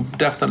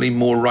definitely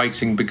more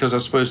writing, because I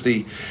suppose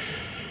the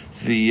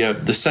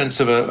sense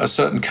of a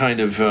certain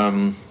kind of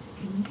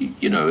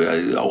you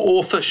know,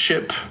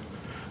 authorship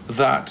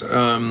that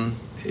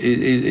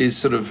is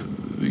sort of,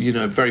 you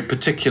know, very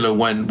particular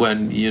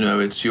when you know,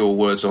 it's your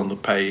words on the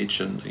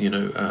page, and you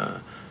know.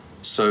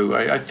 So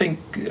I think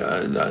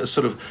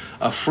sort of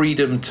a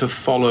freedom to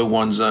follow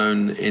one's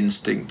own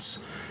instincts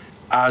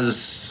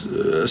as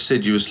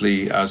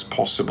assiduously as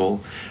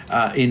possible.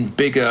 In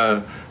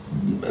bigger,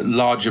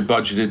 larger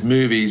budgeted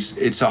movies,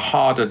 it's a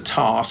harder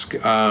task.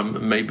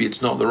 Maybe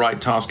it's not the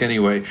right task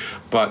anyway,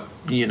 but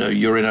you know,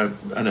 you're in a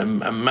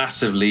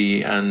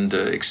massively and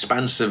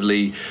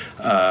expansively,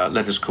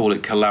 let us call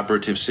it,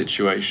 collaborative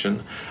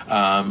situation.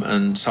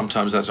 And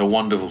sometimes that's a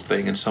wonderful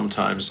thing, and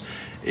sometimes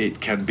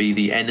it can be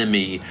the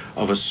enemy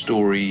of a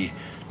story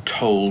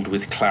told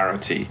with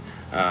clarity,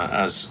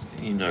 as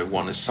you know,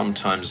 one is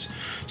sometimes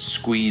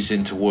squeezed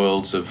into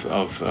worlds of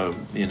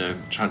you know,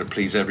 trying to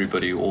please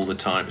everybody all the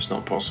time. It's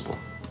not possible.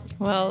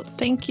 Well,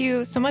 thank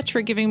you so much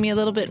for giving me a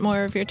little bit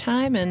more of your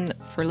time. And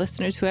for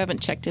listeners who haven't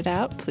checked it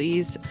out,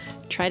 please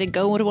try to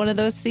go to one of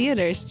those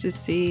theaters to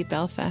see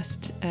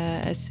Belfast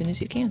as soon as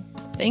you can.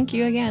 Thank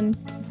you again.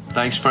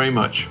 Thanks very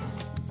much.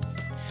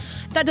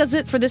 That does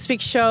it for this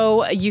week's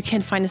show. You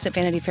can find us at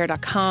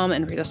vanityfair.com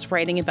and read us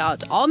writing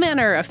about all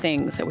manner of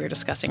things that we're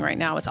discussing right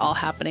now. It's all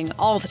happening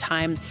all the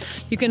time.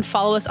 You can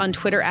follow us on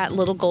Twitter at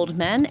Little Gold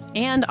Men,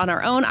 and on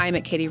our own, I'm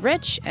at Katie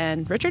Rich,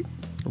 and Richard.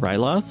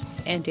 Rylaws.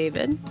 And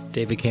David.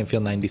 David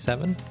Canfield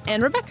 97.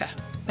 And Rebecca.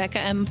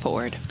 Becca M.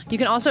 Ford. You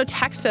can also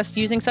text us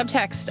using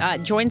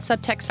subtext. Join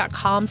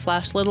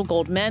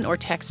subtext.com/littlegoldmen or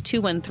text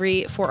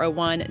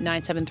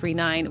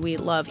 213-401-9739. We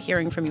love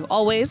hearing from you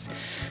always.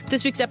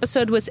 This week's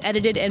episode was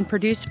edited and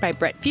produced by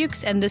Brett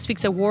Fuchs, and this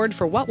week's award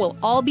for what we'll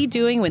all be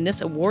doing when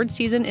this award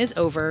season is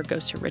over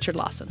goes to Richard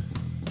Lawson.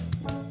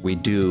 We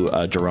do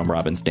a Jerome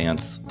Robbins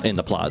dance in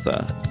the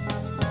plaza.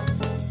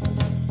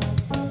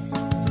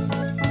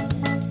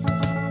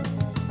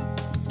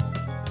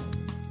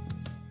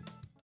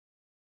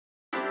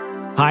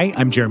 Hi,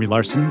 I'm Jeremy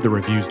Larson, the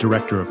reviews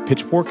director of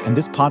Pitchfork, and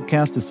this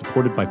podcast is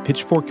supported by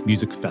Pitchfork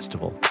Music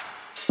Festival.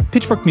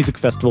 Pitchfork Music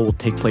Festival will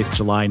take place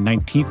July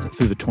 19th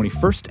through the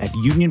 21st at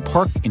Union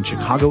Park in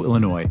Chicago,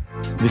 Illinois.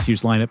 This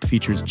year's lineup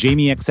features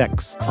Jamie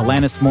XX,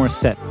 Alanis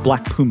Morissette,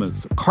 Black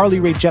Pumas,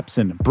 Carly Rae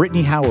Jepsen,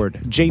 Brittany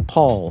Howard, J.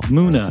 Paul,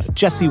 Muna,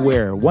 Jessie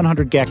Ware,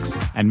 100 Gex,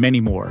 and many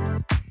more.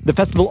 The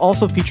festival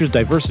also features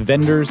diverse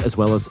vendors as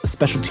well as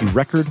specialty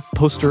record,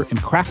 poster, and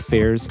craft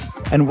fairs,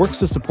 and works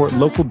to support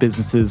local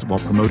businesses while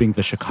promoting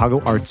the Chicago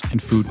arts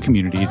and food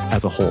communities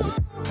as a whole.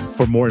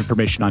 For more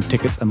information on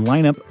tickets and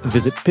lineup,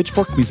 visit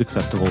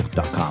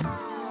pitchforkmusicfestival.com.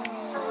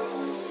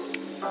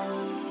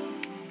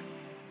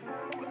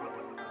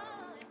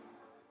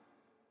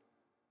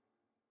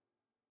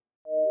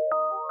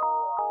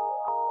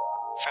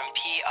 From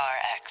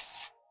PRX.